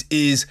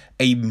is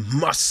a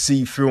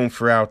must-see film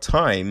for our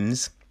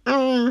times.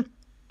 I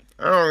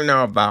don't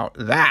know about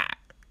that.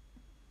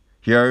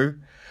 You know,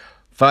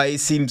 But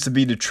it seems to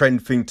be the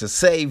trend thing to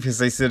say because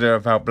they said it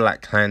about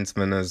Black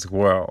Klansmen as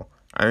well.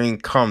 I mean,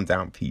 calm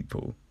down,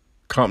 people.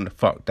 Calm the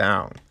fuck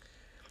down.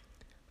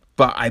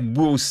 But I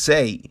will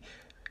say,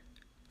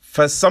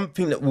 for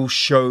something that will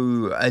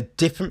show a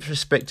different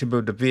perspective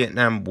of the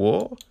Vietnam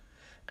War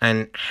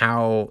and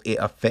how it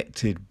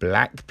affected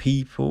black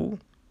people,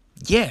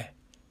 yeah,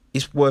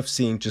 it's worth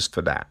seeing just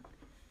for that.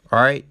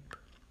 All right?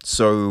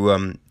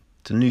 So,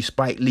 the new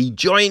Spike Lee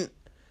joint,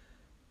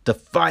 The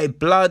Five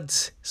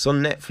Bloods, it's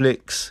on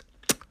Netflix.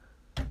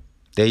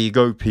 There you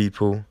go,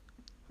 people.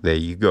 There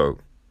you go.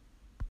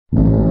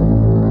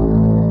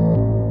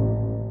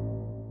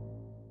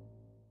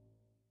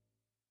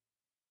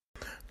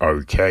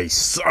 Okay,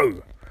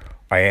 so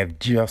I have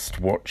just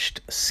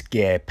watched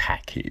Scare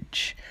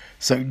Package.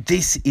 So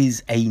this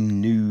is a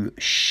new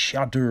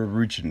Shudder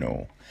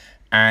original,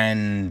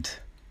 and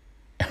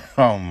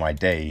oh my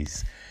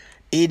days,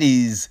 it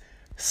is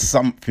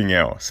something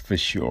else for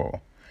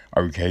sure.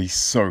 Okay,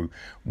 so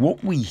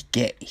what we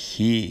get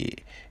here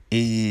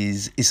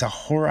is it's a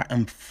horror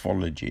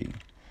anthology,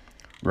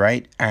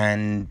 right?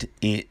 And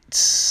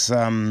it's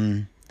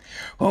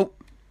well,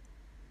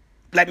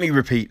 let me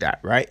repeat that,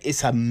 right?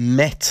 It's a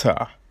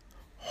meta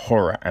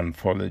horror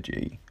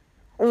anthology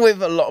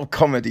with a lot of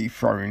comedy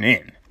thrown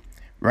in,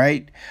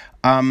 right?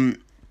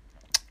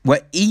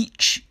 Where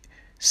each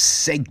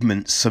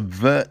segment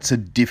subverts a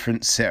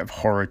different set of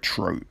horror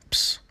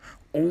tropes,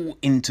 all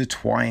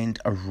intertwined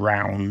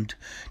around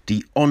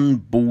the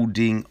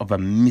onboarding of a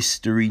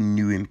mystery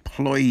new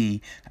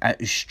employee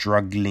at a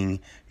struggling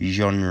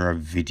genre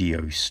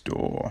video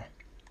store.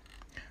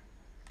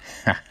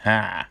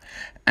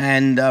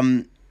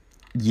 And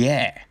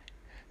yeah,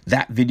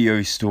 that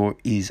video store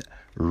is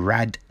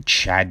Rad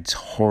Chad's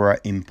Horror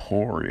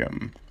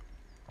Emporium.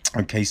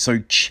 Okay, so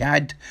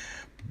Chad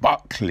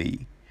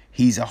Buckley,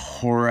 he's a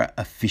horror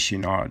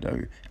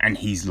aficionado and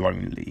he's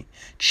lonely.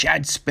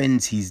 Chad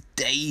spends his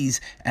days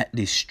at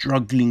this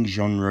struggling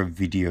genre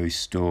video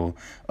store,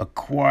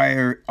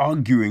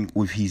 arguing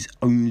with his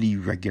only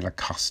regular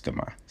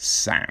customer,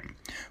 Sam.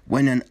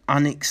 When an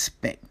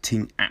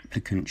unexpected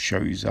applicant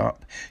shows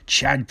up,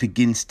 Chad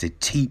begins to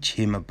teach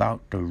him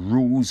about the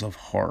rules of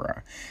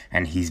horror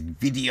and his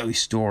video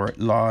store at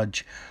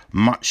large,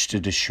 much to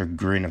the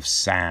chagrin of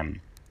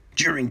Sam.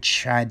 During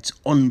Chad's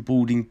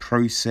onboarding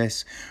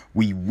process,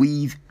 we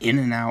weave in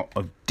and out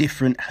of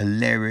different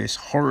hilarious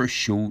horror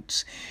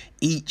shorts,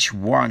 each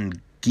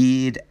one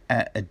geared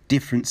at a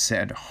different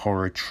set of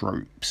horror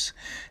tropes.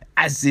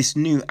 As this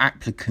new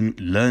applicant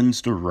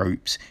learns the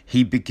ropes,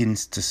 he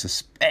begins to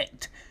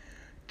suspect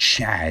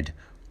Chad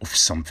of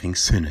something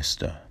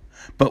sinister.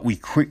 But we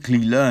quickly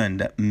learn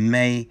that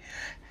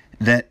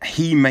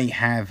he may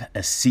have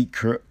a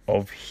secret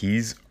of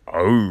his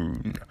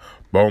own.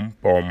 Bum,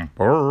 bum,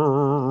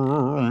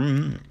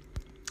 bum.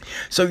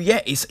 So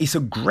yeah, it's a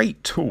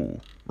great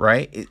tool,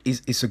 right?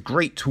 It's a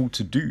great tool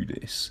to do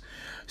this.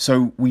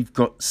 So we've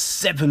got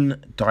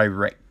 7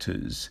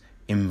 directors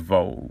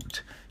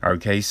involved.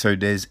 Okay, so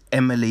there's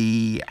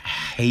Emily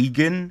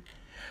Hagen,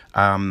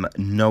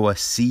 Noah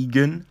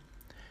Segan,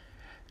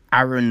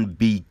 Aaron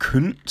B.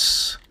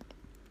 Kuntz,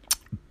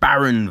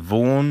 Baron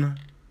Vaughn,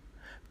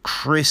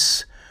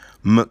 Chris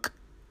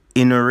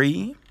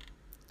McInnery,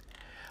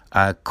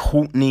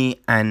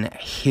 Courtney and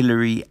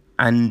Hilary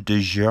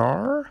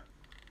Andejar,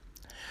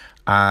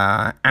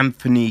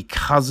 Anthony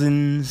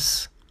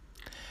Cousins,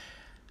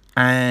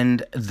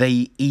 and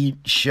they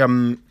each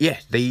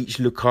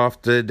look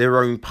after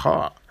their own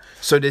part.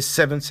 So there's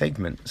 7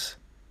 segments,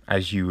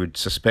 as you would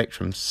suspect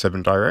from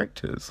 7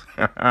 directors.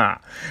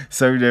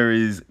 So there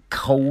is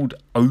Cold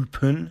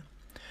Open,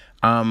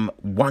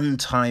 One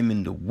Time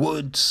in the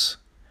Woods,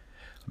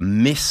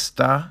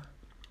 Mister,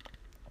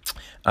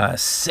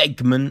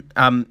 segment,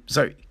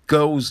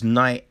 Girls'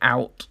 Night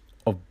Out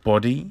of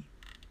Body,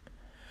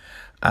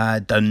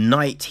 The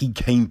Night He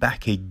Came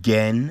Back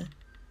Again,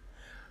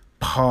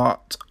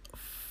 Part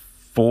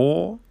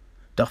 4,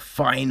 The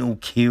Final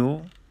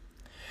Kill,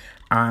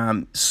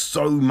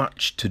 So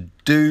Much to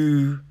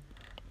Do,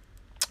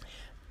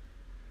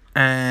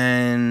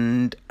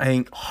 and I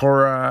think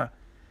Horror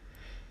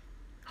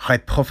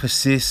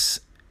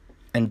Hypothesis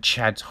and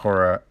Chad's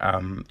Horror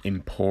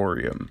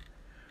Emporium.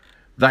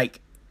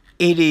 Like,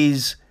 it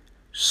is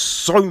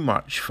so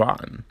much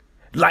fun.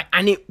 Like,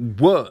 and it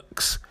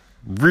works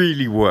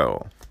really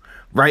well,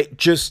 right?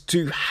 Just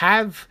to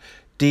have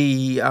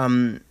the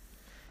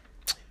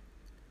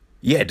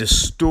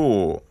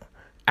store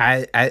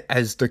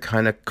as the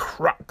kind of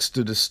crux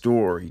to the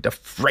story, the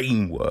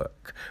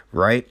framework,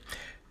 right?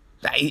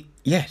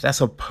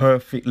 That's a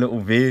perfect little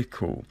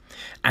vehicle.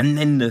 And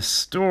then the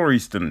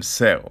stories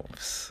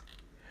themselves.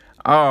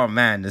 Oh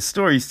man, the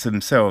stories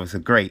themselves are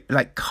great.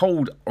 Like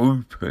Cold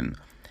Open.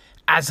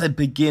 As a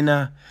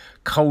beginner,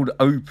 Cold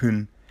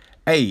Open,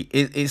 hey,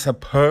 it's a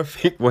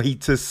perfect way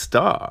to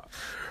start,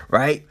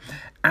 right?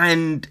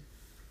 And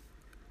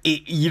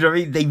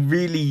they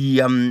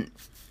really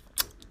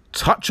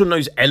touch on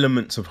those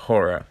elements of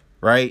horror,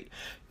 right?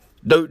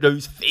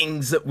 Those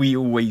things that we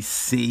always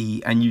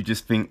see and you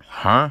just think,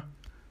 huh?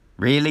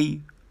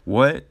 Really?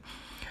 what?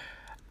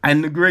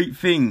 And the great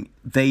thing,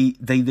 they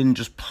then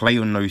just play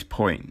on those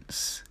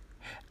points,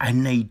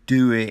 and they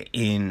do it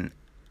in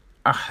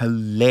a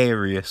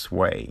hilarious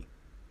way.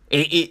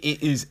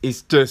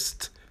 It's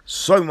just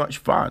so much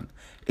fun.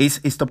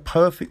 It's the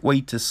perfect way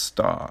to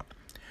start,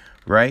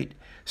 right?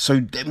 So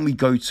then we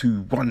go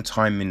to One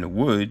Time in the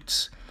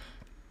Woods.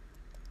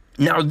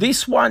 Now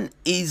this one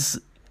is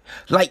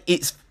like,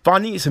 it's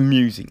funny, it's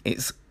amusing,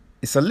 it's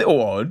a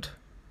little odd.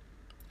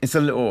 It's a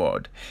little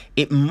odd.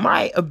 It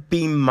might have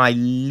been my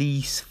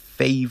least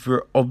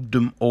favorite of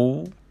them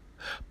all,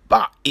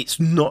 but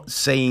it's not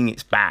saying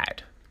it's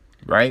bad,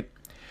 right?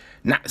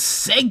 Now,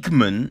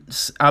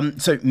 segments,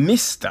 so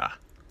Mr.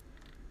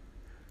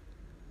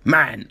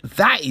 Man,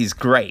 that is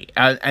great.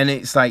 And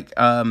it's like,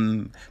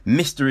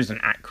 Mr. is an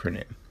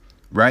acronym,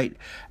 right?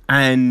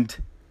 And,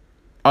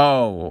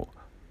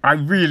 I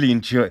really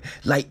enjoyed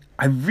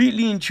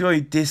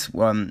this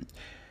one,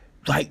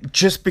 like,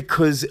 just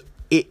because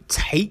it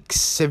takes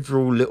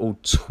several little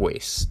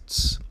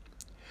twists,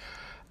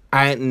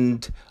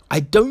 and I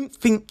don't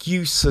think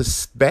you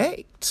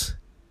suspect,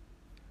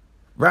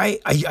 right?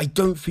 I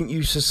don't think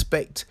you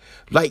suspect,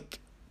 like,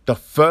 the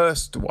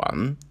first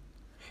one,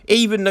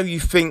 even though you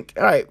think,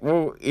 all right,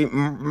 well, it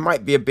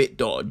might be a bit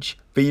dodge,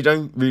 but you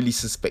don't really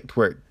suspect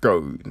where it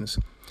goes.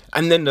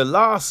 And then the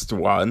last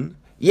one,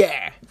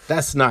 yeah,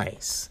 that's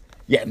nice.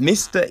 Yeah,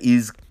 Mr.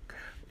 is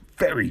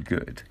very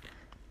good.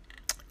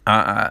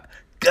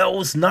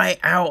 Girls' Night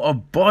Out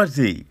of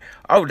Body.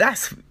 Oh,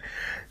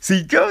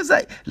 girls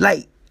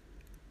like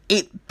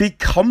it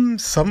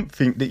becomes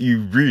something that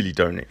you really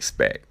don't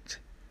expect,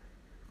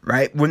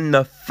 right? When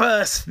the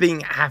first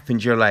thing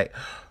happens, you're like,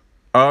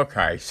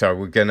 okay, so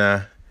we're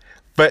gonna,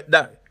 but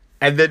no,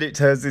 and then it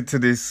turns into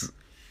this.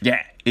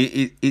 Yeah,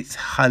 it's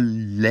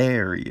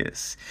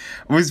hilarious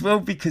as well,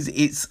 because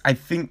I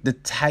think the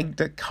tag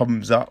that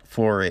comes up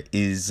for it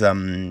is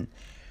a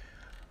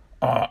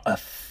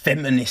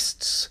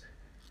feminist's,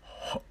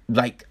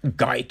 like,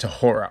 guide to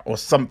horror or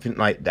something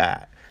like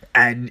that,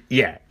 and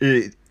yeah,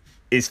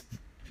 it's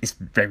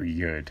very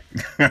good.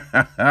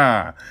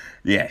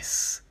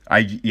 Yes,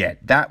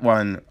 that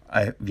one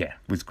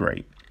was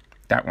great.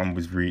 That one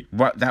was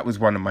that was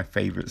one of my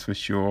favorites for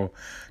sure.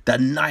 The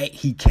night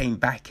he came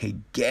back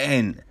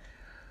again,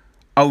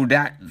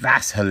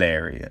 that's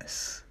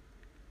hilarious.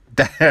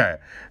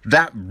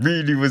 That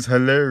really was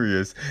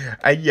hilarious.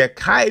 And yeah,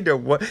 kind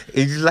of what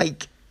it's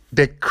like,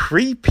 the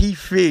creepy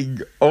thing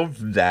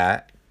of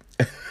that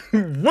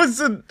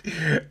wasn't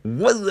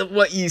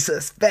what you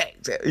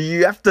suspect.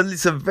 You have to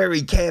listen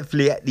very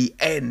carefully at the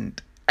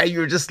end, and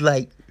you're just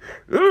like,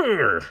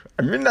 ugh.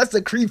 I mean, that's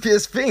the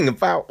creepiest thing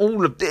about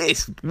all of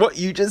this, what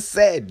you just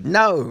said.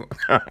 No.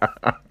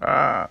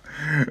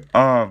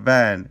 Oh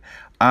man.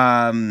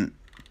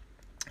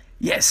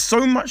 Yeah,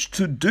 so much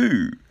to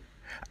do.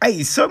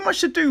 Hey, so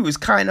much to do was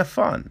kind of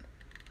fun,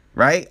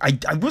 right? I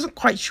wasn't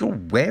quite sure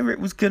where it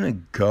was gonna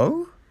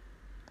go,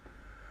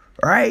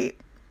 right?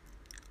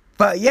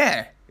 But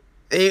yeah,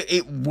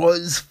 it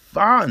was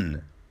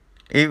fun.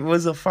 It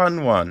was a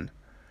fun one,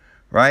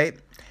 right?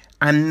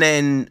 And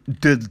then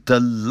the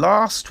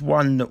last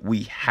one that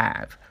we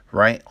have,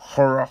 right?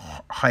 Horror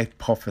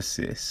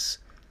Hypothesis.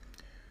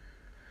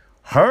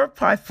 Horror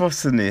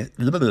Hypothesis.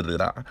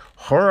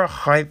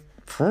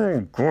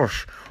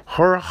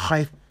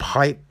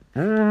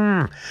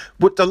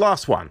 With the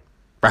last one,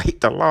 right?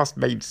 The last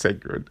main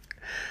segment.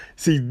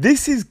 See,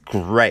 this is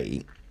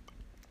great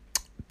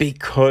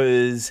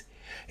because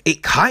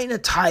it kind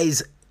of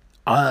ties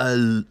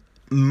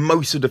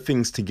most of the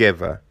things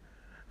together,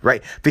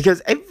 right?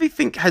 Because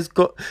everything has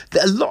got,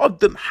 a lot of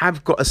them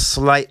have got a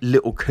slight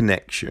little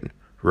connection,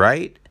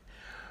 right?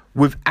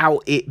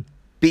 Without it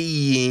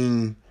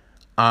being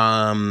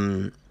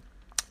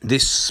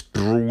this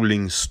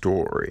sprawling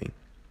story,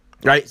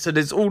 right? So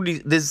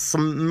there's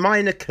some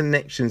minor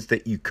connections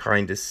that you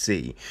kind of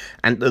see,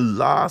 and the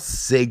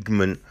last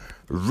segment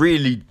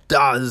really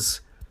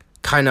does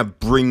kind of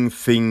bring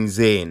things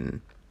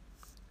in,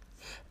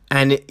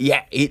 and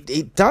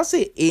it does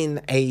it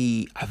in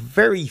a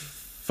very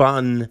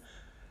fun,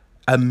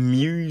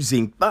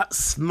 amusing but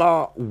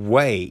smart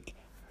way,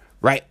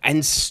 right?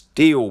 And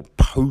still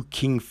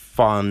poking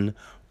fun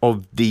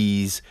of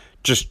these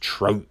just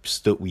tropes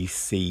that we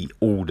see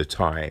all the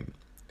time,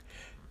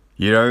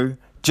 you know?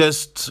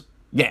 Just,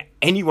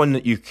 anyone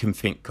that you can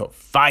think of.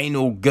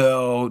 Final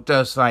Girl,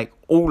 just like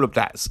all of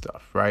that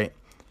stuff, right?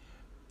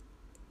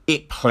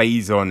 It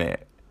plays on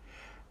it.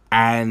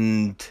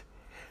 And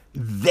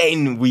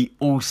then we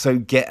also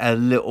get a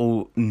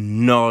little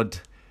nod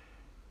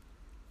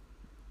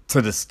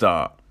to the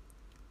start,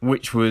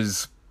 which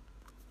was,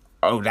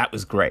 that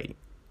was great.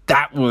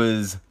 That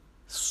was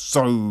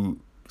so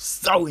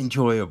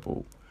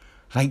enjoyable.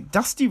 Like,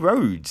 Dusty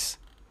Rhodes,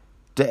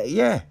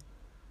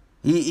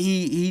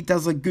 he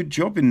does a good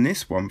job in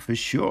this one for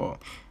sure.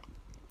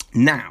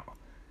 Now,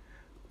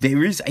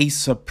 there is a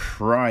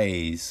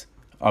surprise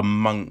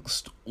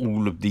amongst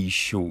all of these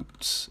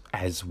shorts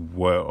as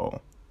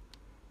well.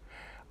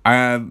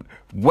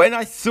 When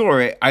I saw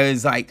it, I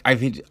was like, I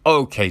think,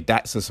 okay,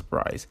 that's a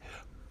surprise.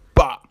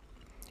 But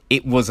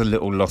it was a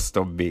little lost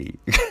on me.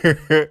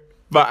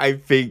 But I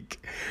think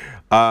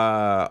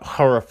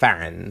horror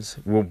fans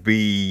will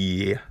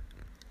be,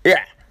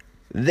 yeah,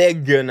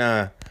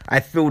 I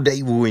feel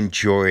they will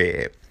enjoy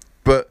it.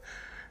 But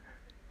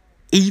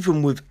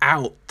even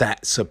without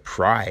that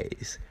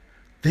surprise,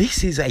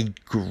 this is a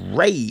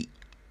great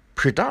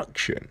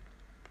production.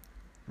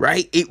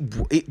 Right?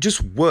 It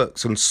just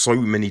works on so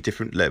many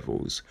different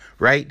levels,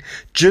 right?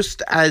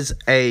 Just as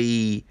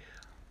a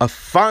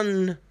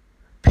fun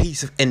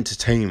piece of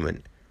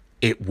entertainment,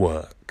 it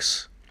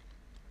works.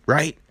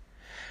 Right?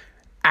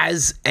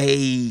 As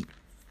a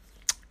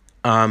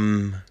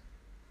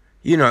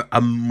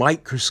a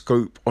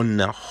microscope on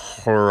the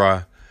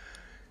horror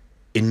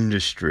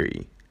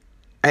industry,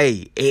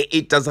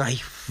 it does a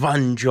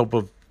fun job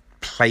of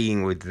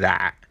playing with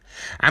that.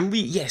 And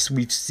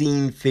we've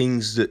seen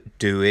things that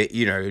do it.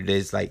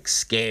 There's like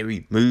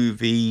Scary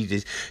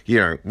Movie,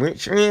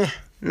 which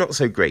not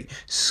so great.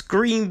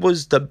 Scream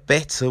was the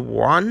better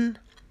one,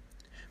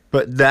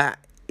 but that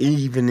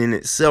even in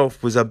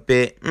itself was a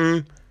bit,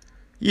 the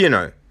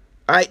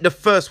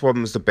first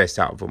one was the best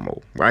out of them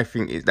all. I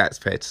think that's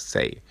fair to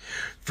say.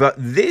 But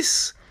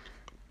this,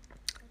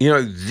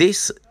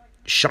 this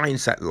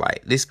shines that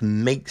light. This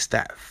makes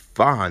that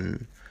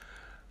fun.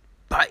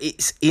 But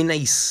it's in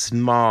a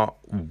smart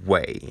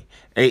way.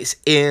 It's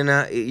in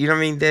a,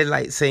 they're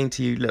like saying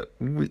to you, look,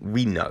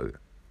 we know.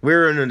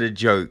 We're in a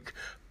joke,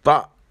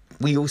 but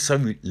we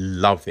also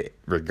love it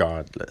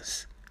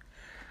regardless.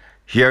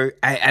 And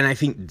I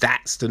think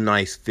that's the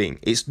nice thing.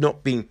 It's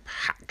not being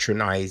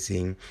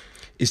patronizing.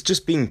 It's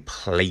just being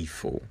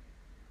playful,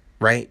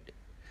 right?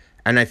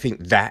 And I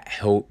think that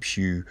helps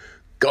you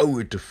go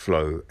with the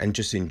flow and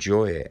just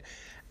enjoy it.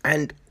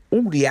 And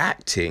all the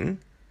acting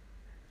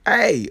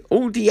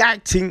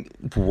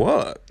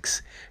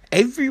works.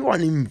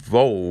 Everyone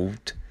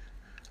involved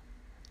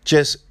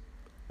just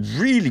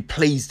really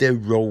plays their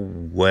role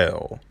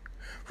well,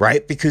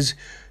 right? Because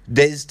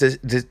there's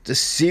the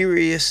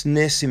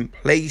seriousness in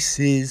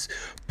places,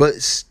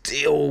 but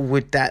still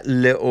with that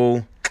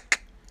little,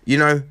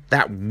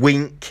 that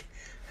wink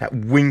at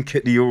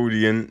the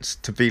audience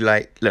to be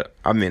like, look,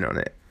 I'm in on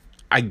it.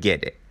 I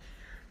get it.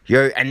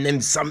 And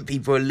then some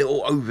people are a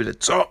little over the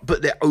top,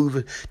 but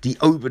over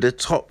the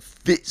top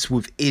fits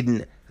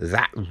within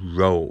that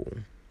role.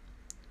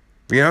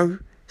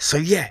 So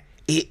yeah,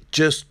 it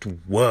just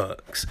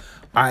works.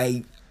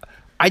 I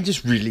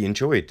just really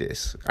enjoyed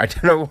this. I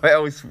don't know what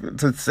else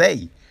to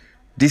say.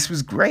 This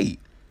was great.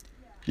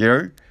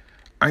 I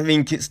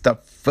think it's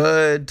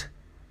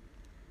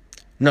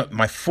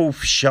my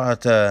fourth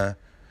Shudder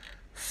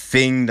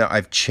thing that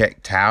I've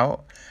checked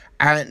out,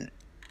 and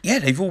yeah,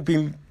 they've all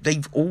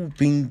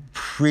been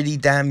pretty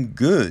damn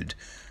good.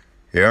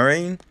 You know what I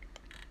mean?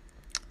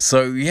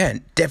 So yeah,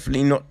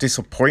 definitely not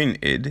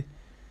disappointed,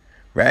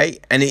 right?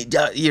 And it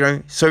does,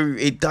 so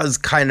it does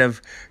kind of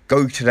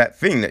go to that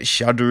thing that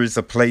Shudder is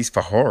a place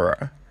for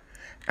horror,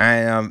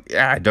 and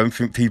I don't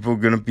think people are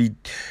gonna be,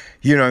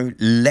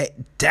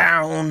 let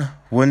down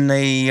when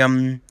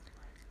they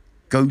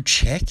go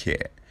check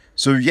it.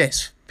 So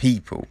yes,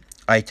 people,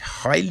 I'd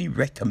highly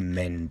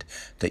recommend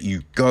that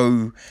you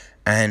go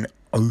and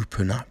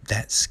open up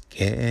that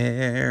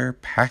scare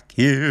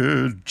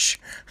package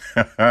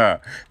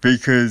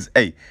because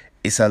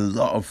it's a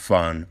lot of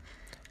fun.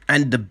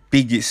 And the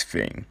biggest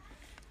thing,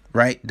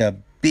 right, the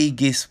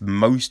biggest,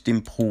 most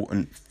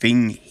important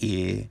thing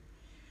here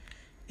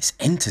is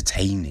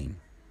entertaining,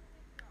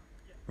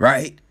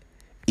 right?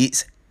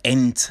 It's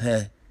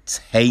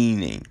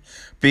entertaining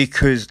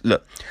because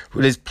look,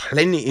 there's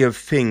plenty of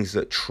things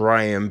that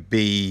try and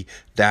be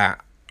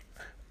that,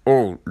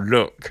 oh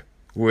look,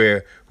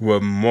 we're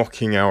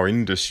mocking our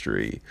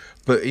industry,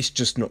 but it's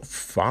just not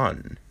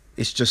fun.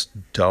 It's just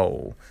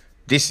dull.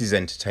 This is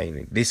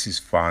entertaining. This is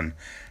fun.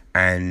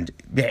 And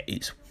yeah,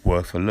 it's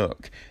worth a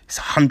look. It's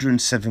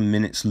 107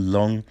 minutes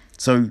long.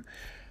 So,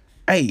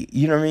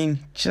 you know what I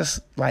mean?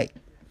 Just like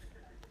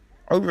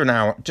over an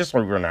hour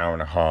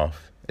and a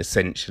half,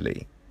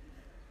 essentially.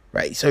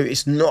 Right? So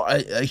it's not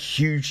a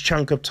huge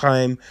chunk of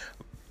time,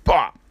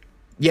 but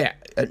yeah,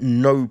 at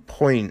no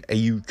point are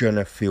you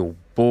gonna feel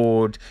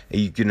bored. Are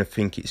you gonna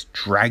think it's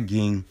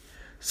dragging?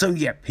 So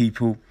yeah,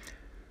 people,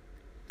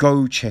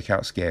 go check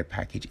out Scare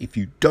Package. If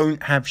you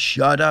don't have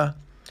Shudder,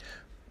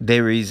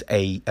 there is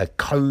a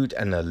code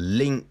and a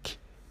link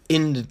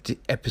in the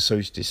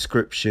episode's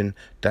description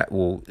that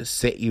will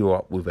set you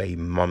up with a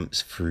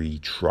month's free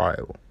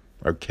trial.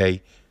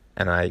 Okay,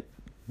 and I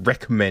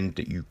recommend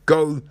that you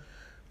go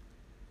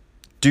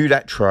do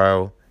that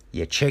trial.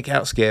 You check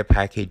out Scare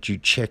Package. You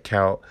check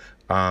out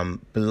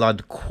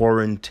Blood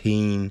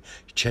Quarantine,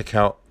 check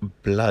out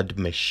Blood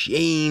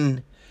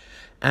Machine,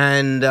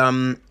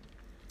 and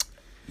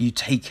you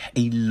take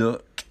a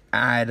look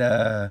at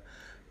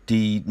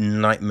the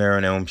Nightmare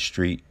on Elm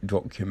Street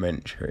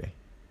documentary,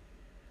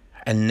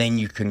 and then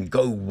you can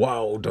go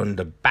wild on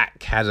the back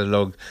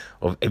catalogue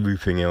of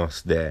everything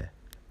else there.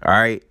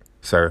 Alright,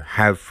 so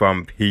have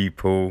fun,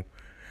 people.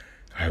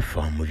 have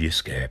fun with your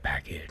scare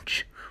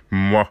package.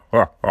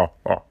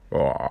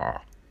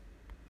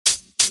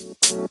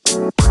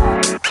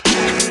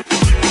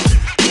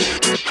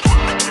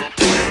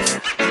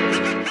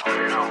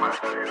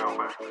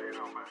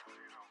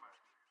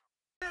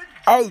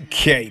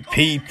 Okay,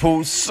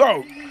 people,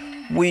 so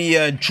we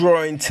are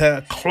drawing to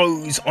a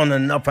close on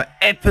another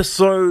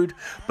episode,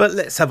 but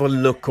let's have a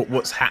look at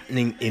what's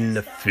happening in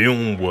the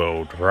film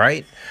world,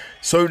 right?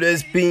 So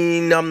there's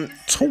been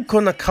talk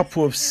on a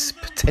couple of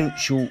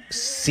potential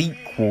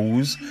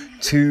sequels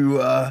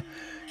to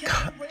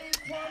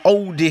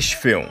oldish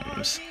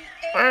films.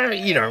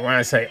 You know, when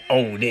I say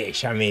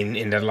oldish, I mean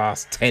in the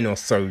last 10 or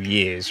so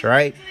years,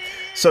 right?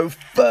 So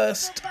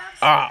first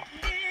up,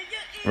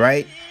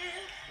 right,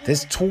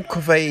 there's talk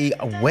of a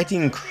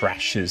Wedding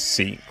Crashers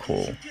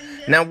sequel.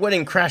 Now,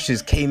 Wedding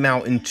Crashers came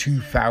out in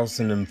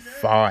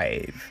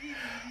 2005,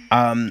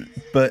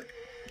 but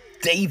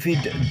David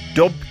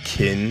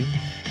Dobkin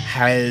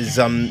has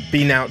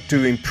been out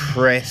doing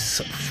press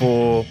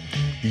for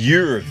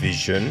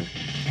Eurovision,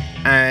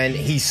 and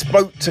he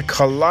spoke to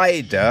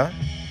Collider,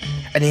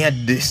 and he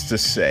had this to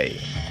say.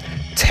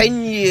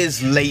 10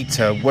 years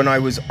later, when I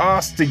was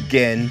asked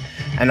again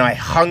and I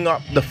hung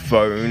up the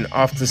phone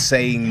after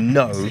saying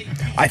no,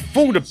 I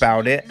thought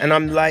about it and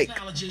I'm like,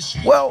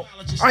 well,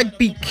 I'd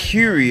be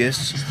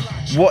curious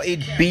what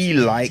it'd be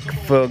like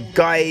for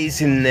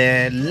guys in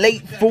their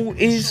late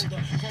 40s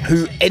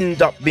who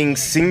end up being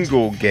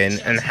single again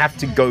and have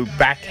to go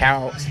back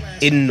out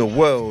in the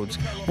world.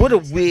 What a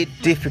weird,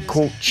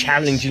 difficult,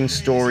 challenging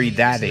story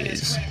that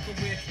is.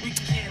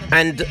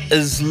 And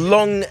as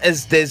long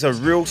as there's a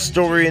real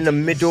story in the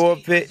middle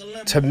of it,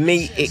 to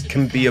me, it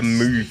can be a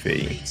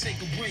movie.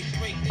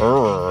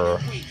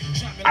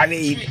 I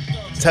mean,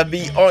 to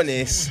be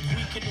honest,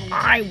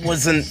 I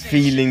wasn't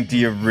feeling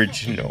the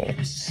original.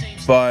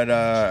 But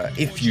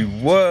if you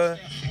were,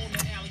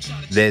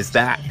 there's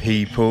that,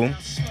 people.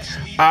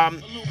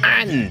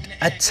 And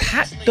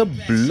Attack the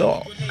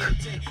Block,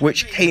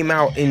 which came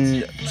out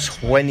in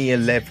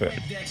 2011.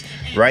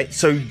 Right,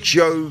 so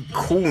Joe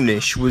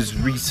Cornish was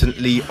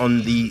recently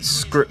on the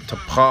Script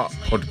Apart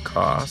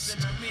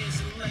podcast,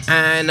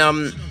 and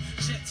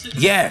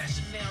yeah,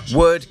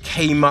 word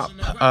came up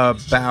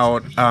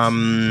about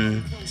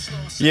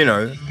you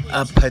know,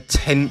 a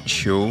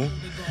potential,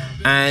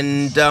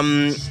 and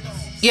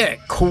yeah,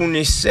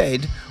 Cornish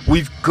said,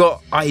 we've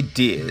got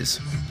ideas.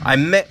 I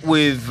met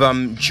with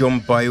John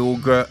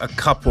Boyega a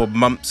couple of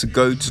months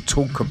ago to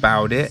talk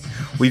about it.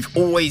 We've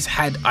always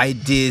had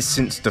ideas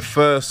since the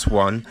first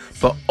one,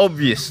 but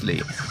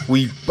obviously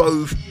we've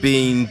both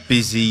been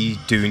busy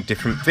doing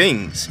different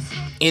things.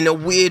 In a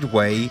weird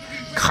way,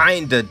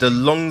 kinda the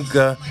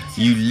longer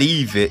you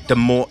leave it, the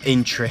more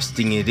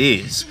interesting it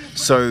is.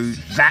 So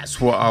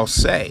that's what I'll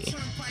say.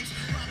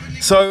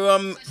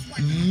 So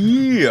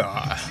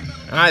yeah,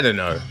 I don't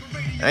know.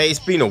 It's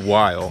been a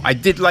while. I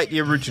did like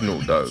the original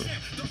though.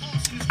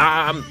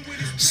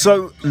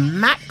 So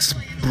Max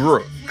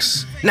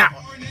Brooks, now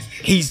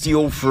he's the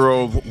author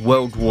of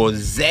World War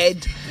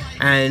Z,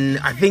 and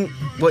I think,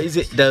 what is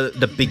it,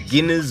 the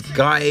Beginner's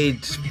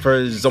Guide for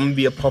a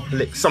Zombie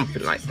Apocalypse,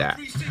 something like that.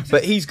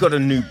 But he's got a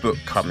new book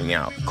coming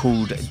out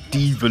called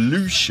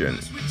Devolution,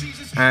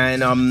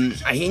 and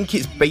I think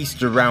it's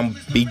based around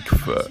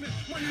Bigfoot.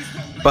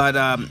 But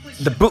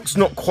the book's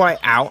not quite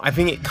out. I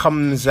think it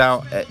comes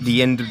out at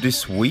the end of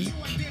this week.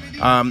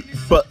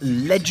 But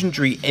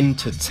Legendary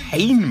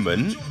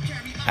Entertainment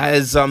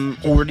has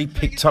already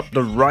picked up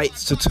the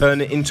rights to turn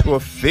it into a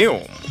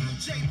film.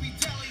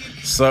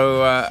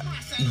 So,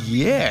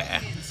 yeah,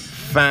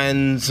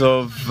 fans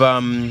of,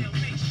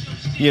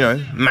 you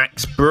know,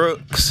 Max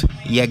Brooks,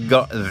 you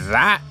got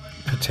that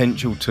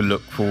potential to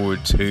look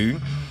forward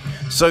to.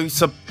 So,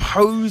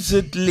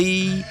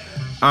 supposedly,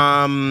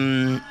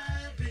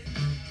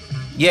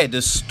 yeah,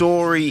 the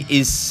story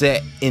is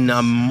set in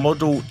a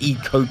model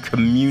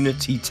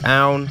eco-community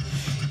town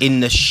in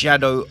the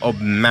shadow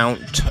of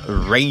Mount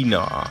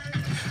Rainier.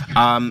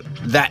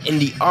 That in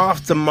the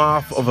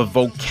aftermath of a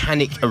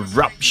volcanic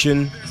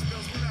eruption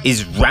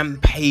is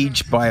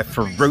rampaged by a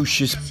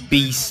ferocious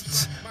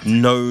beast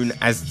known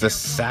as the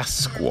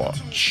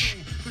Sasquatch.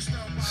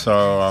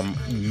 So,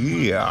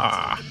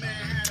 yeah.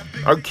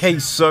 Okay,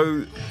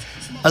 so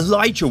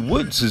Elijah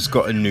Woods has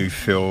got a new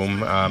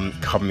film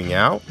coming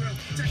out.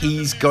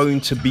 He's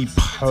going to be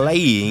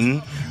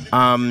playing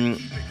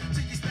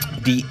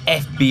the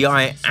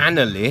FBI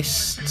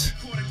analyst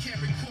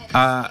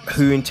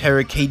who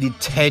interrogated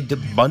Ted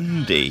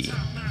Bundy.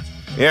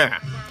 Yeah.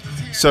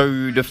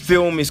 So the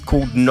film is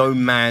called No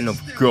Man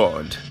of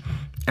God,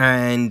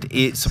 and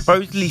it's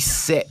supposedly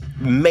set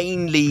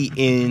mainly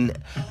in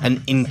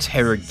an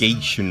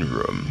interrogation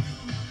room.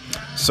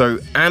 So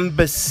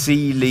Amber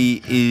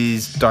Seeley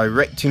is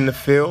directing the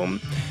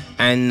film,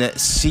 and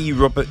C.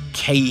 Robert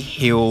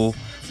Cahill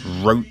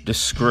wrote the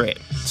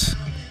script.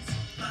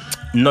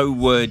 No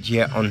word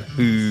yet on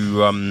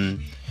who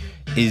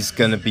is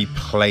going to be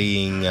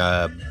playing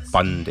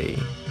Bundy.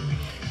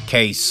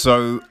 Okay,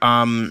 so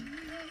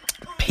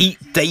Pete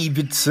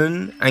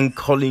Davidson and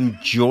Colin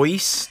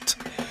Jost,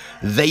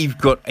 they've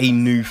got a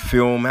new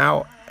film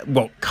out.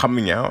 Well,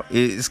 coming out.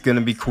 It's going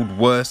to be called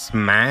Worst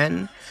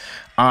Man.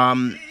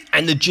 And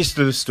the gist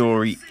of the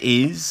story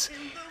is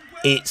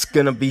it's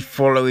going to be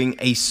following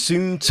a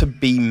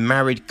soon-to-be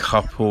married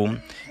couple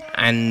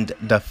and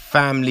the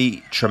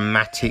family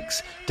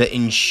dramatics that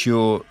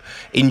ensue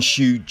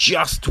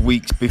just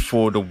weeks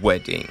before the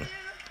wedding.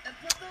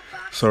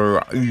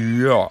 So,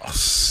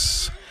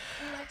 yes.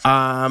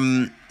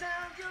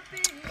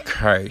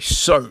 Okay,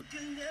 so,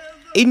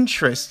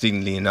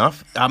 interestingly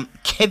enough,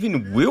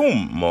 Kevin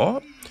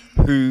Wilmot,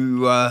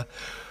 who,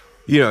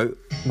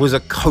 was a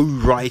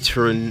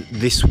co-writer in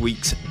this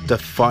week's The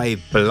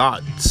Five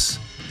Bloods,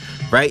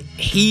 right?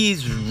 He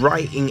is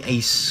writing a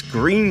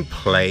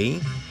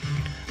screenplay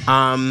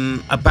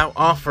about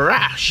Arthur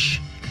Ashe.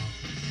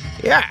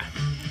 Yeah.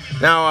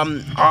 Now,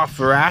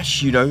 Arthur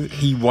Ashe,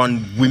 he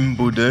won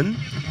Wimbledon,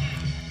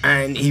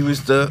 and he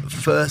was the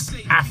first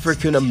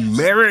African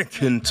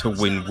American to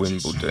win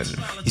Wimbledon.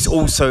 He's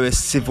also a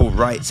civil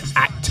rights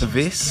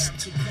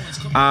activist.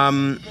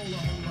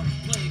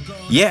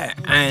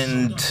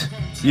 And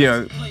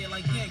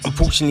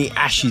unfortunately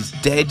Ashe is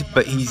dead,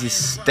 but his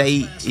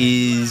estate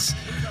is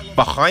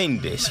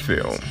behind this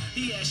film,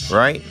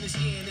 right?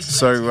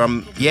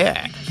 So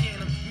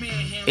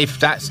if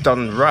that's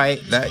done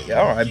right,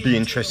 I'd be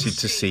interested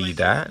to see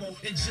that.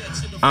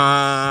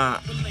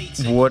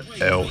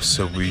 What else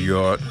have we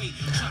got?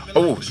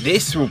 Oh,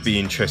 this will be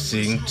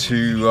interesting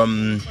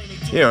to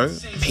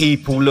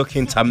people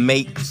looking to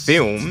make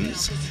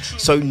films.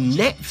 So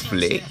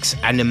Netflix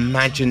and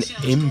Imagine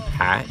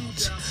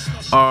Impact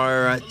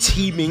are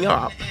teaming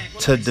up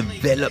to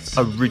develop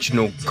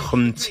original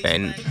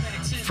content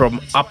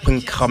from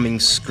up-and-coming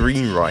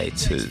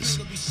screenwriters.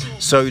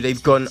 So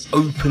they've got an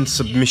open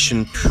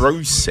submission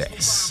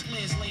process,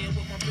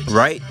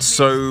 right?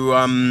 So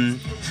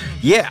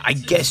I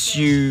guess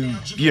you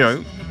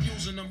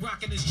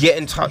get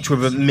in touch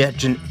with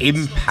Imagine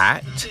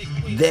Impact.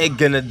 They're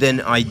gonna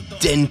then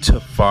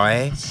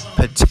identify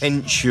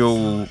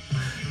potential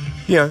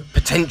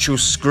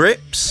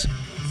scripts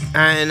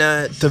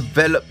and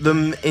develop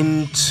them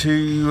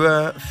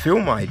into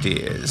film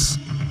ideas.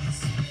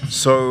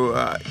 So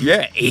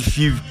if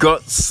you've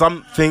got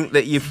something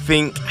that you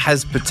think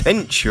has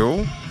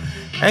potential,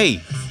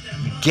 hey,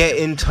 get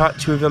in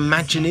touch with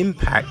Imagine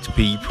Impact,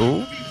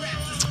 people.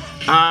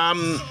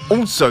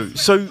 Also,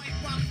 so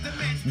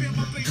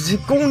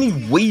Sigourney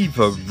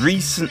Weaver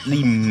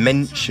recently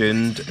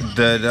mentioned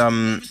that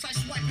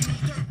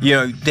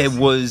there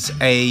was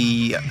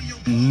a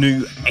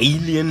new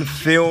Alien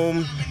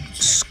film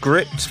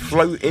script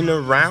floating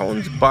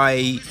around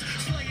by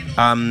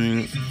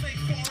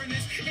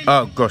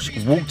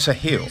Walter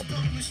Hill,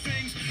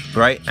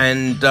 right?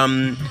 And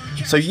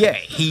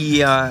he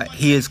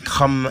has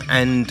come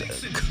and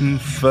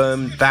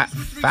confirmed that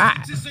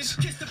fact,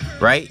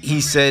 right?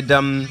 He said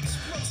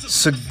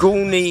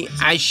Sigourney,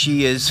 as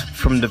she is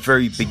from the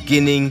very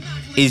beginning,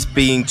 is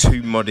being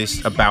too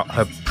modest about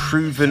her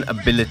proven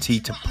ability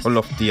to pull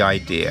off the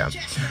idea,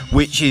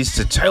 which is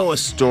to tell a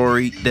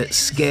story that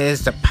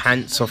scares the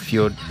pants off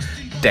your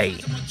day,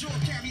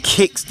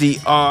 kicks the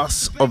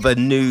ass of a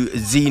new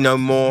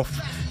xenomorph,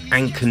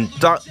 and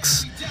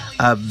conducts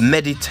a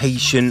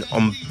meditation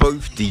on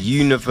both the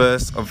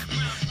universe of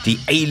the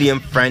Alien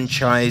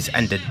franchise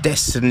and the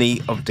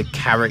destiny of the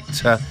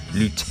character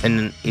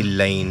Lieutenant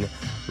Elaine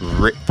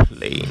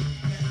Ripley.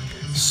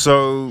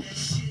 So,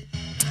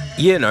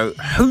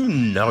 who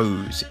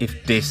knows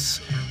if this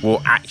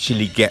will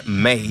actually get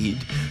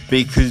made,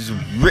 because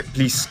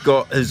Ridley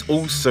Scott has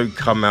also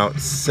come out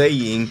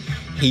saying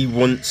he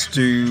wants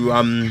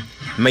to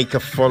make a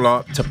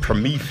follow-up to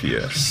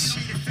Prometheus.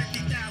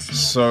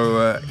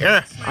 So,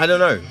 I don't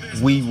know.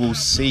 We will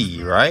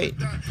see, right?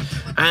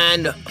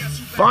 And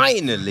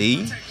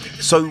finally,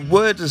 so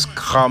word has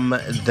come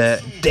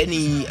that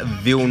Denis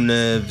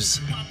Villeneuve's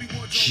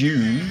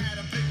Dune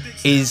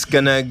is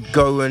gonna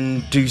go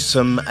and do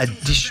some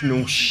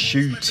additional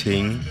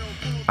shooting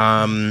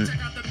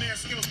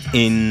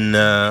in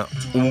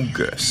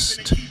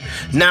August.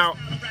 Now,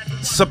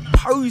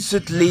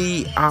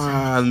 supposedly,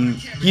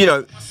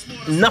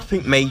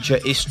 nothing major.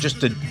 It's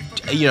just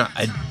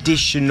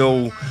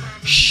additional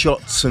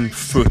shots and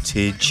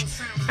footage,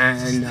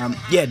 and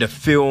the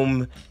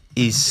film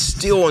is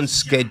still on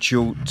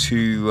schedule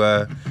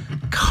to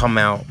come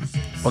out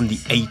on the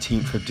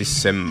 18th of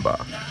December.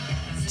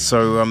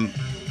 So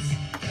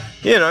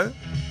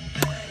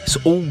it's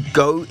all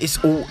go, it's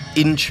all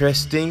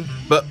interesting,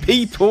 but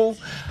people,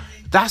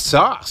 that's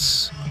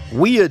us.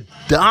 We are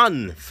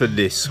done for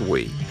this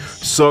week.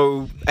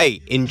 So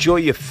hey, enjoy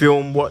your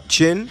film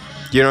watching.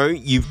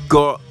 You've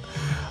got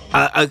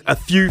a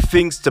few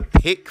things to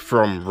pick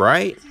from,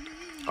 right?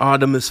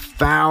 Artemis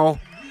Fowl,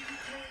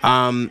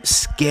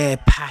 Scare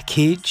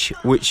Package,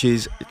 which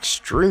is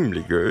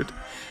extremely good,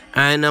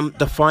 and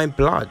The Five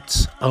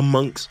Bloods,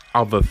 amongst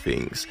other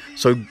things.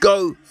 So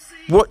go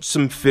watch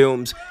some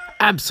films,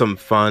 have some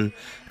fun,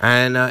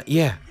 and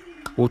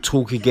we'll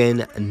talk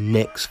again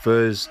next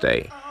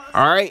Thursday.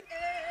 All right,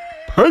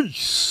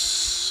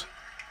 peace.